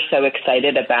we are so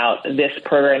excited about this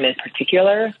program in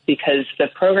particular, because the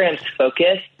program's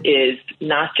focus is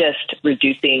not just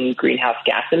reducing greenhouse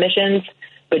gas emissions,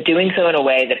 but doing so in a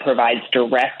way that provides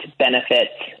direct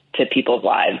benefits to people's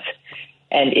lives.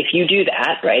 And if you do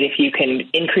that, right, if you can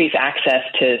increase access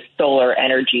to solar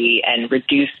energy and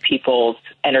reduce people's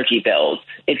energy bills,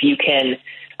 if you can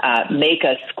make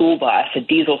a school bus, a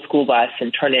diesel school bus,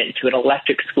 and turn it into an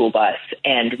electric school bus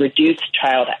and reduce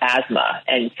child asthma,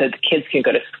 and so the kids can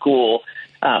go to school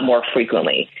more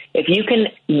frequently. If you can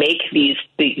make these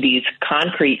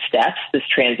concrete steps, this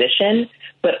transition,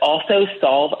 but also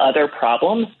solve other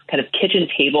problems, kind of kitchen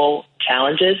table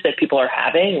challenges that people are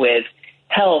having with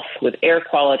health, with air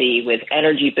quality, with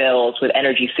energy bills, with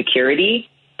energy security,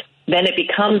 then it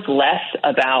becomes less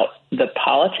about the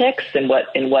politics and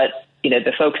what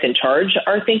the folks in charge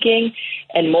are thinking,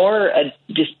 and more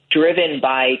just driven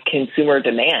by consumer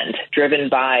demand, driven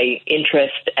by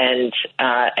interest and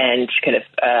kind of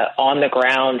on the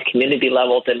ground community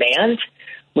level demand,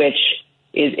 which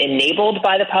is enabled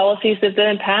by the policies that have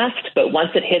been passed. But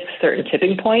once it hits a certain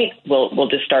tipping point, we'll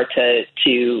just start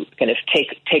to kind of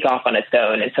take off on its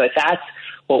own. And so that's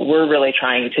what we're really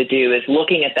trying to do, is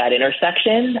looking at that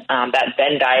intersection, that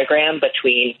Venn diagram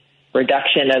between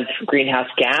reduction of greenhouse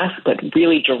gas, but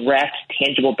really direct,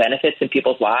 tangible benefits in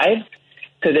people's lives,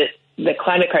 so that the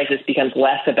climate crisis becomes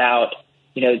less about,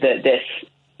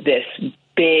 this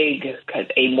big kind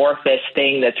of amorphous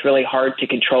thing that's really hard to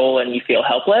control and you feel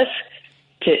helpless,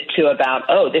 to about,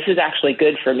 this is actually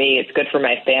good for me, it's good for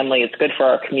my family, it's good for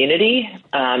our community,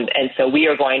 and so we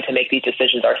are going to make these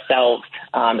decisions ourselves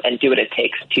and do what it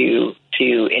takes to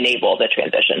enable the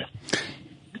transition.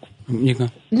 You go.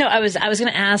 No, I was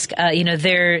going to ask,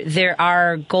 there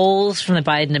are goals from the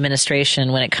Biden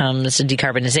administration when it comes to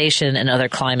decarbonization and other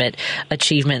climate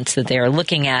achievements that they are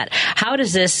looking at. How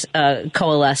does this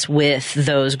coalesce with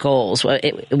those goals when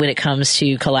it comes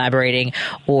to collaborating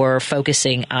or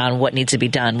focusing on what needs to be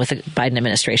done with the Biden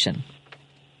administration?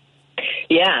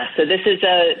 Yeah, so this is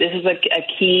a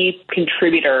key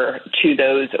contributor to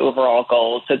those overall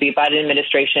goals. So the Biden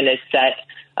administration has set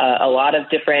a lot of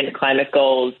different climate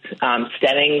goals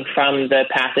stemming from the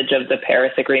passage of the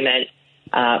Paris Agreement,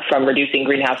 from reducing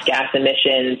greenhouse gas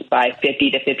emissions by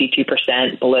 50 to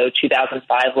 52% below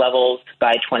 2005 levels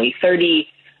by 2030,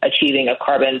 achieving a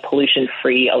carbon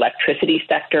pollution-free electricity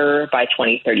sector by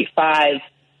 2035,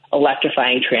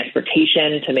 electrifying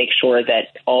transportation to make sure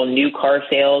that all new car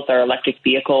sales are electric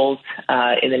vehicles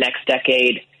in the next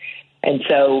decade. And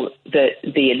so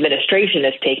the administration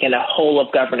has taken a whole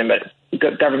of government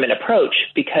approach,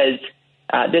 because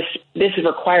this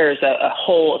requires a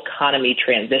whole economy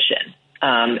transition.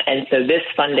 And so this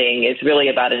funding is really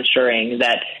about ensuring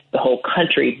that the whole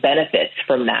country benefits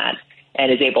from that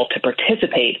and is able to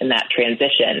participate in that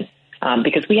transition.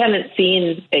 Because we haven't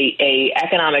seen a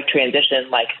economic transition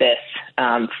like this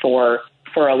for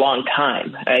a long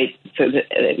time, right? So,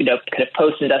 kind of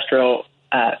post-industrial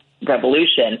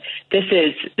revolution. This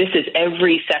is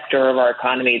every sector of our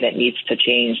economy that needs to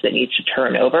change, that needs to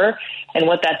turn over. And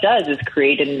what that does is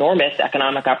create enormous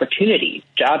economic opportunities,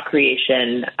 job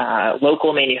creation,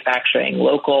 local manufacturing,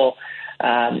 local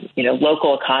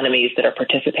economies that are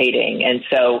participating. And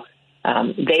so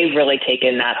they've really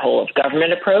taken that whole of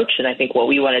government approach. And I think what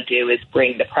we want to do is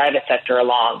bring the private sector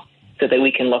along so that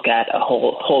we can look at a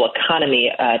whole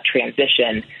economy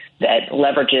transition that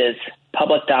leverages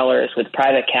public dollars with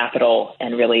private capital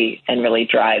and really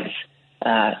drives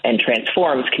and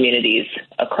transforms communities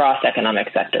across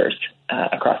economic sectors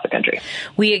across the country.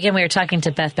 We were talking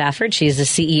to Beth Bafford. She's the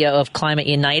CEO of Climate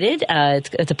United.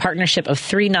 It's a partnership of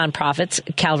three nonprofits: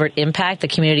 Calvert Impact, the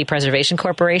Community Preservation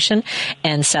Corporation,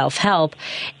 and Self Help.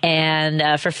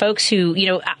 And for folks who,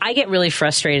 I get really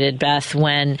frustrated, Beth,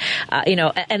 when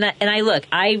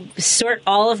I sort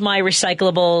all of my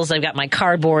recyclables. I've got my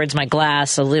cardboards, my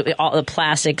glass, all the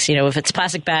plastics. If it's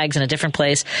plastic bags in a different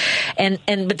place,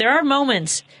 but there are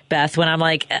moments, Beth, when I'm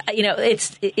like,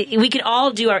 we can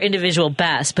all do our individual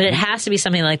best, but it has to be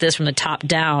something like this from the top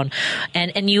down.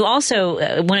 And you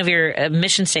also, one of your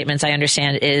mission statements, I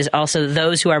understand, is also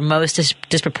those who are most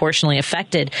disproportionately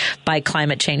affected by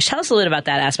climate change. Tell us a little bit about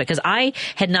that aspect, because I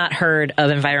had not heard of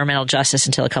environmental justice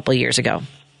until a couple of years ago.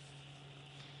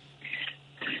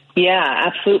 Yeah,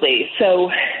 absolutely. So,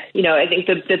 I think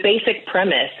the basic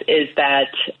premise is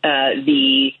that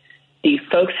the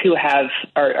folks who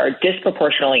are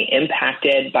disproportionately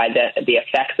impacted by the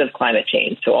effects of climate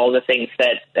change, so all the things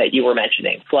that you were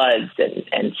mentioning, floods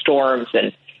and storms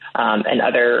and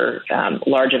other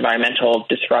large environmental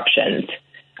disruptions,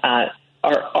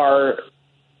 are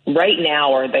right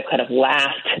now are the kind of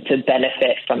last to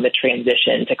benefit from the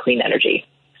transition to clean energy.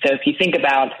 So if you think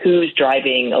about who's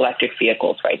driving electric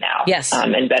vehicles right now, yes,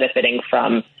 and benefiting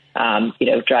from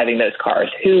driving those cars,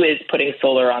 who is putting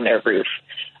solar on their roof,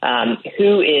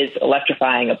 who is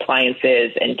electrifying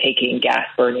appliances and taking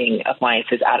gas-burning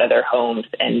appliances out of their homes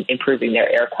and improving their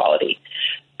air quality.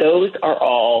 Those are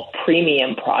all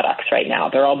premium products right now.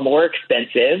 They're all more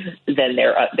expensive than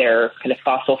their kind of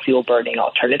fossil fuel burning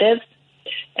alternatives.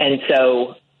 And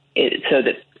so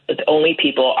that it's only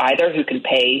people either who can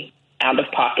pay out of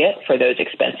pocket for those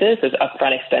expenses, those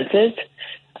upfront expenses,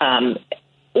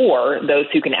 or those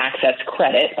who can access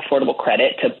credit, affordable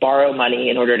credit, to borrow money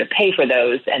in order to pay for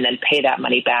those and then pay that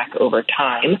money back over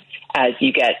time as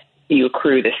you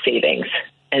accrue the savings.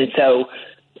 And so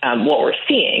what we're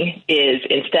seeing is,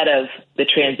 instead of the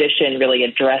transition really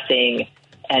addressing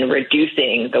and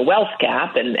reducing the wealth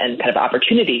gap and kind of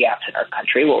opportunity gaps in our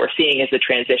country, what we're seeing is the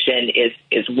transition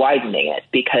is widening it,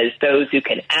 because those who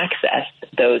can access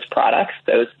those products,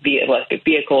 those electric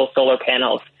vehicles, solar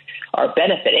panels, are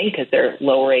benefiting because they're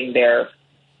lowering their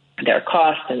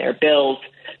costs and their bills.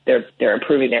 They're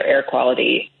improving their air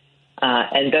quality.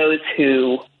 And those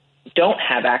who don't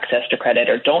have access to credit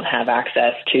or don't have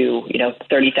access to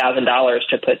 $30,000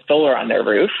 to put solar on their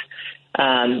roof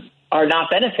are not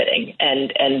benefiting.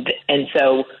 And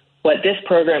so what this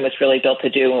program is really built to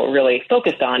do, and what we're really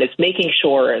focused on, is making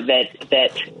sure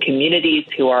that communities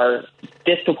who are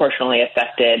disproportionately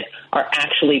affected are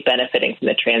actually benefiting from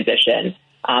the transition,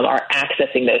 are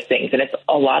accessing those things. And it's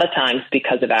a lot of times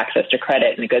because of access to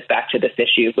credit, and it goes back to this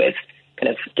issue with kind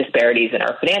of disparities in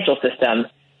our financial system.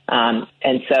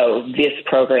 And so this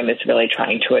program is really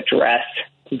trying to address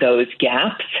those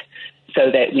gaps so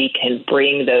that we can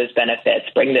bring those benefits,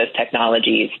 bring those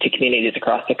technologies to communities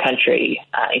across the country,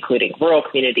 including rural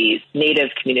communities, Native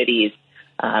communities,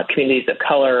 communities of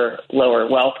color, lower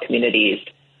wealth communities,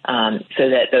 so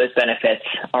that those benefits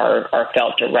are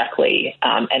felt directly,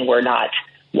 and we're not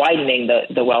widening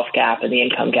the wealth gap and the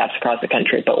income gaps across the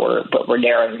country, but we're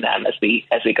narrowing them as we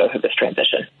go through this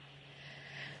transition.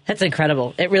 That's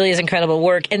incredible. It really is incredible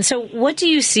work. And so what do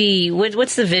you see?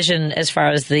 What's the vision as far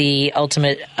as the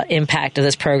ultimate impact of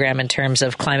this program in terms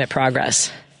of climate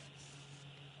progress?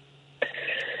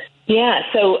 Yeah.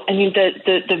 So, I mean,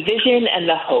 the vision and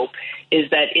the hope is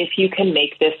that if you can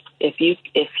make this, if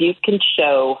you can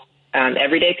show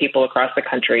everyday people across the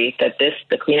country that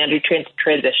the clean energy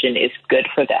transition is good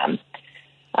for them,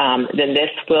 then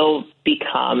this will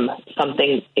become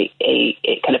something, a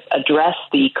kind of address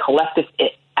the collective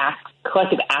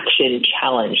action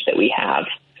challenge that we have,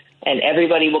 and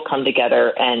everybody will come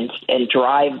together and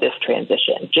drive this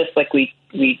transition, just like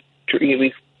we've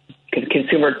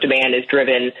consumer demand is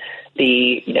driven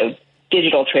the,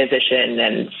 digital transition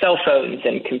and cell phones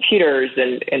and computers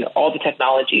and all the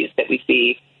technologies that we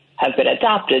see have been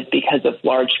adopted because of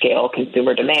large-scale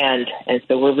consumer demand. And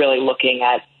so we're really looking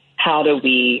at how do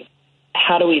we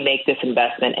make this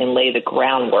investment and lay the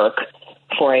groundwork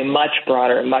for a much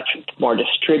broader, much more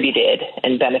distributed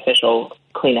and beneficial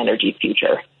clean energy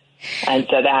future. And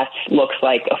so that looks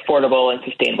like affordable and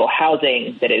sustainable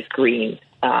housing that is green.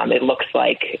 It looks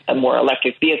like more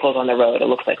electric vehicles on the road. It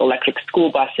looks like electric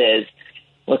school buses.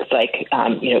 Looks like,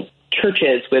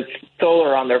 churches with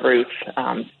solar on their roof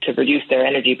to reduce their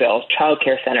energy bills,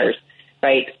 childcare centers,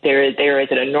 right? There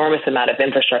is an enormous amount of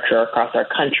infrastructure across our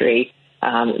country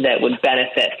that would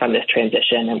benefit from this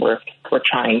transition, and we're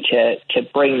trying to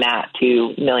bring that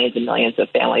to millions and millions of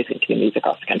families and communities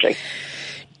across the country.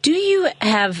 Do you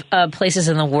have places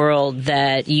in the world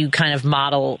that you kind of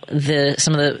model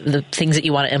some of the things that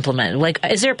you want to implement? Like,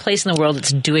 is there a place in the world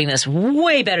that's doing this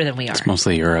way better than we are? It's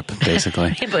mostly Europe,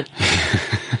 basically. But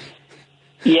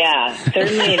yeah,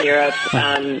 certainly in Europe.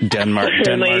 Denmark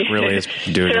really is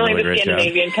doing a really great job. Certainly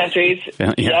the Scandinavian countries.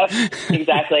 Yeah. Yep,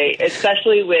 exactly.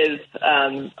 Especially with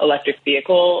electric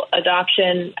vehicle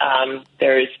adoption,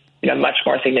 there's much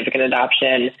more significant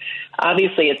adoption.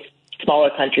 Obviously, it's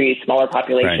smaller countries, smaller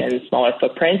populations, right, smaller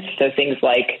footprints. So things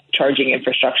like charging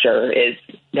infrastructure is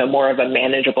more of a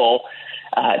manageable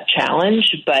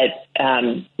challenge. But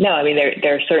no, I mean,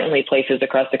 there are certainly places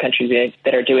across the country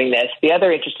that are doing this. The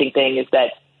other interesting thing is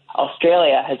that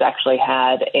Australia has actually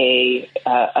had a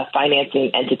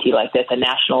financing entity like this, a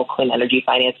national clean energy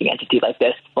financing entity like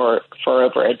this for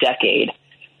over a decade.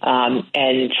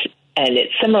 And it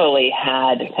similarly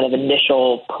had kind of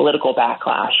initial political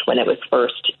backlash when it was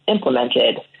first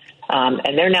implemented.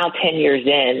 And they're now 10 years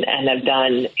in and have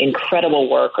done incredible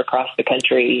work across the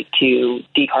country to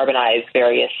decarbonize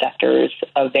various sectors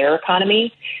of their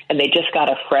economy. And they just got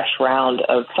a fresh round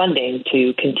of funding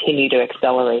to continue to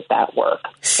accelerate that work.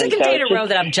 Second day in a row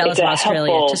that I'm jealous of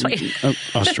Australia. Just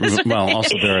wait. Well,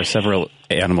 also there are several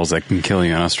animals that can kill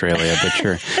you in Australia, but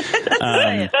sure.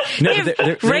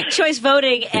 Ranked choice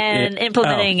voting and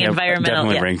implementing environmental.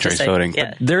 Definitely ranked choice voting. Yeah.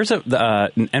 But there's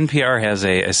NPR has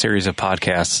a series of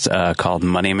podcasts called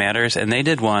Money Matters, and they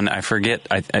did one, I forget,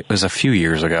 it was a few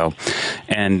years ago,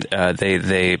 and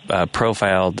they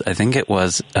profiled, I think it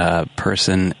was a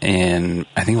person in,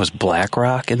 I think it was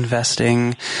BlackRock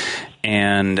investing,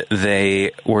 and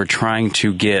they were trying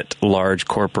to get large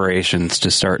corporations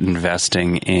to start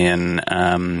investing in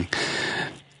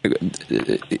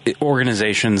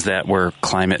organizations that were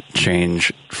climate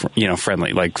change,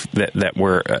 friendly, like that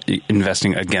were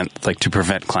investing against, like, to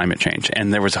prevent climate change.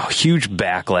 And there was a huge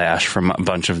backlash from a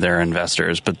bunch of their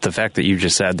investors. But the fact that you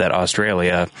just said that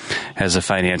Australia has a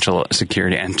financial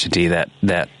security entity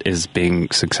that is being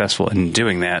successful in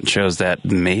doing that shows that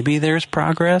maybe there's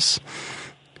progress.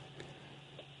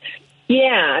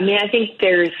 Yeah, I mean, I think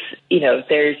there's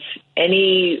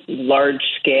any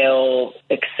large-scale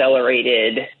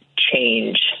accelerated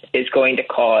change is going to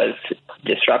cause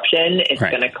disruption. It's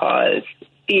going to cause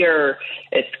fear.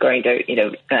 It's going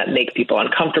to, make people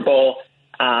uncomfortable,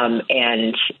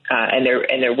 and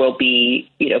there will be,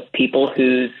 people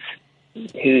whose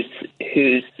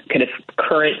kind of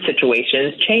current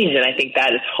situations change, and I think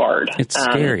that is hard. It's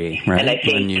scary, right? And I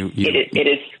think it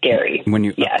is scary when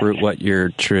you uproot what your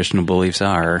traditional beliefs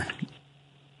are.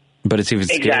 But it's even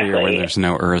scarier when there's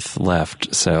no Earth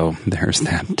left. So there's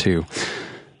that too.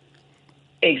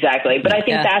 Exactly. But I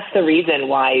think that's the reason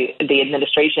why the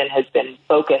administration has been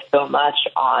focused so much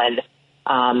on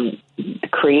the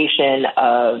creation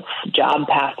of job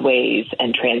pathways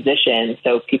and transition.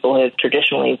 So people who have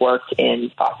traditionally worked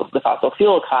in the fossil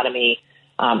fuel economy,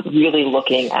 really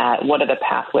looking at what are the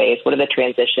pathways, what are the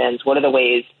transitions, what are the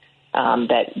ways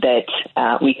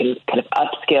that we can kind of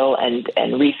upskill and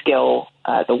reskill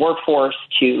the workforce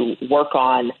to work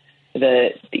on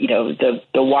the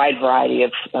wide variety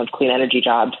of clean energy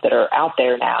jobs that are out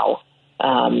there now,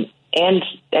 and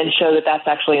show that that's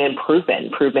actually an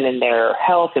improvement in their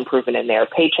health, improvement in their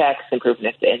paychecks,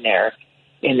 improvement in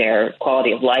their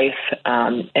quality of life.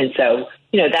 And so,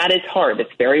 that is hard.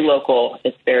 It's very local.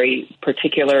 It's very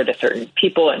particular to certain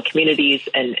people and communities,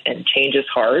 and change is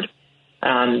hard.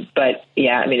 But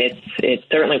yeah, I mean, it's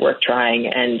certainly worth trying,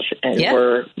 and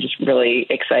we're just really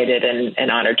excited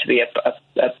and honored to be a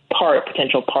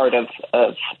potential part of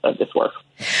this work.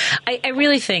 I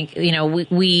really think,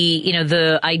 we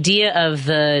the idea of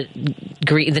the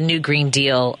new Green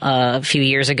Deal a few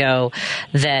years ago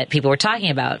that people were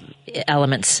talking about,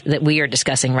 elements that we are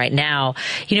discussing right now.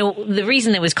 The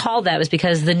reason it was called that was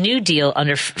because the New Deal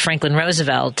under Franklin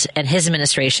Roosevelt and his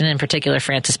administration, in particular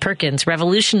Francis Perkins,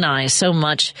 revolutionized so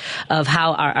much of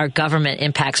how our government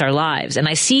impacts our lives. And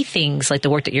I see things like the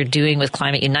work that you're doing with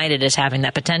Climate United as having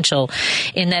that potential,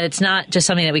 in that it's not just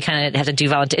something that we kind of have to do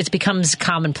volunteer. It becomes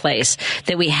commonplace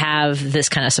that we have this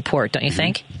kind of support, don't you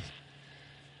think?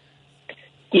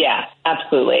 Yeah,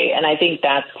 absolutely. And I think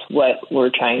that's what we're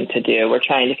trying to do. We're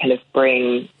trying to kind of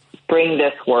bring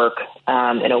this work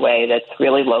in a way that's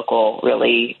really local,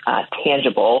 really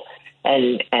tangible,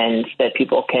 and that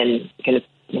people can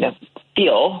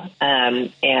feel.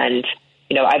 I've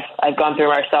gone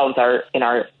through ourselves. In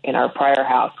our prior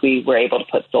house, we were able to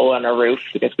put solar on our roof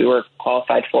because we were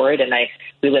qualified for it. And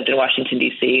we lived in Washington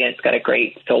D.C. and it's got a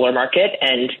great solar market.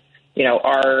 And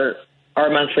our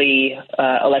monthly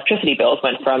electricity bills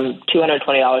went from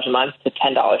 $220 a month to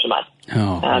 $10 a month.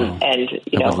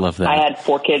 I would love that. I had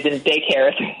 4 kids in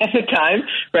daycare at the time,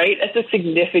 right? That's a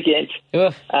significant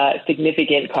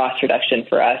cost reduction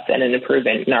for us and an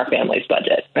improvement in our family's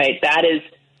budget, right? That is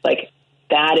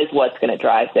what's going to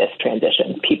drive this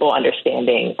transition. People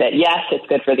understanding that, yes, it's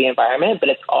good for the environment, but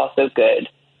it's also good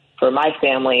for my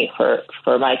family, for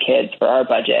my kids, for our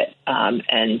budget. And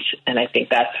I think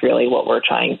that's really what we're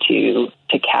trying to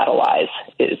catalyze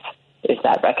is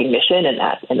that recognition and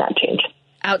that change.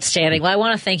 Outstanding. Well, I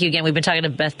want to thank you again. We've been talking to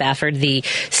Beth Bafford, the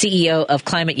CEO of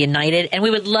Climate United, and we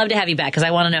would love to have you back because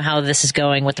I want to know how this is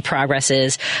going, what the progress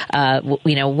is,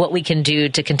 what we can do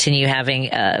to continue having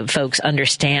folks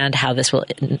understand how this will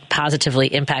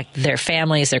positively impact their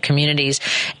families, their communities,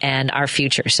 and our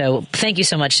future. So thank you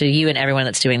so much to you and everyone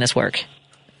that's doing this work.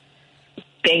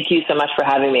 Thank you so much for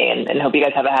having me, and hope you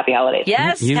guys have a happy holidays.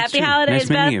 Yes, happy holidays, Beth.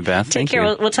 Nice meeting you, Beth. Take care.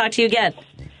 We'll talk to you again.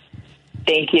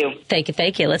 Thank you.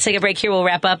 Thank you. Let's take a break here. We'll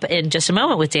wrap up in just a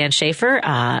moment with Dan Schaefer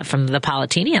from the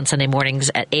Politini on Sunday mornings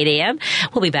at 8 a.m.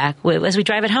 We'll be back as we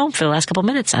drive it home for the last couple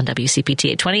minutes on WCPT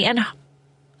 820 and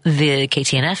the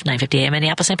KTNF 950 AM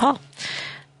Minneapolis, St. Paul.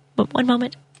 But one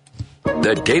moment.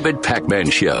 The David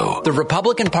Pakman Show. The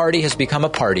Republican Party has become a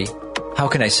party, how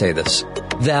can I say this,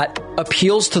 that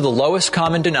appeals to the lowest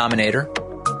common denominator,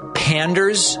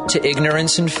 panders to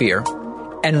ignorance and fear,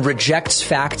 and rejects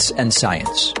facts and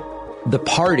science. The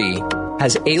party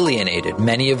has alienated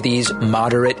many of these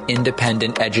moderate,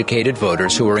 independent, educated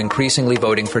voters who are increasingly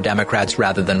voting for Democrats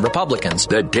rather than Republicans.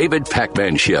 The David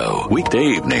Pakman Show, weekday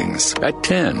evenings at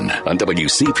 10 on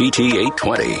WCPT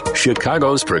 820,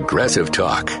 Chicago's Progressive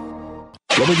Talk.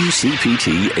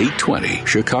 WCPT 820,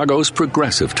 Chicago's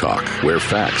Progressive Talk, where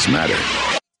facts matter.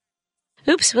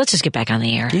 Oops, let's just get back on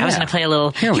the air. Yeah. I was going to play a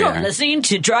little, you're listening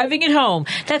to Driving It Home.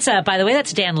 That's, by the way,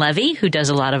 that's Dan Levy, who does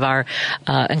a lot of our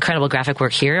incredible graphic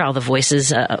work here, all the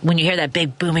voices. When you hear that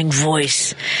big booming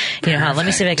voice, let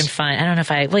me see if I can find, I don't know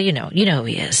if you know who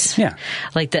he is. Yeah.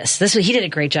 Like this. He did a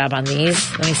great job on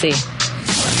these. Let me see.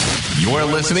 You're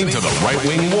listening to the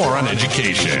right-wing war on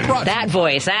education. That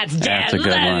voice, that's Dan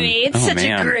Levy. It's such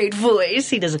a great voice.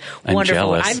 He does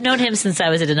wonderful. I've known him since I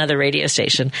was at another radio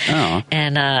station. Oh.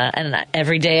 And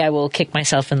every day I will kick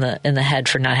myself in the head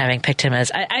for not having picked him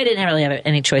as. I didn't really have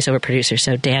any choice over producer.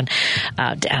 So Dan,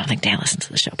 I don't think Dan listens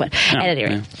to the show, but at any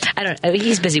rate, I don't.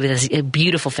 He's busy with his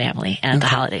beautiful family and the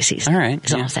holiday season. All right,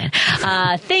 that's all I'm saying.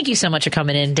 Thank you so much for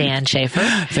coming in, Dan Schaefer.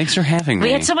 Thanks for having me.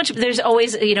 We had so much. There's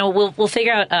always, we'll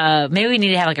figure out. Maybe we need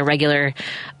to have like a regular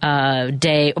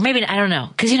day, or maybe I don't know,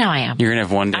 because I am. You're gonna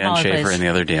have one Dan Schaefer and the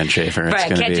other Dan Schaefer.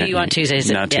 Right, I can't do you on Tuesdays.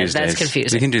 Not Tuesdays. That's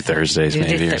confusing. We can do Thursdays,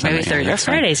 maybe. Maybe Thursdays,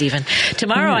 Fridays even.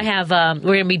 Tomorrow I have.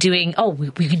 We're gonna be doing.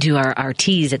 We can do our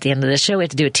tease at the end of the show. We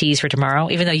have to do a tease for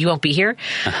tomorrow, even though you won't be here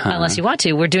unless you want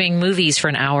to. We're doing movies for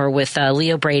an hour with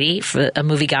Leo Brady, for a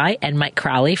movie guy, and Mike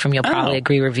Crowley from You'll Probably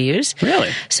Agree Reviews.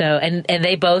 Really? So and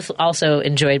they both also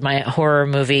enjoyed my horror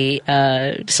movie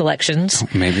selections.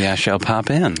 Maybe I shall pop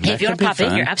in. If you want to pop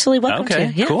in, you're absolutely welcome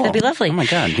to. Yeah, cool. That'd be lovely. Oh my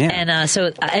God, yeah. And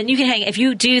and you can hang. If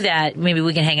you do that, maybe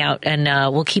we can hang out, and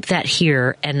we'll keep that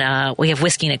here. And we have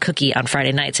whiskey and a cookie on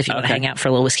Friday nights. If you want to hang out for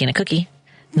a little whiskey and a cookie,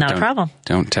 not a problem.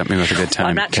 Don't tempt me with a good time. Well,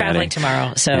 I'm not traveling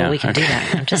tomorrow, so we can do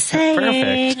that. I'm just saying.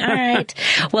 Perfect. All right.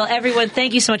 Well, everyone,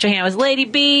 thank you so much for hanging out with Lady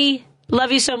B.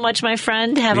 Love you so much, my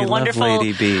friend. Have a wonderful. Love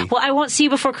Lady B. Well, I won't see you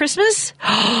before Christmas.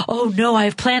 Oh no,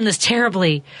 I've planned this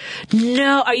terribly.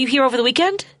 No, are you here over the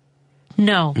weekend?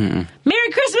 No. Mm-mm.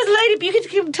 Merry Christmas, Lady B.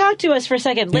 You can talk to us for a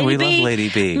second. Lady we B. love Lady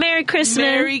B. Merry Christmas.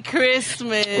 Merry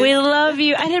Christmas. We love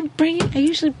you. I didn't bring it. I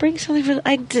usually bring something for.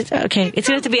 I did. Okay, it's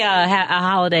going to have to be a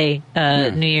holiday,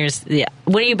 New Year's. Yeah.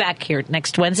 When are you back here?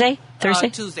 Next Wednesday? Thursday?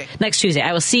 Tuesday. Next Tuesday.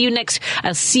 I'll see you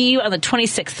on the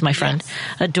 26th, my friend.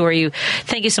 Yes. Adore you.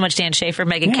 Thank you so much, Dan Schaefer,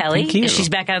 Megan Kelly. Thank you. She's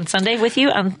back on Sunday with you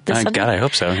on this Sunday? God, I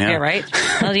hope so, yeah. Right?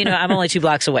 Well, I'm only 2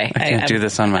 blocks away. I can't do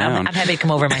this on my own. I'm happy to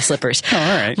come over in my slippers. Oh,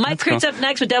 all right. Mike Creed's up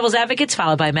next with Devil's Advocates,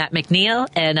 followed by Matt McNeil.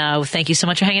 And thank you so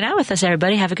much for hanging out with us,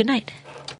 everybody. Have a good night.